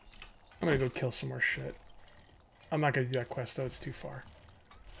gonna go kill some more shit. I'm not gonna do that quest though; it's too far.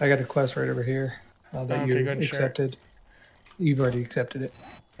 I got a quest right over here that you accepted. You've already accepted it.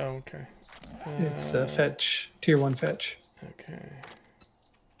 Oh, okay. It's a fetch, tier 1 fetch. Okay.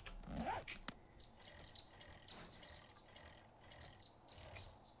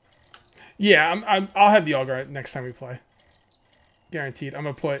 Yeah, I'll have the auger next time we play. Guaranteed.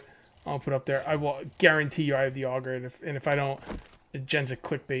 I'll put up there. I will guarantee you I have the auger, and if I don't, Jen's a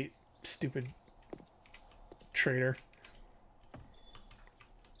clickbait, stupid traitor.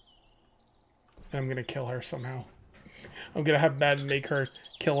 And I'm gonna kill her somehow. I'm gonna have Madden make her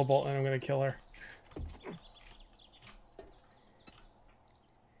killable, and I'm gonna kill her.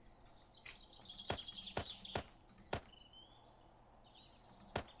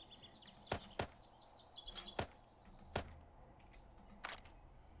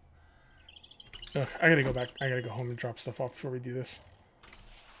 Ugh, I gotta go back. I gotta go home and drop stuff off before we do this.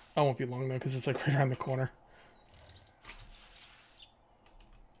 I won't be long though, because it's like right around the corner.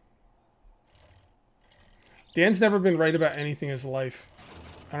 Dan's never been right about anything in his life.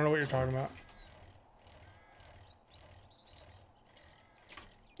 I don't know what you're talking about.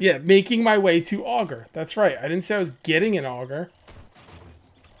 Yeah, making my way to auger. That's right. I didn't say I was getting an auger.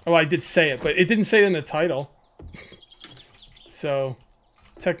 Oh, I did say it, but it didn't say it in the title. So,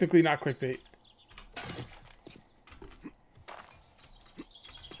 technically not clickbait.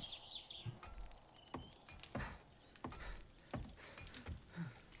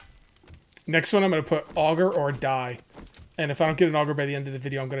 Next one, I'm going to put auger or die. And if I don't get an auger by the end of the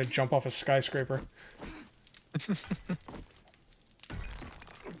video, I'm going to jump off a skyscraper.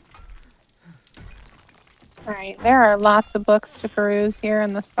 Alright, there are lots of books to peruse here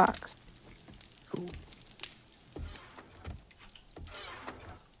in this box. Cool.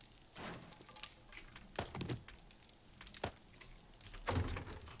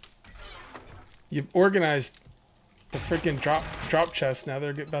 You've organized the freaking drop chest. Now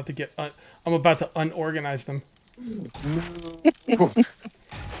they're about to get... I'm about to unorganize them.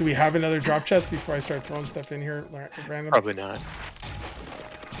 Do we have another drop chest before I start throwing stuff in here random? Probably not.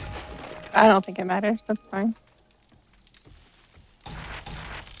 I don't think it matters. That's fine.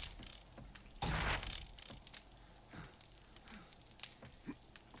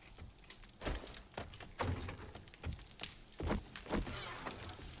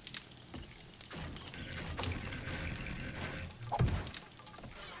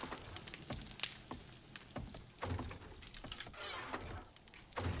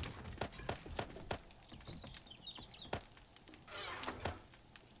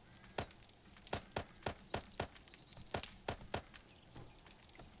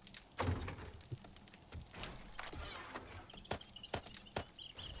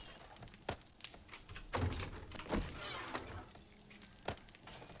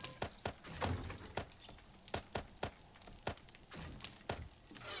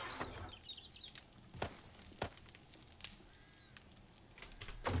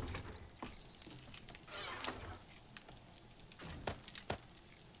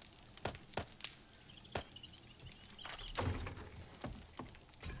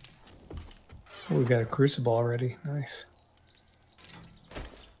 Oh, we got a crucible already. Nice.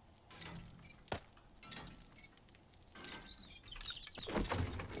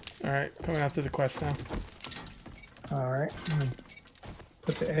 Alright, coming after the quest now. Alright.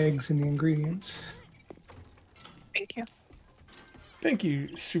 Put the eggs in the ingredients. Thank you. Thank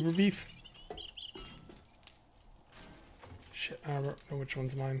you, Super Beef. shit. I don't know which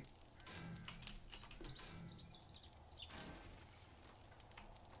one's mine.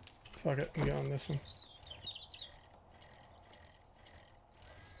 Fuck it, I'm getting this one.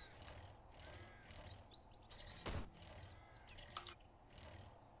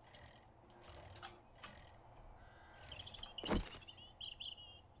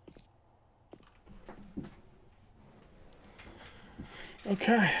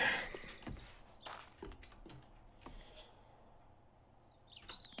 Okay.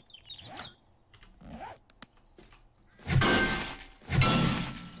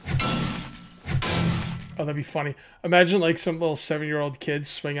 Oh, that'd be funny. Imagine like some little 7-year-old kid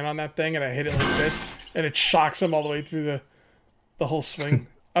swinging on that thing and I hit it like this and it shocks him all the way through the whole swing.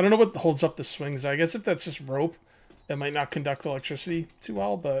 I don't know what holds up the swings. I guess if that's just rope, it might not conduct electricity too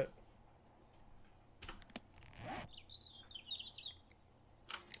well, but...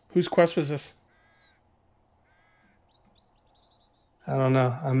 Whose quest was this? I don't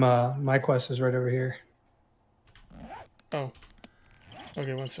know. My quest is right over here. Oh.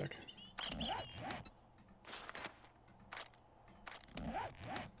 Okay, one sec.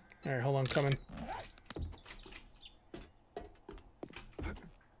 Alright, hold on, coming.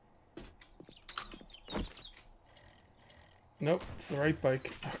 Nope, it's the right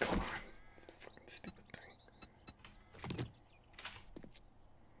bike. Oh, come on. Fucking stupid thing.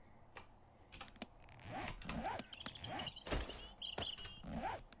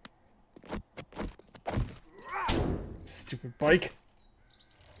 Stupid bike.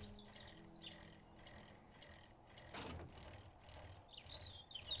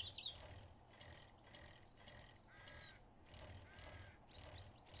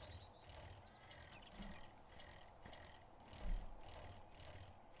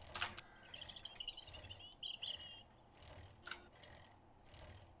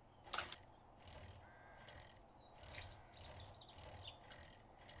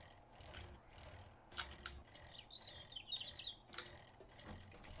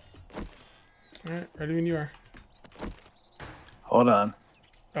 Alright, ready when you are. Hold on.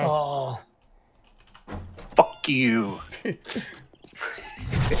 Oh. Fuck you.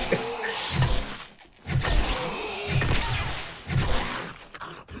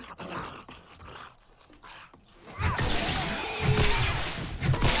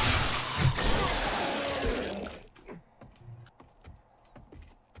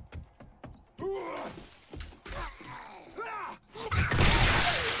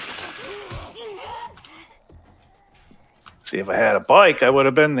 See, if I had a bike, I would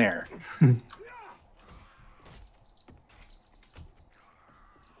have been there.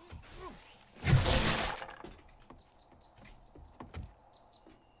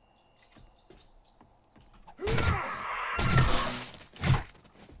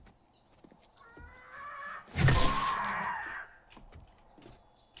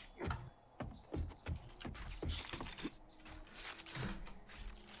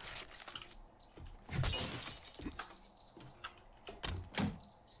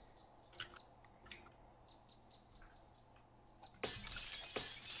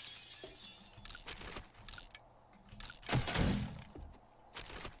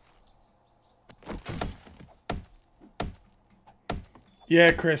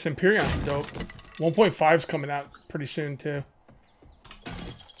 Yeah, Chris, Imperion's dope. 1.5's coming out pretty soon, too.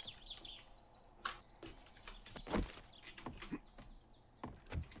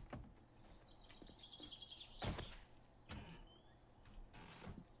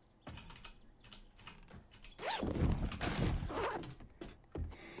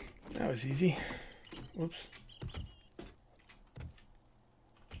 That was easy. Whoops.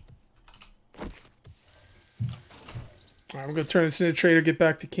 Alright, I'm going to turn this into a trader, get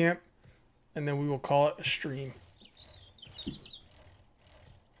back to camp, and then we will call it a stream.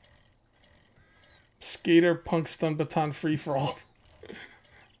 Skater, punk, stun, baton, free for all.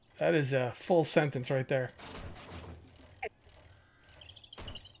 That is a full sentence right there.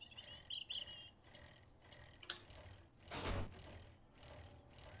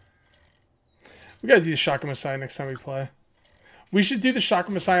 We gotta do the Shotgun Messiah next time we play. We should do the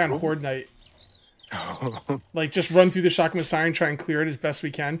Shotgun Messiah on Horde Night. Like, just run through the Shotgun Messiah and try and clear it as best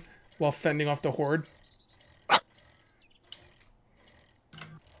we can while fending off the Horde.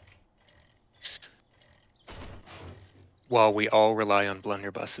 While we all rely on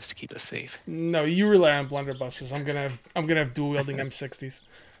blunderbusses to keep us safe. No, you rely on blunderbusses. I'm gonna have dual wielding M60s.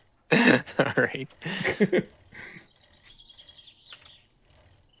 All right.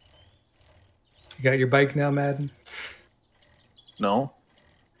 You got your bike now, Madden? No.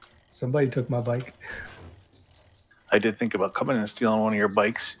 Somebody took my bike. I did think about coming and stealing one of your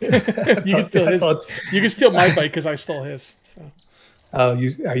bikes. You can steal his. You can steal my bike because I stole his. So. Oh,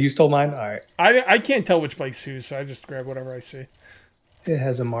 you stole mine? All right. I can't tell which bike's whose, so I just grab whatever I see. It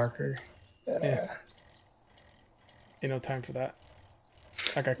has a marker. Yeah. Ain't no time for that.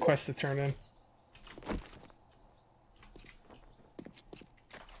 I got quests to turn in.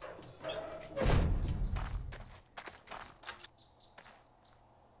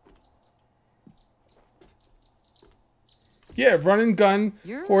 Yeah, run and gun,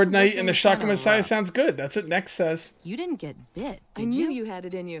 Horde Knight, and the Shotgun Messiah sounds good. That's what Next says. You didn't get bit, did I knew you had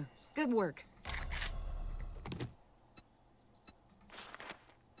it in you. Good work.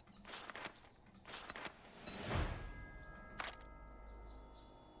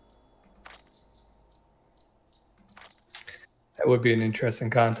 That would be an interesting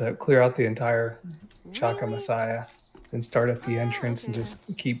concept. Clear out the entire Chaka Messiah and start at the entrance and just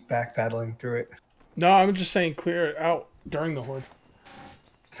keep backpedaling through it. No, I'm just saying clear it out during the Horde.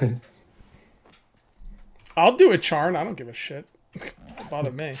 I'll do a Charn. I don't give a shit. Don't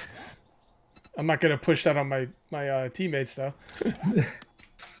bother me. I'm not going to push that on my teammates, though.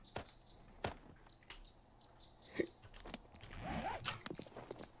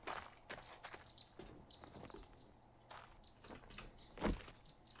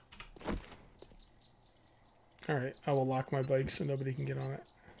 Alright, I will lock my bike so nobody can get on it.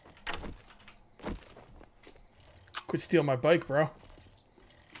 Quit stealing my bike, bro.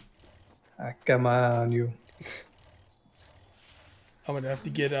 I got my eye on you. I'm going to have to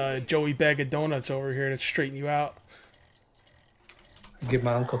get Joey Bag of Donuts over here to straighten you out. I'll get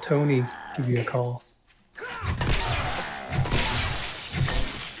my Uncle Tony, give you a call.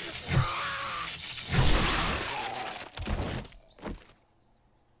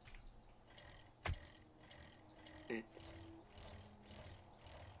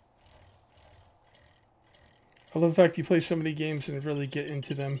 I love the fact you play so many games and really get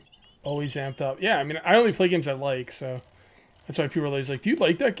into them. Always amped up. Yeah, I mean, I only play games I like, so that's why people are always like, do you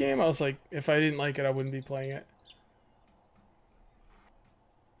like that game? I was like, if I didn't like it, I wouldn't be playing it.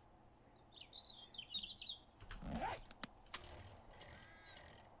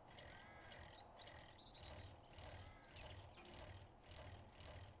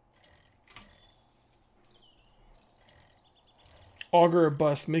 Auger or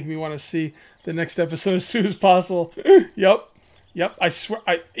bust, make me want to see the next episode as soon as possible. Yep. I swear,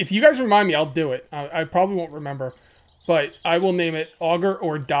 if you guys remind me, I'll do it. I probably won't remember, but I will name it Auger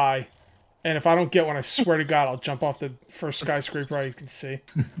or Die. And if I don't get one, I swear to God, I'll jump off the first skyscraper I can see.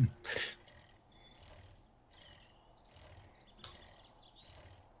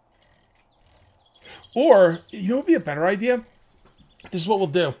 Or, you know what would be a better idea? This is what we'll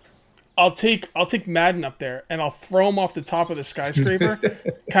do. I'll take Madden up there and I'll throw him off the top of the skyscraper,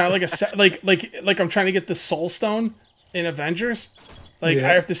 kind of like like I'm trying to get the Soul Stone in Avengers. Like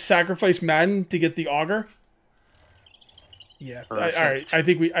I have to sacrifice Madden to get the Auger. Yeah. All right. I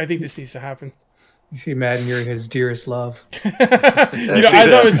think this needs to happen. You see Madden, you're his dearest love. You know,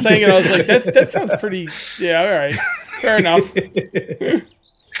 as I was saying it, I was like, that sounds pretty. Yeah. All right. Fair enough.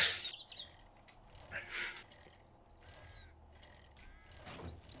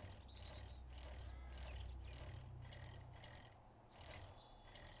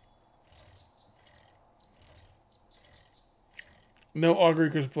 No auger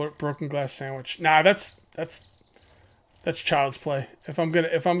equals broken glass sandwich. Nah, that's child's play. If I'm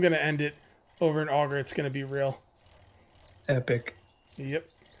gonna end it over an auger, it's gonna be real. Epic. Yep.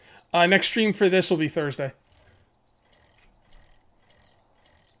 Next stream for this will be Thursday.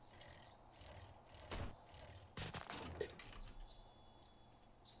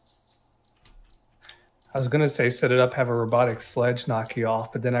 I was gonna say set it up, have a robotic sledge knock you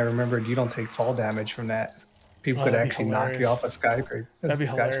off, but then I remembered you don't take fall damage from that. People could actually knock you off a skyscraper. That'd be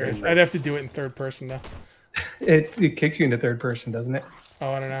hilarious. I'd have to do it in third person though. It kicks you into third person, doesn't it? Oh,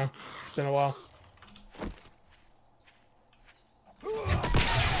 I don't know. It's been a while.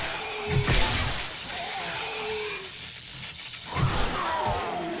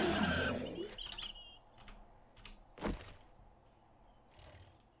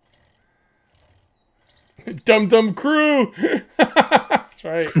 Dum Dum Crew. That's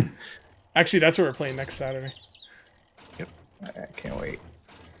right. Actually, that's what we're playing next Saturday. Yep. I can't wait.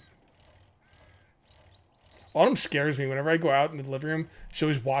 Autumn scares me. Whenever I go out in the living room, she's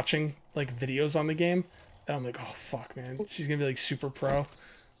always watching like videos on the game, and I'm like, oh fuck, man, she's gonna be like super pro.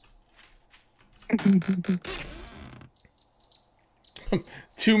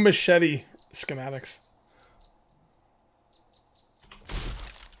 2 machete schematics.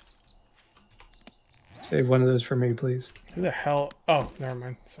 Save one of those for me, please. Who the hell? Oh, never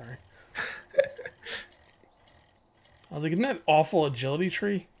mind. Sorry. I was like, isn't that awful agility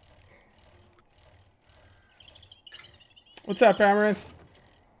tree? What's up, Amaranth?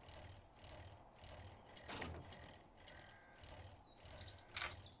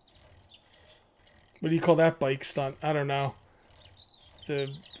 What do you call that bike stunt? I don't know.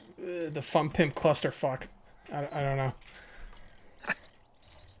 The Fun Pimp clusterfuck. I don't know.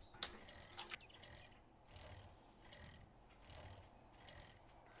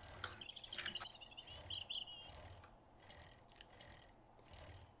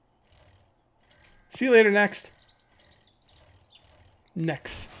 See you later, next.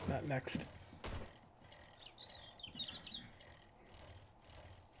 Next, not next.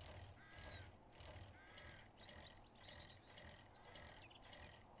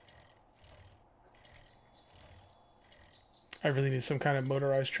 I really need some kind of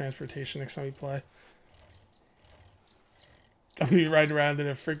motorized transportation next time we play. I'm gonna be riding around in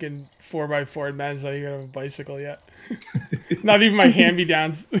a freaking 4x4 and man's not even have a bicycle yet. Not even my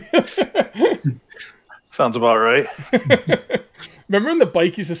hand-me-downs. Sounds about right. Remember when the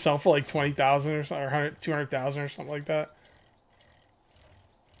bike used to sell for like 20,000 or something, or 200,000 or something like that?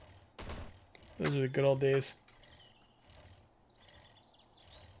 Those are the good old days.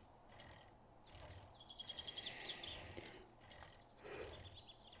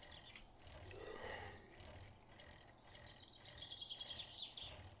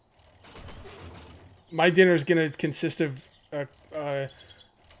 My dinner is going to consist of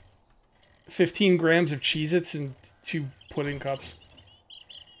 15 grams of Cheez-Its and 2 pudding cups.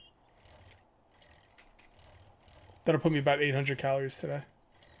 That'll put me about 800 calories today.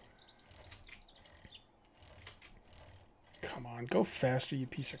 Come on, go faster, you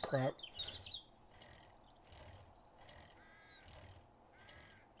piece of crap.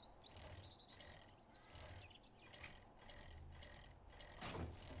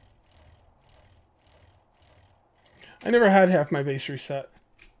 I never had half my base reset.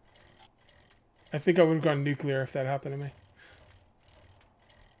 I think I would have gone nuclear if that happened to me.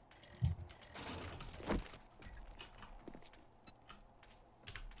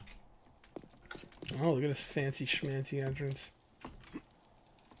 Oh, look at this fancy schmancy entrance.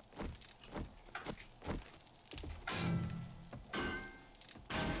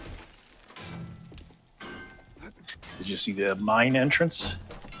 Did you see the mine entrance?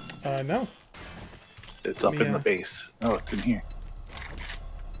 No. It's up in the base. Oh, it's in here.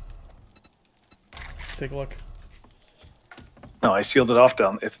 Take a look. No, I sealed it off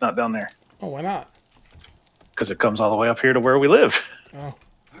down. It's not down there. Oh, why not? Because it comes all the way up here to where we live. Oh.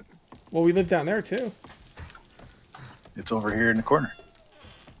 Well, we live down there, too. It's over here in the corner.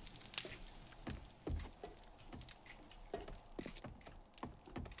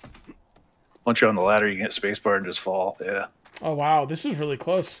 Once you're on the ladder, you get spacebar and just fall. Yeah. Oh, wow. This is really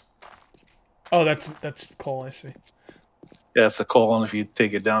close. Oh, that's coal, I see. Yeah, it's the coal, and if you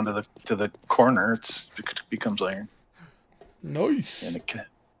take it down to the corner, it becomes iron. Nice. And it can...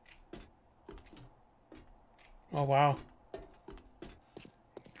 Oh, wow.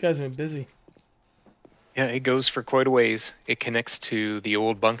 You guys have been busy. Yeah, it goes for quite a ways. It connects to the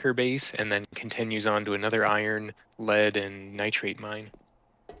old bunker base and then continues on to another iron, lead, and nitrate mine.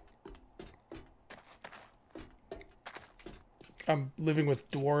 I'm living with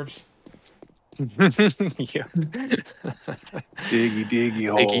dwarves. Yeah. Diggy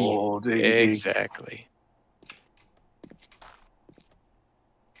hole. Diggy. Exactly.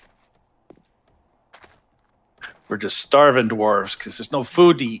 We're just starving dwarves because there's no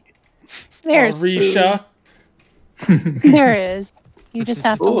food to eat. There's Risha. There is. You just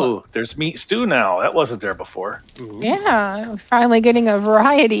have to look. Ooh, there's meat stew now. That wasn't there before. Ooh. Yeah, we're finally getting a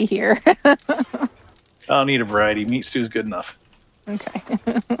variety here. I don't need a variety. Meat stew is good enough. Okay.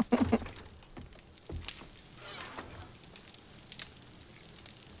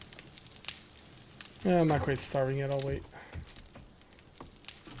 Yeah, I'm not quite starving yet. I'll wait.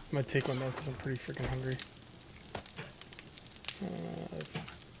 I'm gonna take one though because I'm pretty freaking hungry.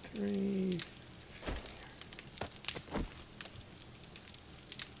 3.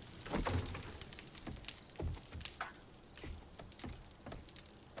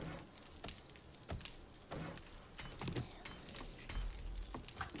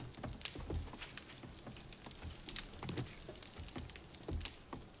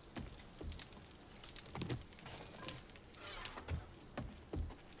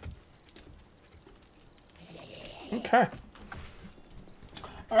 Okay.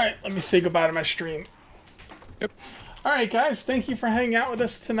 Alright, let me say goodbye to my stream. Yep. Alright, guys, thank you for hanging out with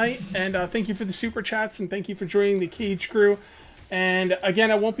us tonight, and thank you for the super chats, and thank you for joining the Cage crew. And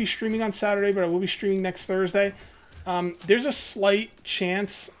again, I won't be streaming on Saturday, but I will be streaming next Thursday. There's a slight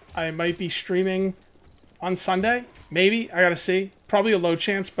chance I might be streaming on Sunday. Maybe. I gotta see. Probably a low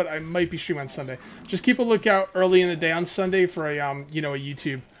chance, but I might be streaming on Sunday. Just keep a lookout early in the day on Sunday for a you know, a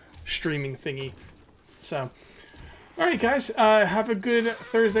YouTube streaming thingy. So, all right, guys. Have a good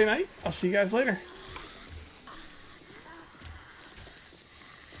Thursday night. I'll see you guys later.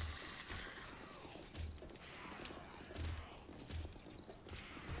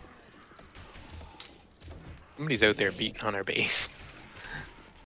 Somebody's out there beating on our base.